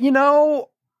 But you know,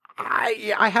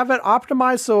 I have it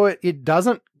optimized so it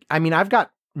doesn't. I mean, I've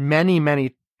got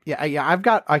many. Yeah, I've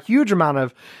got a huge amount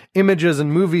of images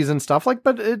and movies and stuff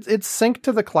but it's synced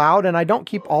to the cloud, and I don't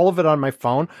keep all of it on my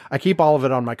phone. I keep all of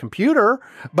it on my computer,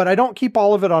 but I don't keep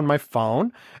all of it on my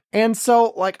phone. And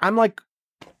so,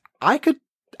 I could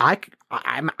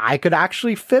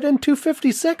actually fit in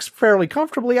 256 fairly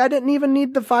comfortably. I didn't even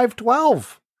need the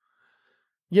 512.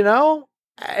 You know?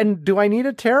 And do I need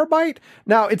a terabyte?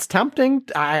 Now, it's tempting.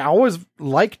 I always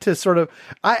like to sort of...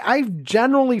 I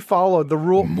generally followed the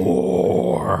rule...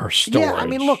 More storage. Yeah, I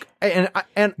mean, look...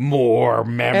 And more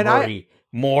memory.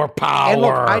 More power. And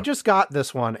look, I just got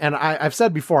this one. And I've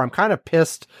said before, I'm kind of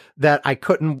pissed that I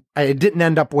didn't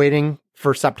end up waiting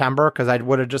for September because I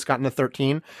would have just gotten the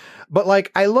 13.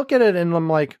 But, I look at it and I'm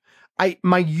like...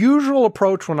 my usual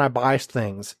approach when I buy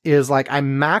things is I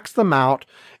max them out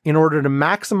in order to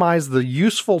maximize the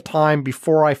useful time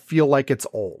before I feel like it's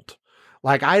old.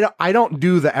 I don't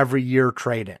do the every year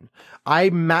trade in. I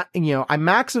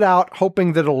max it out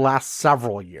hoping that it'll last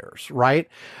several years, right?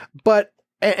 But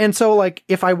and so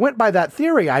if I went by that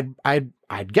theory,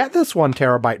 I'd get this 1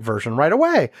 terabyte version right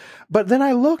away. But then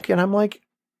I look and I'm like,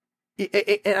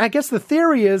 and I guess the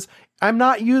theory is I'm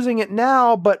not using it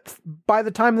now, but by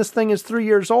the time this thing is 3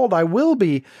 years old, I will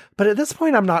be. But at this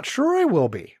point, I'm not sure I will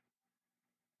be.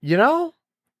 You know?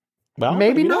 Well,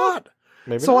 maybe not.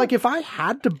 Maybe so, not. If I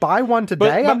had to buy one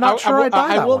today, I'm not sure I'd buy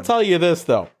that one. I will tell you this,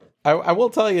 though. I will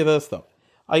tell you this, though.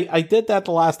 I did that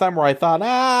the last time where I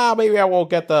thought, maybe I won't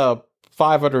get the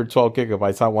 512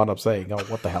 gigabytes. I wound up saying,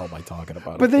 what the hell am I talking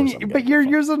about? But you're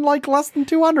using less than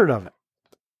 200 of it.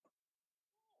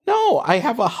 No, I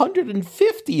have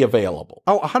 150 available.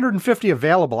 Oh, 150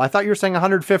 available. I thought you were saying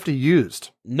 150 used.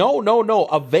 No,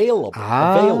 available.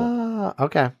 Available.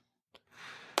 Okay.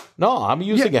 No, I'm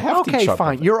using a hefty chunk. Okay,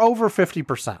 fine. You're over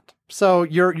 50%. So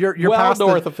you're well past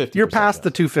north of 50%. You're past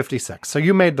the 256. So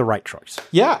you made the right choice.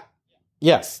 Yeah.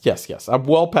 Yes. I'm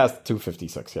well past the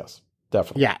 256. Yes,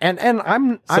 definitely. Yeah, and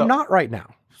I'm not right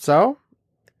now. So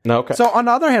okay. So on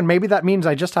the other hand, maybe that means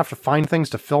I just have to find things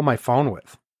to fill my phone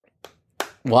with.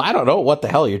 Well, I don't know what the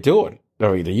hell you're doing.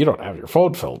 I mean, you don't have your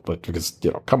phone filled, but because,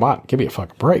 come on, give me a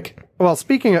fucking break. Well,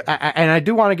 speaking of, and I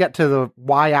do want to get to the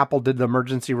why Apple did the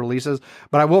emergency releases,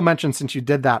 but I will mention, since you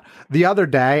did that, the other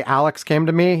day, Alex came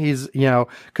to me. He's,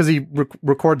 because he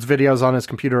records videos on his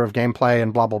computer of gameplay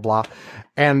and blah, blah, blah.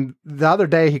 And the other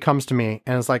day he comes to me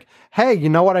and is like, hey, you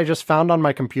know what I just found on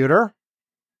my computer?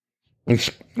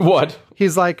 What?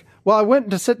 He's like, well, I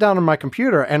went to sit down on my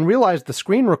computer and realized the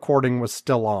screen recording was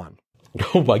still on.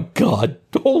 Oh my God.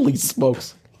 Holy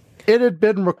smokes. It had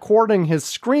been recording his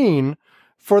screen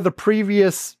for the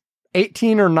previous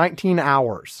 18 or 19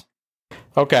 hours.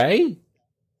 Okay.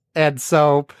 And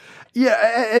so,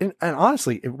 yeah, and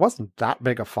honestly, it wasn't that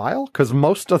big a file because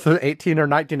most of the 18 or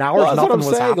 19 hours, nothing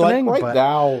was happening. Like right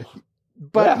now.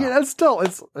 But yeah, still,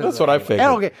 that's what I figured.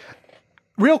 Okay,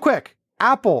 real quick,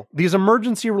 Apple, these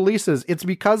emergency releases, it's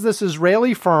because this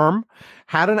Israeli firm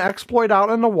had an exploit out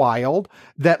in the wild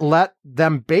that let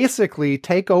them basically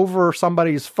take over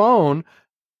somebody's phone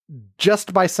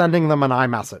just by sending them an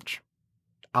iMessage.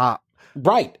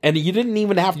 Right. And you didn't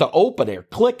even have to open it or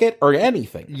click it or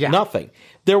anything. Yeah. Nothing.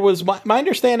 There was, my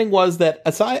understanding was that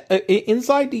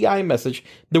inside the iMessage,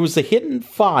 there was a hidden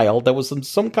file that was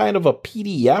some kind of a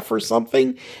PDF or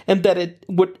something, and that it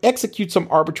would execute some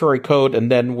arbitrary code and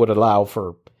then would allow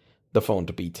for the phone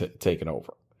to be taken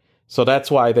over. So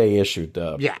that's why they issued...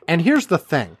 yeah, and here's the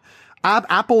thing.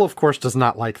 Apple, of course, does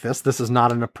not like this. This is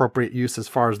not an appropriate use as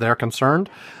far as they're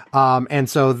concerned. And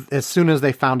so as soon as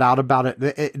they found out about it,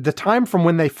 the time from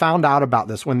when they found out about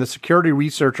this, when the security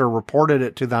researcher reported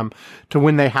it to them to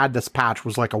when they had this patch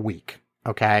was like a week.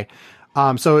 Okay.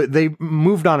 So they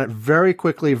moved on it very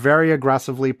quickly, very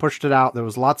aggressively, pushed it out. There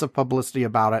was lots of publicity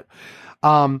about it.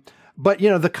 But,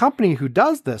 the company who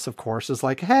does this, of course, is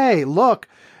like, hey, look,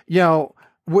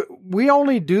 we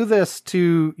only do this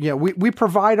to, we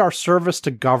provide our service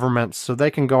to governments so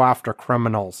they can go after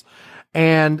criminals.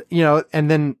 And, and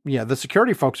then, the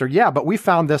security folks are, but we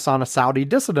found this on a Saudi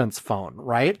dissident's phone,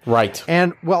 right? Right.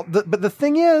 And, well, but the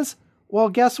thing is, well,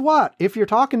 guess what? If you're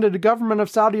talking to the government of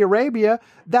Saudi Arabia,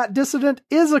 that dissident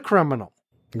is a criminal.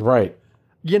 Right.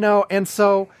 And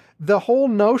so the whole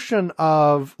notion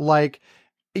of like,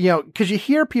 because you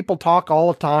hear people talk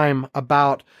all the time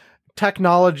about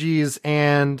technologies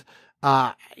and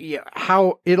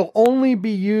how it'll only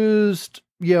be used,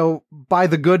 by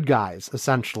the good guys,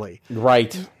 essentially.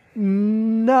 Right.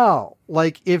 No,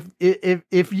 like if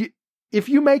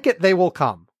you make it, they will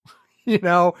come.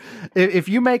 If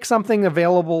you make something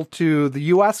available to the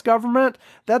U.S. government,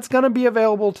 that's going to be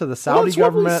available to the Saudi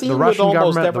government, the Russian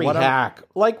government, every hack.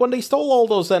 Like when they stole all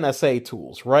those NSA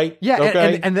tools, right? Yeah,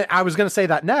 okay. and then I was going to say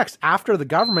that next. After the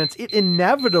governments, it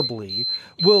inevitably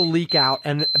will leak out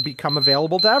and become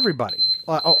available to everybody,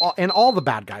 and all the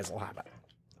bad guys will have it.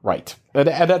 Right, and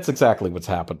that's exactly what's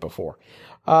happened before.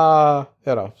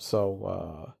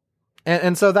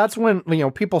 And so that's when,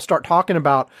 people start talking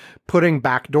about putting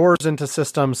backdoors into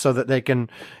systems so that they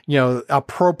can,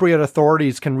 appropriate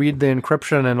authorities can read the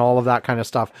encryption and all of that kind of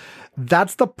stuff.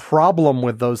 That's the problem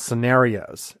with those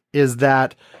scenarios, is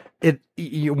that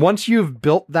once you've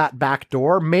built that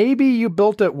backdoor, maybe you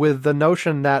built it with the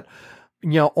notion that,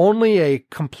 only a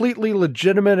completely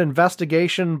legitimate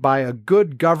investigation by a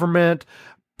good government,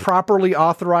 properly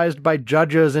authorized by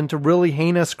judges into really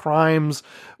heinous crimes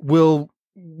will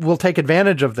take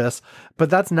advantage of this,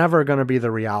 but that's never going to be the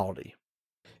reality.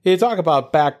 You talk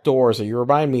about backdoors, and you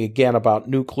remind me again about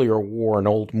nuclear war and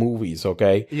old movies,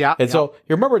 okay? Yeah. And so,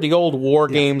 you remember the old War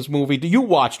Games movie? You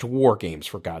watched War Games,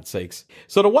 for God's sakes.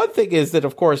 So the one thing is that,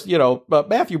 of course,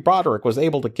 Matthew Broderick was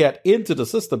able to get into the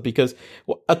system because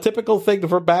a typical thing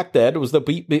for back then was the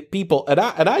people, and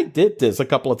I did this a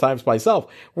couple of times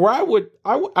myself, where I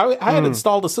had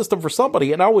installed a system for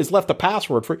somebody, and I always left a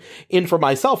password for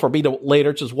myself, for me to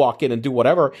later just walk in and do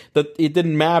whatever, that it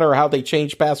didn't matter how they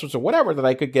changed passwords or whatever, that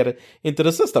I could get it into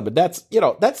the system. And that's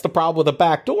the problem with a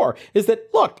backdoor, is that,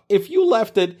 look, if you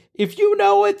left it, if you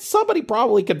know it, somebody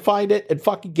probably can find it and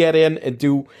fucking get in and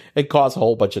cause a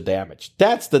whole bunch of damage.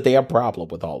 That's the damn problem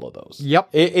with all of those.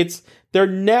 Yep. They're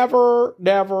never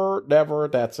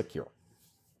that secure.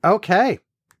 Okay.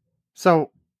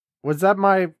 So that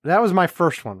was my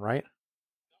first one, right?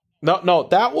 No,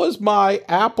 that was my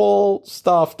Apple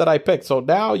stuff that I picked. So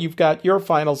now you've got your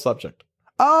final subject.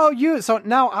 Oh, so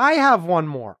now I have one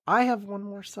more. I have one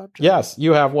more subject. Yes,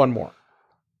 you have one more.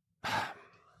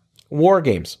 War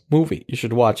Games movie. You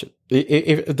should watch it.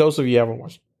 If those of you haven't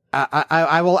watched.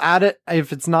 I will add it.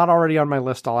 If it's not already on my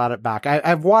list, I'll add it back.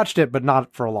 I've watched it, but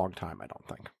not for a long time, I don't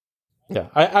think. Yeah,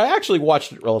 I actually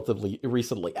watched it relatively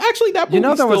recently. Actually, that movie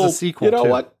there was a sequel, you know too.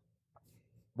 What?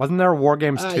 Wasn't there War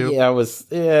Games 2? Yeah, it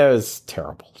was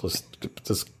terrible.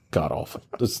 Just god awful.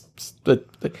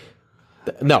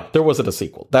 No, there wasn't a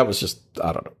sequel. That was just,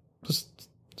 I don't know. Just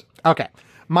Okay,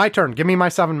 my turn. Give me my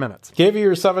 7 minutes. give you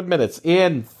your 7 minutes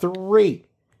in 3,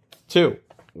 2,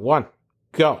 1,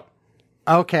 go.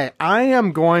 Okay, I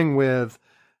am going with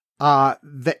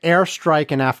the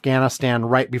airstrike in Afghanistan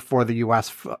right before the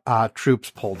U.S.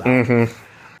 Troops pulled out.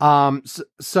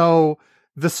 So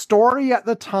the story at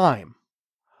the time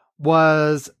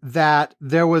was that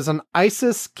there was an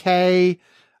ISIS-K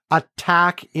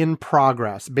attack in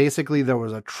progress. Basically, there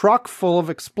was a truck full of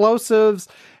explosives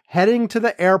heading to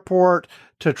the airport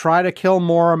to try to kill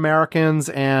more Americans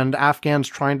and Afghans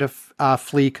trying to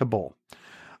flee Kabul.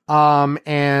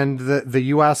 And the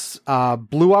U.S.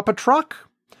 Blew up a truck.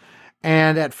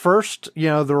 And at first,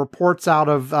 the reports out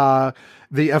of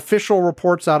the official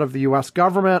reports out of the U.S.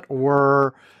 government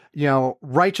were,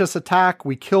 righteous attack.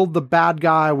 We killed the bad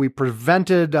guy. We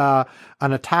prevented an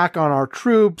attack on our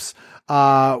troops.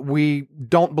 We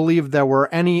don't believe there were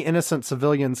any innocent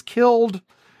civilians killed.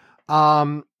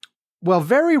 Well,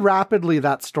 very rapidly,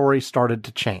 that story started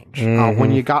to change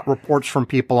when you got reports from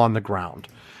people on the ground.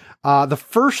 The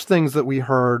first things that we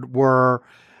heard were,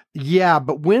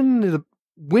 but when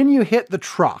you hit the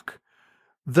truck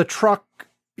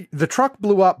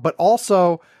blew up, but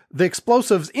also the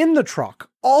explosives in the truck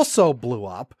also blew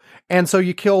up. And so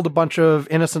you killed a bunch of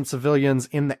innocent civilians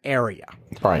in the area.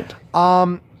 Right.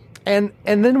 And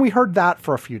then we heard that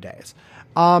for a few days.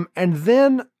 And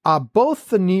then both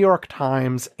the New York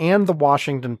Times and the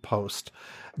Washington Post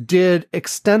did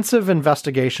extensive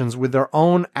investigations with their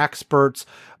own experts,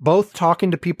 both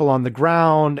talking to people on the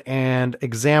ground and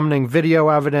examining video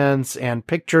evidence and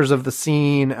pictures of the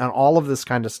scene and all of this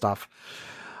kind of stuff.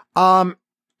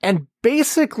 And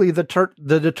basically the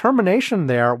determination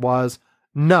there was,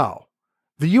 no,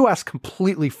 the U.S.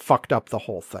 completely fucked up the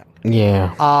whole thing.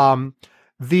 Yeah.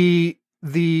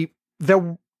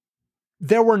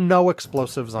 There were no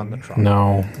explosives on the truck.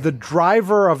 No. The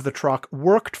driver of the truck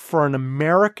worked for an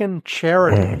American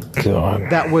charity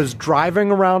that was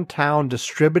driving around town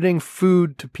distributing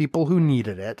food to people who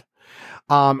needed it.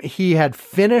 He had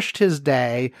finished his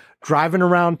day driving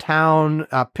around town,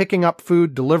 picking up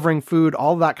food, delivering food,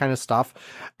 all that kind of stuff.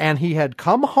 And he had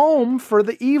come home for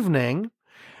the evening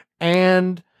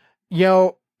and,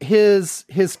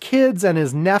 his kids and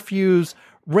his nephews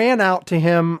ran out to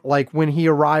him like when he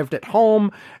arrived at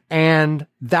home, and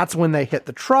that's when they hit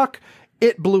the truck.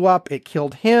 It blew up. It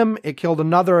killed him. It killed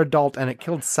another adult, and it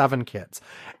killed 7 kids.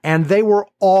 And they were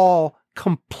all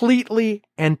completely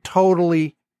and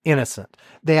totally innocent.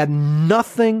 They had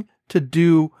nothing to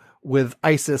do with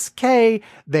ISIS-K.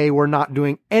 They were not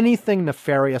doing anything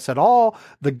nefarious at all.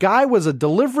 The guy was a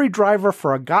delivery driver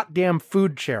for a goddamn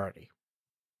food charity.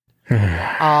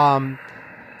 And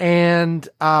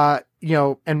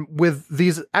with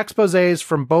these exposés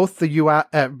from both the U.S.,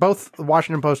 both the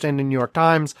Washington Post and the New York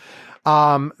Times,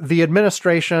 the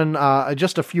administration,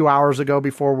 just a few hours ago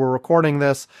before we're recording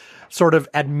this, sort of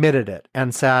admitted it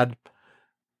and said,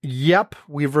 yep,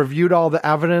 we've reviewed all the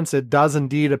evidence. It does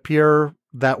indeed appear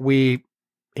that we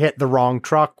hit the wrong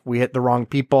truck. We hit the wrong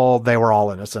people. They were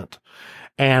all innocent.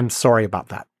 And sorry about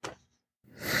that.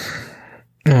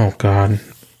 Oh, God.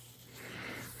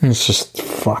 It's just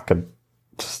fucking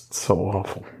just so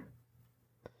awful.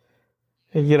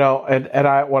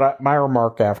 My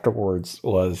remark afterwards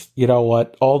was, you know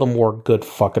what? All the more good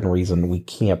fucking reason we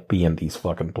can't be in these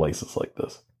fucking places like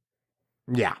this.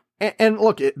 Yeah. And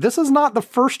look, this is not the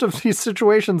first of these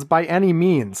situations by any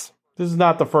means. This is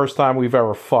not the first time we've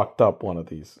ever fucked up one of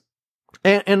these.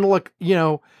 And look,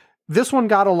 this one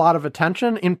got a lot of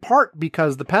attention, in part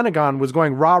because the Pentagon was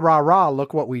going, rah, rah, rah,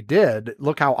 look what we did.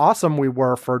 Look how awesome we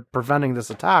were for preventing this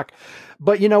attack.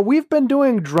 But, we've been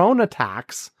doing drone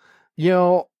attacks,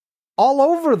 all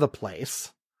over the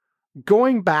place,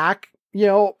 going back,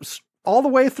 all the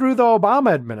way through the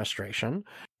Obama administration.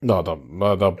 No,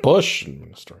 the Bush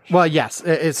administration. Well, yes,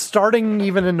 it's starting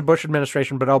even in the Bush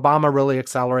administration, but Obama really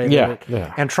accelerated it.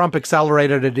 Yeah. And Trump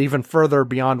accelerated it even further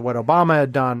beyond what Obama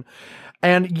had done.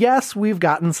 And yes, we've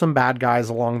gotten some bad guys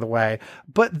along the way,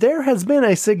 but there has been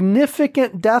a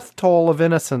significant death toll of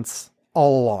innocents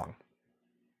all along.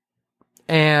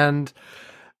 And,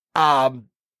 and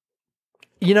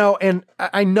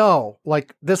I know,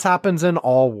 like, this happens in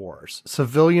all wars.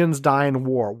 Civilians die in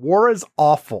war. War is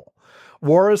awful.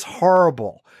 War is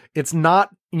horrible. It's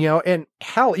not, and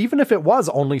hell, even if it was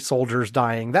only soldiers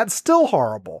dying, that's still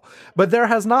horrible. But there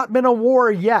has not been a war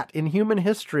yet in human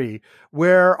history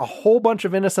where a whole bunch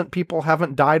of innocent people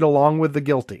haven't died along with the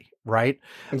guilty, right?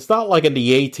 It's not like in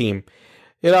the A-Team.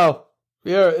 There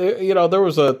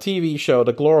was a TV show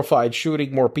that glorified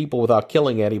shooting more people without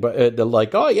killing anybody.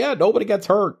 Like, oh yeah, nobody gets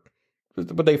hurt.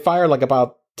 but they fire like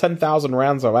about 10,000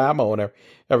 rounds of ammo in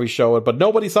every show, but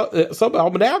nobody somehow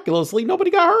miraculously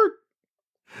nobody got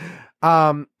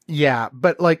hurt. Yeah,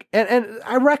 but like, and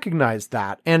I recognize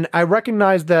that, and I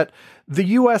recognize that the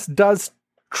U.S. does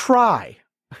try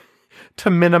to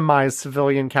minimize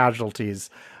civilian casualties,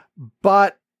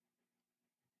 but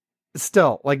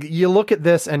still, like, you look at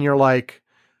this and you're like,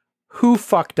 who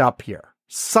fucked up here?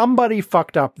 Somebody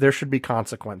fucked up. There should be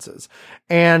consequences.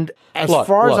 And as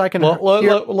far as I can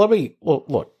let me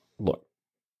look.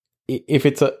 If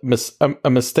it's a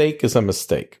mistake is a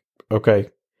mistake. Okay.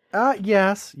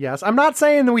 Yes. I'm not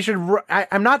saying that we should.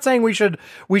 I'm not saying we should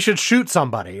shoot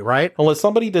somebody, right? Unless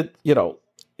somebody did,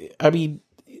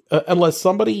 unless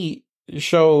somebody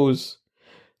shows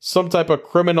some type of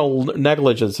criminal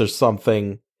negligence or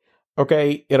something.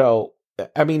 Okay,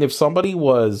 if somebody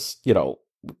was,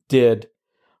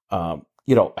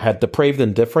 had depraved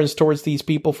indifference towards these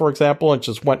people, for example, and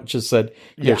just said,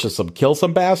 kill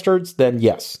some bastards, then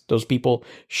yes, those people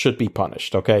should be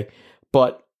punished. Okay.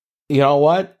 But you know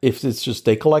what? If it's just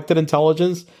they collected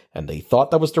intelligence and they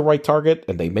thought that was the right target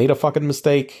and they made a fucking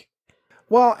mistake.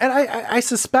 Well, and I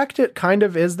suspect it kind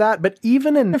of is that, but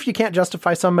even if you can't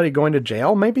justify somebody going to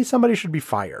jail, maybe somebody should be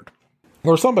fired.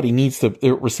 Or somebody needs to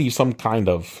receive some kind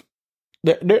of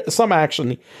some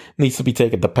action needs to be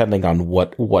taken depending on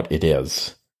what it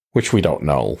is, which we don't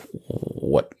know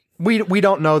what. We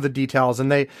don't know the details,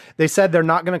 and they said they're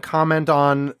not going to comment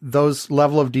on those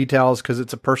level of details because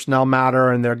it's a personnel matter,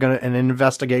 and an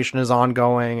investigation is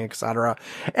ongoing, etc.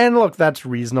 And look, that's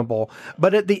reasonable.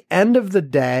 But at the end of the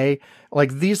day,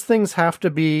 like, these things have to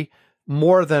be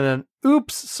more than an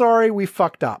 "oops, sorry, we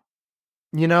fucked up."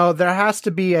 There has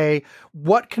to be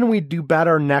what can we do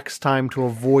better next time to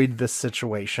avoid this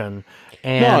situation?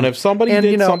 And if somebody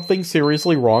did something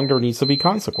seriously wrong, there needs to be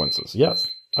consequences. Yes,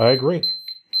 I agree.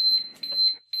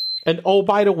 And oh,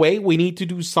 by the way, we need to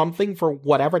do something for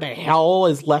whatever the hell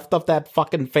is left of that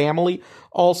fucking family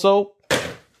also.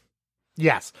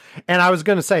 Yes. And I was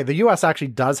going to say, the U.S. actually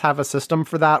does have a system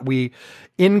for that.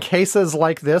 In cases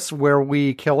like this, where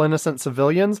we kill innocent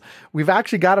civilians, we've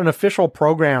actually got an official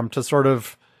program to sort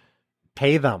of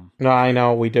pay them. No, I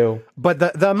know, we do. But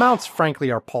the amounts,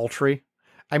 frankly, are paltry.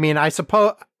 I mean, I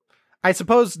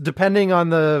suppose depending on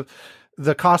the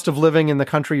cost of living in the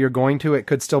country you're going to, it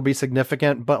could still be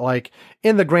significant. But like,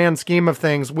 in the grand scheme of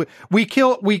things, we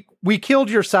killed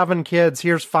your 7 kids.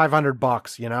 Here's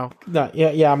 $500, No,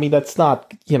 yeah. I mean, that's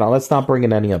not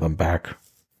bringing any of them back.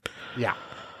 Yeah.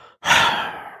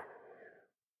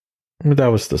 That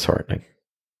was disheartening.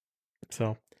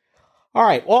 So, all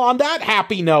right. Well, on that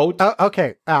happy note.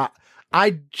 Okay.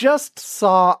 I just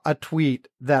saw a tweet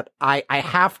that I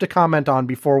have to comment on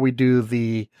before we do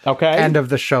the end of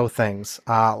the show things.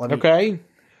 Donald,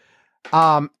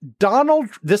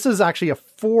 this is actually a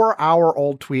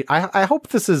 4-hour-old tweet. I hope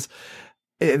this is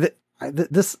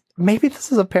this. Maybe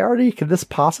this is a parody. Could this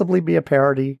possibly be a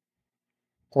parody?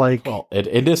 Like, well,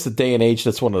 in this day and age,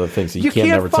 that's one of the things that you can't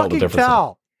never tell the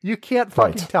difference. You can't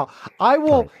fucking tell. I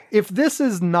will, if this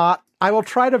is not, I will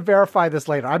try to verify this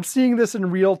later. I'm seeing this in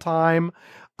real time.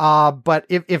 But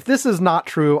if this is not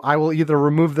true, I will either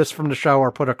remove this from the show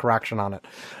or put a correction on it.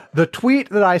 The tweet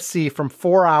that I see from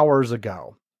 4 hours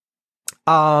ago,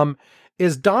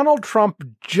 is Donald Trump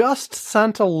just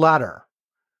sent a letter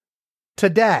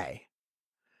today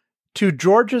to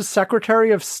Georgia's Secretary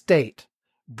of State,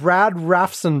 Brad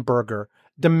Raffensperger,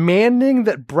 demanding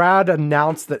that Brad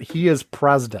announce that he is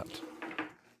president.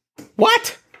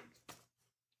 What?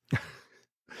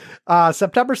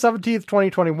 September 17th,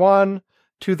 2021,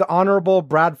 to the Honorable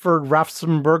Bradford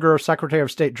Raffensperger, Secretary of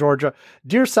State, Georgia.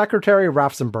 Dear Secretary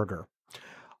Raffensperger,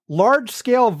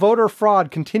 large-scale voter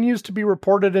fraud continues to be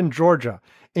reported in Georgia.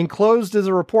 Enclosed is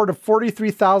a report of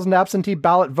 43,000 absentee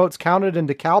ballot votes counted in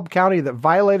DeKalb County that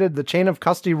violated the chain of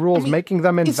custody rules, making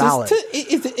them invalid.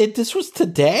 This was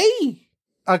today?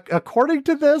 According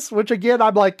to this, which again,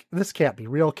 I'm like, this can't be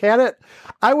real, can it?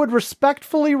 I would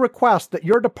respectfully request that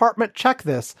your department check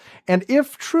this, and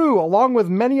if true, along with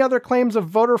many other claims of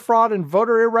voter fraud and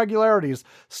voter irregularities,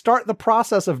 start the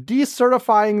process of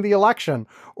decertifying the election,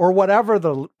 or whatever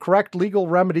the correct legal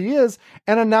remedy is,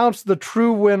 and announce the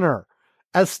true winner.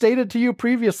 As stated to you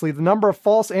previously, the number of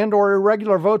false and or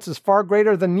irregular votes is far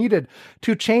greater than needed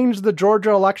to change the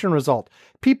Georgia election result.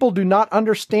 People do not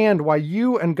understand why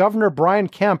you and Governor Brian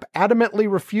Kemp adamantly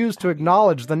refuse to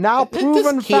acknowledge the now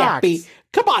proven facts.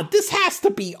 Come on, this has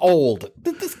to be old.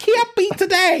 This can't be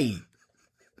today.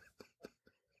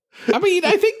 I mean,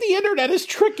 I think the internet is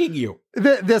tricking you.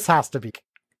 This has to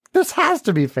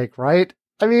be fake, right?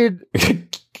 I mean...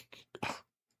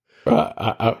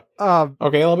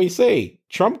 Okay, let me see.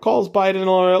 Trump calls Biden.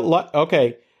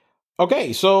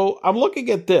 Okay, so I'm looking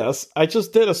at this. I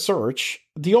just did a search.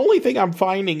 The only thing I'm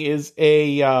finding is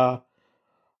a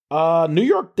New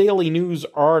York Daily News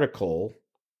article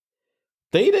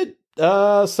dated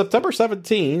September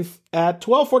 17th at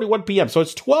 12:41 p.m. So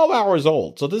it's 12 hours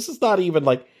old. So this is not even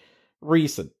like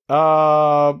recent.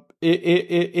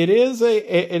 It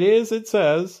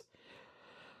says,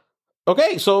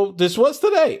 okay, so this was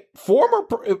today.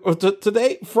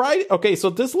 Today, Friday. Okay, so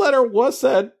this letter was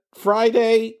sent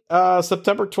Friday,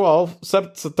 September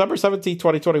 17th,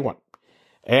 2021.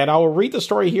 And I will read the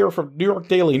story here from New York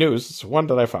Daily News. It's one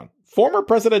that I found. Former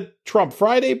President Trump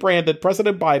Friday branded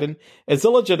President Biden as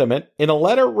illegitimate in a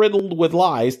letter riddled with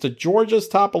lies to Georgia's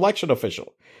top election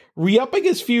official. Re-upping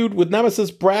his feud with nemesis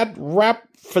Brad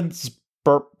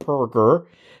Raffensperger,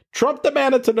 Trump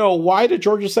demanded to know why the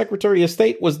Georgia Secretary of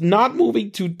State was not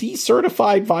moving to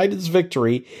decertify Biden's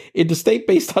victory in the state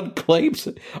based on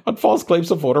false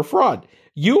claims of voter fraud.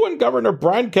 You and Governor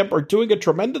Brian Kemp are doing a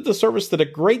tremendous disservice to the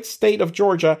great state of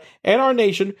Georgia and our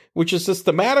nation, which is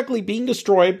systematically being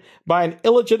destroyed by an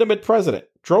illegitimate president,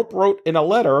 Trump wrote in a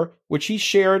letter which he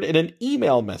shared in an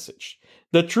email message.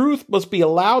 The truth must be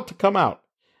allowed to come out.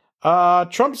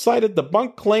 Trump cited the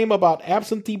bunk claim about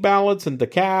absentee ballots in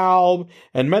DeKalb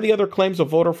and many other claims of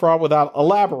voter fraud without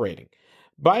elaborating.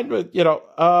 Biden,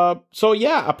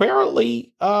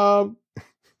 apparently,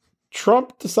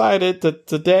 Trump decided that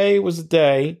today was a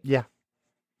day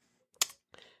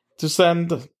to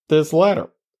send this letter.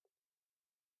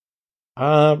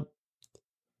 Okay.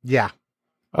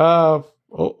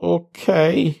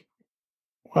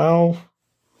 Well,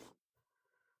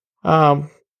 I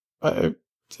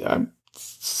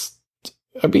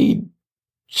mean,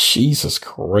 Jesus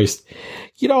Christ.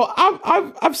 You know,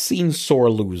 I've seen sore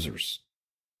losers.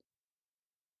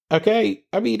 Okay,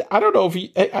 I mean, I don't know if you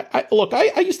look.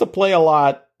 I used to play a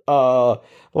lot,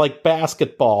 like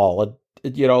basketball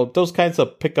and those kinds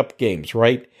of pickup games,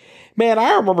 right? Man,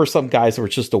 I remember some guys that were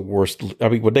just the worst. I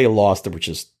mean, when they lost, they were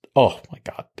just, oh my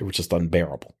God, they were just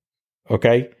unbearable.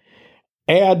 Okay,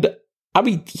 and I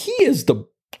mean, he is the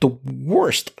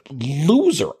worst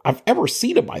loser I've ever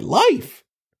seen in my life.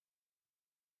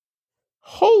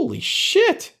 Holy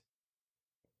shit!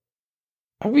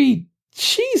 I mean,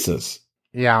 Jesus.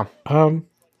 Yeah.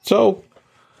 So,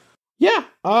 yeah.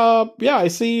 I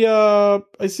see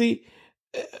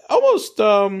almost,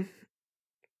 no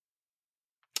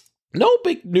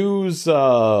big news,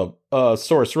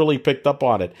 source really picked up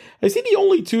on it. I see the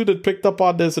only two that picked up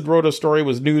on this and wrote a story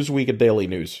was Newsweek and Daily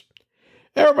News.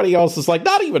 Everybody else is like,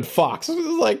 not even Fox. It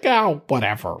was like, oh,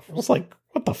 whatever. It was like,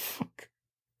 what the fuck?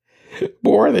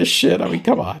 More of this shit. I mean,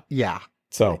 come on. Yeah.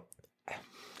 So.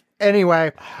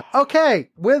 Anyway, okay,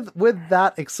 with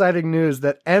that exciting news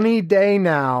that any day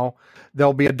now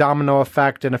there'll be a domino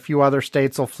effect and a few other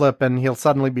states will flip and he'll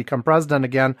suddenly become president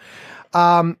again.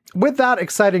 With that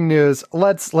exciting news,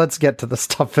 let's get to the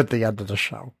stuff at the end of the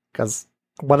show, because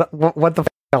what the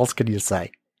else can you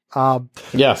say?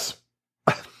 Yes.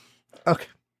 Okay.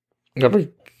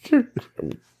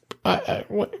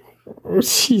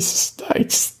 Jesus,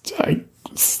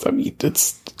 I mean,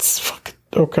 it's fucking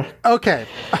okay. Okay.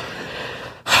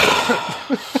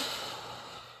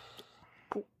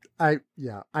 I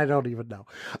don't even know.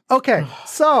 Okay,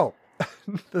 so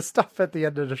the stuff at the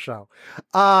end of the show.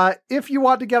 If you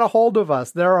want to get a hold of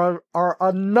us, there are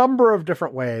a number of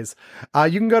different ways.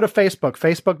 You can go to Facebook,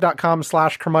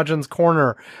 facebook.com/curmudgeons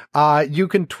corner. You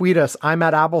can tweet us. I'm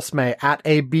at Abelsme, at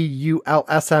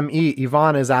ABULSME.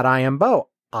 Yvonne is at IamBo,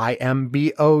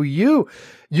 IMBOU.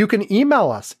 You can email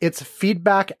us. It's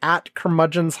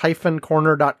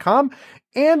feedback@curmudgeons-corner.com.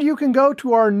 And you can go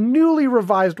to our newly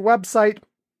revised website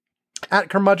at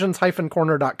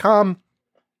curmudgeons-corner.com,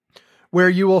 where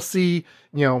you will see,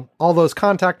 all those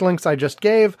contact links I just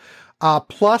gave,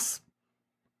 plus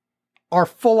our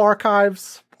full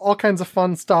archives, all kinds of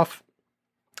fun stuff.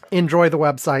 Enjoy the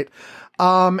website.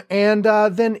 And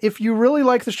then if you really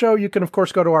like the show, you can, of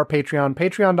course, go to our Patreon,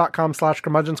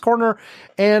 patreon.com/curmudgeonscorner,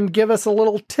 and give us a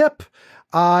little tip.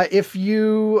 If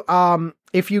you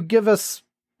give us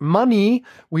money,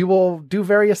 we will do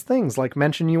various things like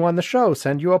mention you on the show,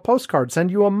 send you a postcard,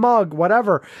 send you a mug,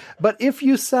 whatever. But if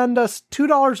you send us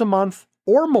 $2 a month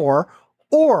or more,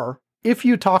 or if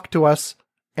you talk to us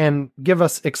and give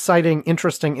us exciting,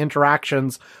 interesting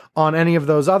interactions on any of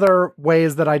those other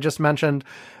ways that I just mentioned,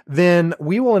 then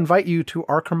we will invite you to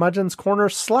our Curmudgeons Corner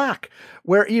Slack,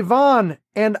 where Yvonne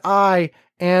and I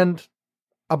and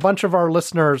a bunch of our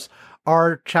listeners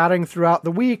are chatting throughout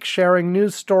the week, sharing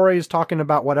news stories, talking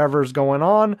about whatever's going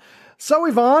on. So,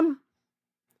 Yvonne,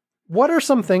 what are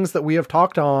some things that we have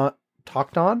talked on?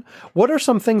 What are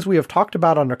some things we have talked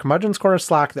about on our Curmudgeon's Corner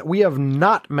Slack that we have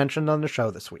not mentioned on the show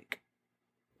this week?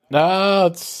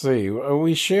 Let's see.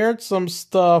 We shared some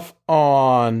stuff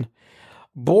on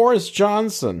Boris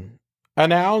Johnson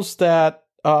announced that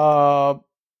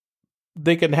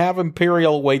they can have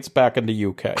imperial weights back in the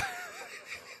UK.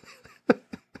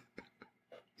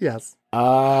 Yes.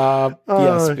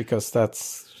 Yes, because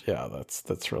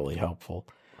that's really helpful.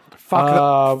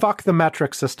 Fuck the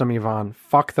metric system, Yvonne.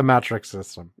 Fuck the metric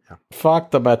system. Yeah.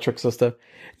 Fuck the metric system.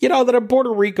 You know that in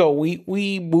Puerto Rico,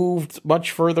 we moved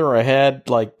much further ahead,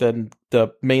 like than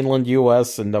the mainland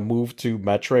U.S. and the move to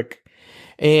metric,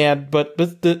 and but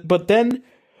then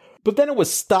it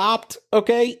was stopped.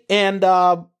 Okay, and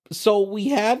so we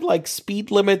had like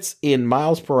speed limits in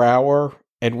miles per hour,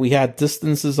 and we had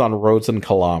distances on roads in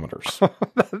kilometers.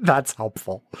 That's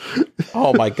helpful.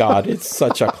 Oh my God, it's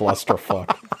such a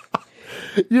clusterfuck.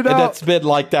 You know, and that's been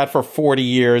like that for 40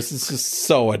 years. It's just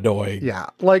so annoying. Yeah.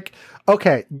 Like,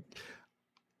 okay,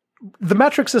 the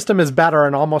metric system is better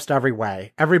in almost every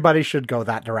way. Everybody should go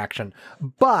that direction.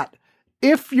 But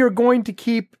if you're going to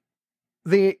keep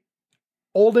the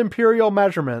old imperial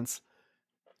measurements,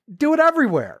 do it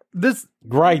everywhere. This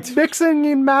mixing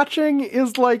and matching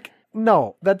is like,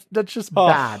 no, that's just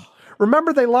bad.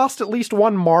 Remember, they lost at least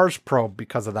one Mars probe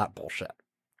because of that bullshit.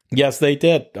 Yes, they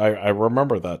did. I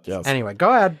remember that. Yes. Anyway,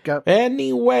 go ahead. Go.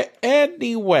 Anyway.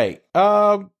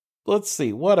 Let's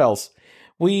see what else.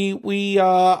 We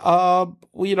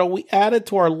added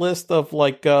to our list of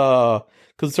like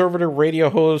conservative radio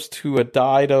hosts who had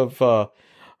died of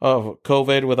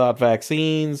COVID without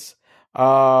vaccines.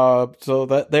 So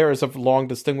that there is a long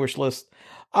distinguished list.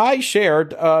 I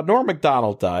shared Norm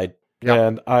Macdonald died,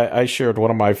 and I shared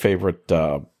one of my favorite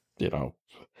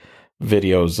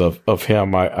videos of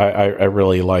him. I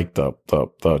really liked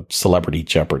the Celebrity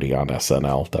Jeopardy on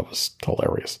SNL. That was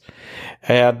hilarious.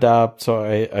 And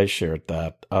so I shared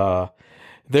that.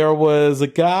 There was a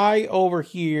guy over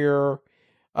here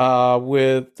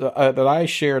with that I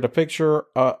shared a picture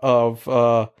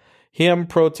of him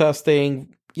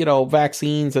protesting,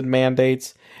 vaccines and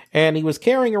mandates. And he was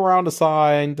carrying around a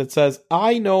sign that says,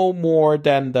 "I know more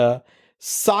than the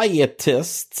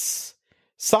scientists."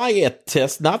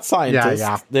 Scientists, not scientists.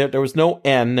 Yeah. There was no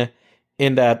N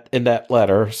in that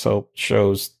letter, so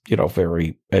shows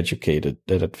very educated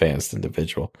and advanced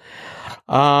individual.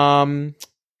 And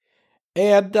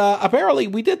apparently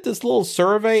we did this little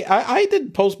survey. I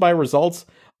didn't post my results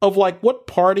of like what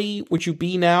party would you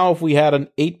be now if we had an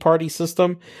 8-party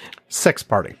system?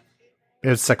 6-party. It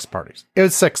was 6 parties. It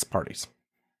was 6 parties.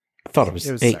 I thought it was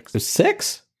 8. 6. It was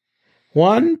 6?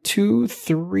 1, 2,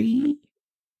 3.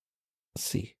 Let's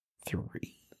see.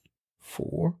 3,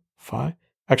 4, 5.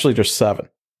 Actually, there's 7.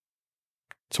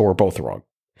 So we're both wrong.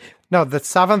 No, the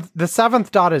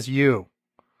seventh dot is you.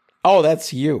 Oh,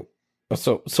 that's you.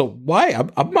 So why?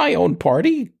 I'm my own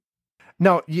party?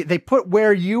 No, they put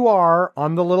where you are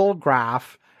on the little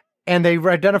graph, and they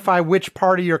identify which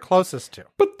party you're closest to.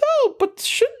 But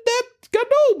shouldn't that go?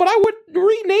 No, but I would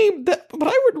rename that. But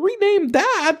I would rename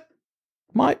that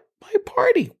my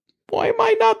party. Why am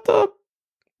I not the?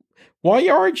 Why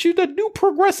aren't you the new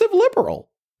progressive liberal?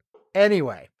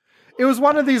 Anyway, it was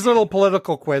one of these little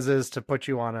political quizzes to put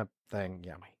you on a thing.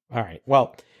 Yeah. All right.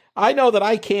 Well, I know that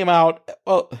I came out.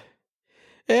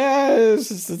 It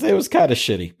was kind of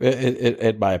shitty,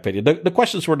 in my opinion. The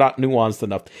questions were not nuanced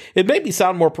enough. It made me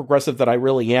sound more progressive than I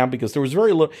really am because there was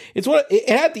very little. It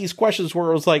had these questions where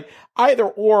it was like either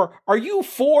or. Are you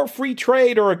for free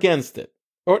trade or against it?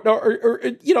 Or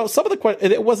some of the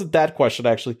questions. It wasn't that question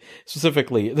actually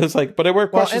specifically. It's like, but there were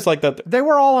questions like that. They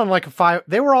were all on like a 5.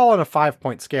 They were all on a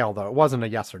 5-point scale though. It wasn't a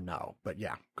yes or no. But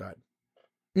yeah, good.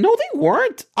 No, they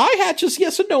weren't. I had just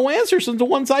yes or no answers in the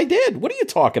ones I did. What are you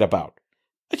talking about?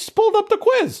 I just pulled up the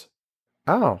quiz.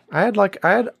 Oh, I had like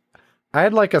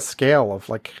a scale of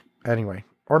like, anyway,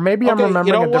 or maybe I'm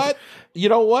remembering. You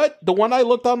know what? The one I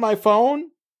looked on my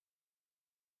phone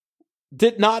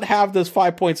did not have this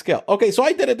 5-point scale. Okay, so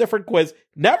I did a different quiz.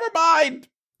 Never mind.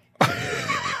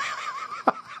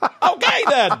 Okay,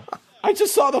 then. I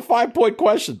just saw the 5-point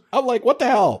question. I'm like, what the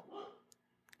hell?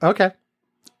 Okay.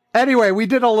 Anyway, we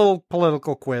did a little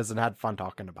political quiz and had fun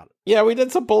talking about it. Yeah, we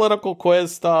did some political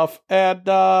quiz stuff, and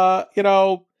and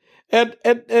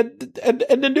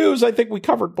the news. I think we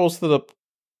covered most of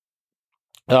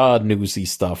the newsy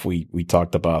stuff. We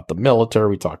talked about the military.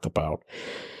 We talked about.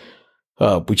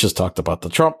 We just talked about the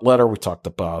Trump letter. We talked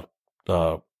about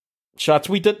shots.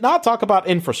 We did not talk about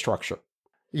infrastructure.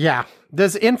 Yeah,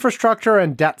 there's infrastructure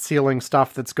and debt ceiling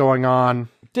stuff that's going on.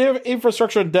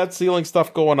 infrastructure and debt ceiling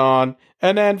stuff going on.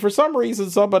 And then for some reason,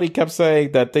 somebody kept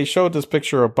saying that they showed this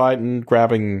picture of Biden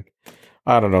grabbing,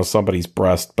 I don't know, somebody's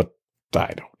breast, but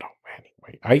I don't know.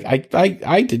 Anyway,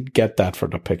 I did get that from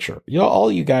the picture. You know,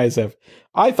 all you guys have,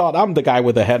 I thought I'm the guy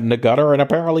with the head in the gutter, and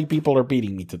apparently people are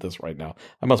beating me to this right now.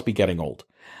 I must be getting old.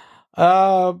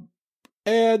 And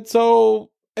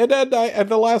then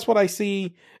the last one I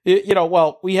see,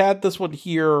 we had this one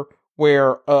here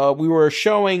where we were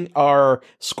showing our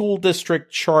school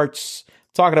district charts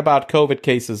talking about COVID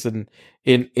cases in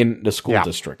the school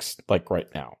districts, like right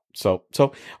now. So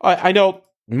I know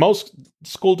most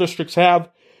school districts are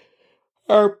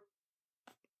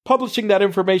publishing that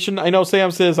information. I know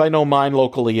Sam says, I know mine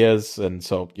locally is. And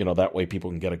so, that way people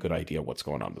can get a good idea of what's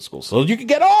going on in the school. So you can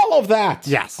get all of that.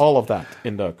 Yes. All of that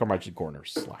in the Curmudgeon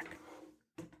Corners Slack.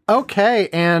 Okay,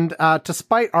 and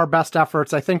despite our best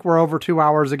efforts, I think we're over 2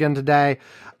 hours again today.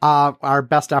 Our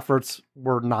best efforts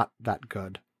were not that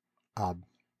good.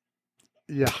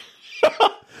 Yeah.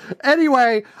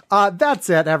 Anyway, that's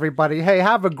it, everybody. Hey,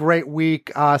 have a great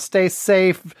week. Stay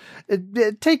safe.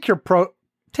 Take your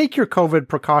COVID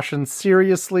precautions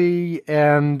seriously,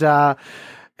 and but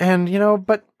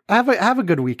have a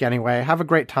good week anyway. Have a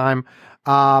great time.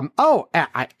 I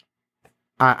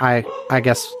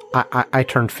guess I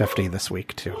turned 50 this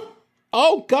week too.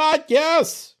 Oh God,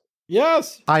 yes.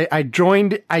 Yes. I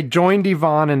joined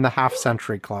Yvonne in the Half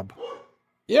Century Club.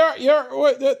 Yeah.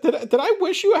 Did I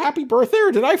wish you a happy birthday,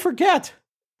 or did I forget?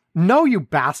 No, you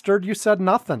bastard. You said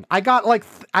nothing. I got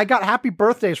happy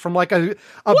birthdays from like a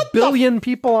billion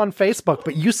people on Facebook,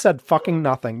 but you said fucking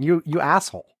nothing. You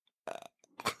asshole.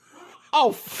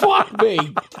 Oh, fuck me.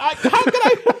 How could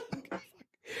I?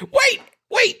 Wait.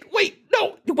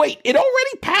 No, wait. It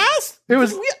already passed? It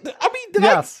was.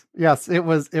 Yes. It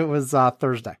was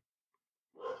Thursday.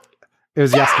 It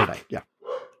was yesterday. Yeah.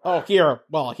 Oh, here.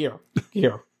 Well, here.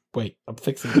 Wait, I'm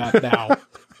fixing that now.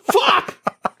 Fuck.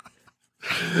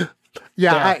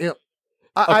 Yeah.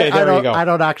 Okay, there you go. I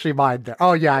don't actually mind there.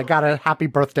 Oh yeah, I got a happy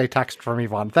birthday text from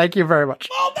Yvonne. Thank you very much.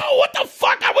 Oh no! What the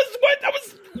fuck? I was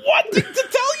wanting to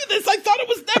tell you this. I thought it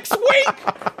was next week.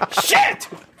 Shit.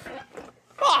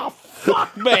 Oh,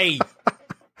 fuck me.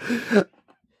 I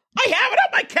have it on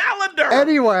my calendar.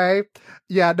 Anyway,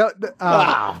 yeah, no,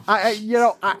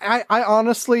 I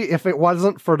honestly, if it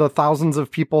wasn't for the thousands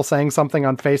of people saying something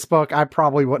on Facebook, I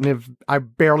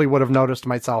barely would have noticed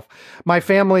myself. My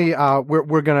family,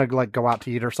 we're going to like go out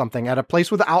to eat or something at a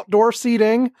place with outdoor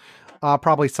seating,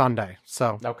 probably Sunday.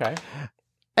 So, okay.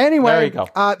 Anyway, there you go.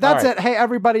 That's it. Hey,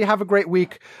 everybody, have a great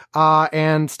week,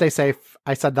 and stay safe.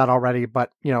 I said that already,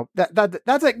 but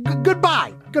that's it.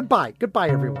 Goodbye,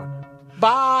 everyone.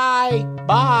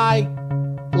 Bye.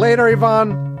 Later,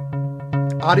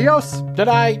 Yvonne. Adios. Good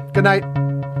night. Good night.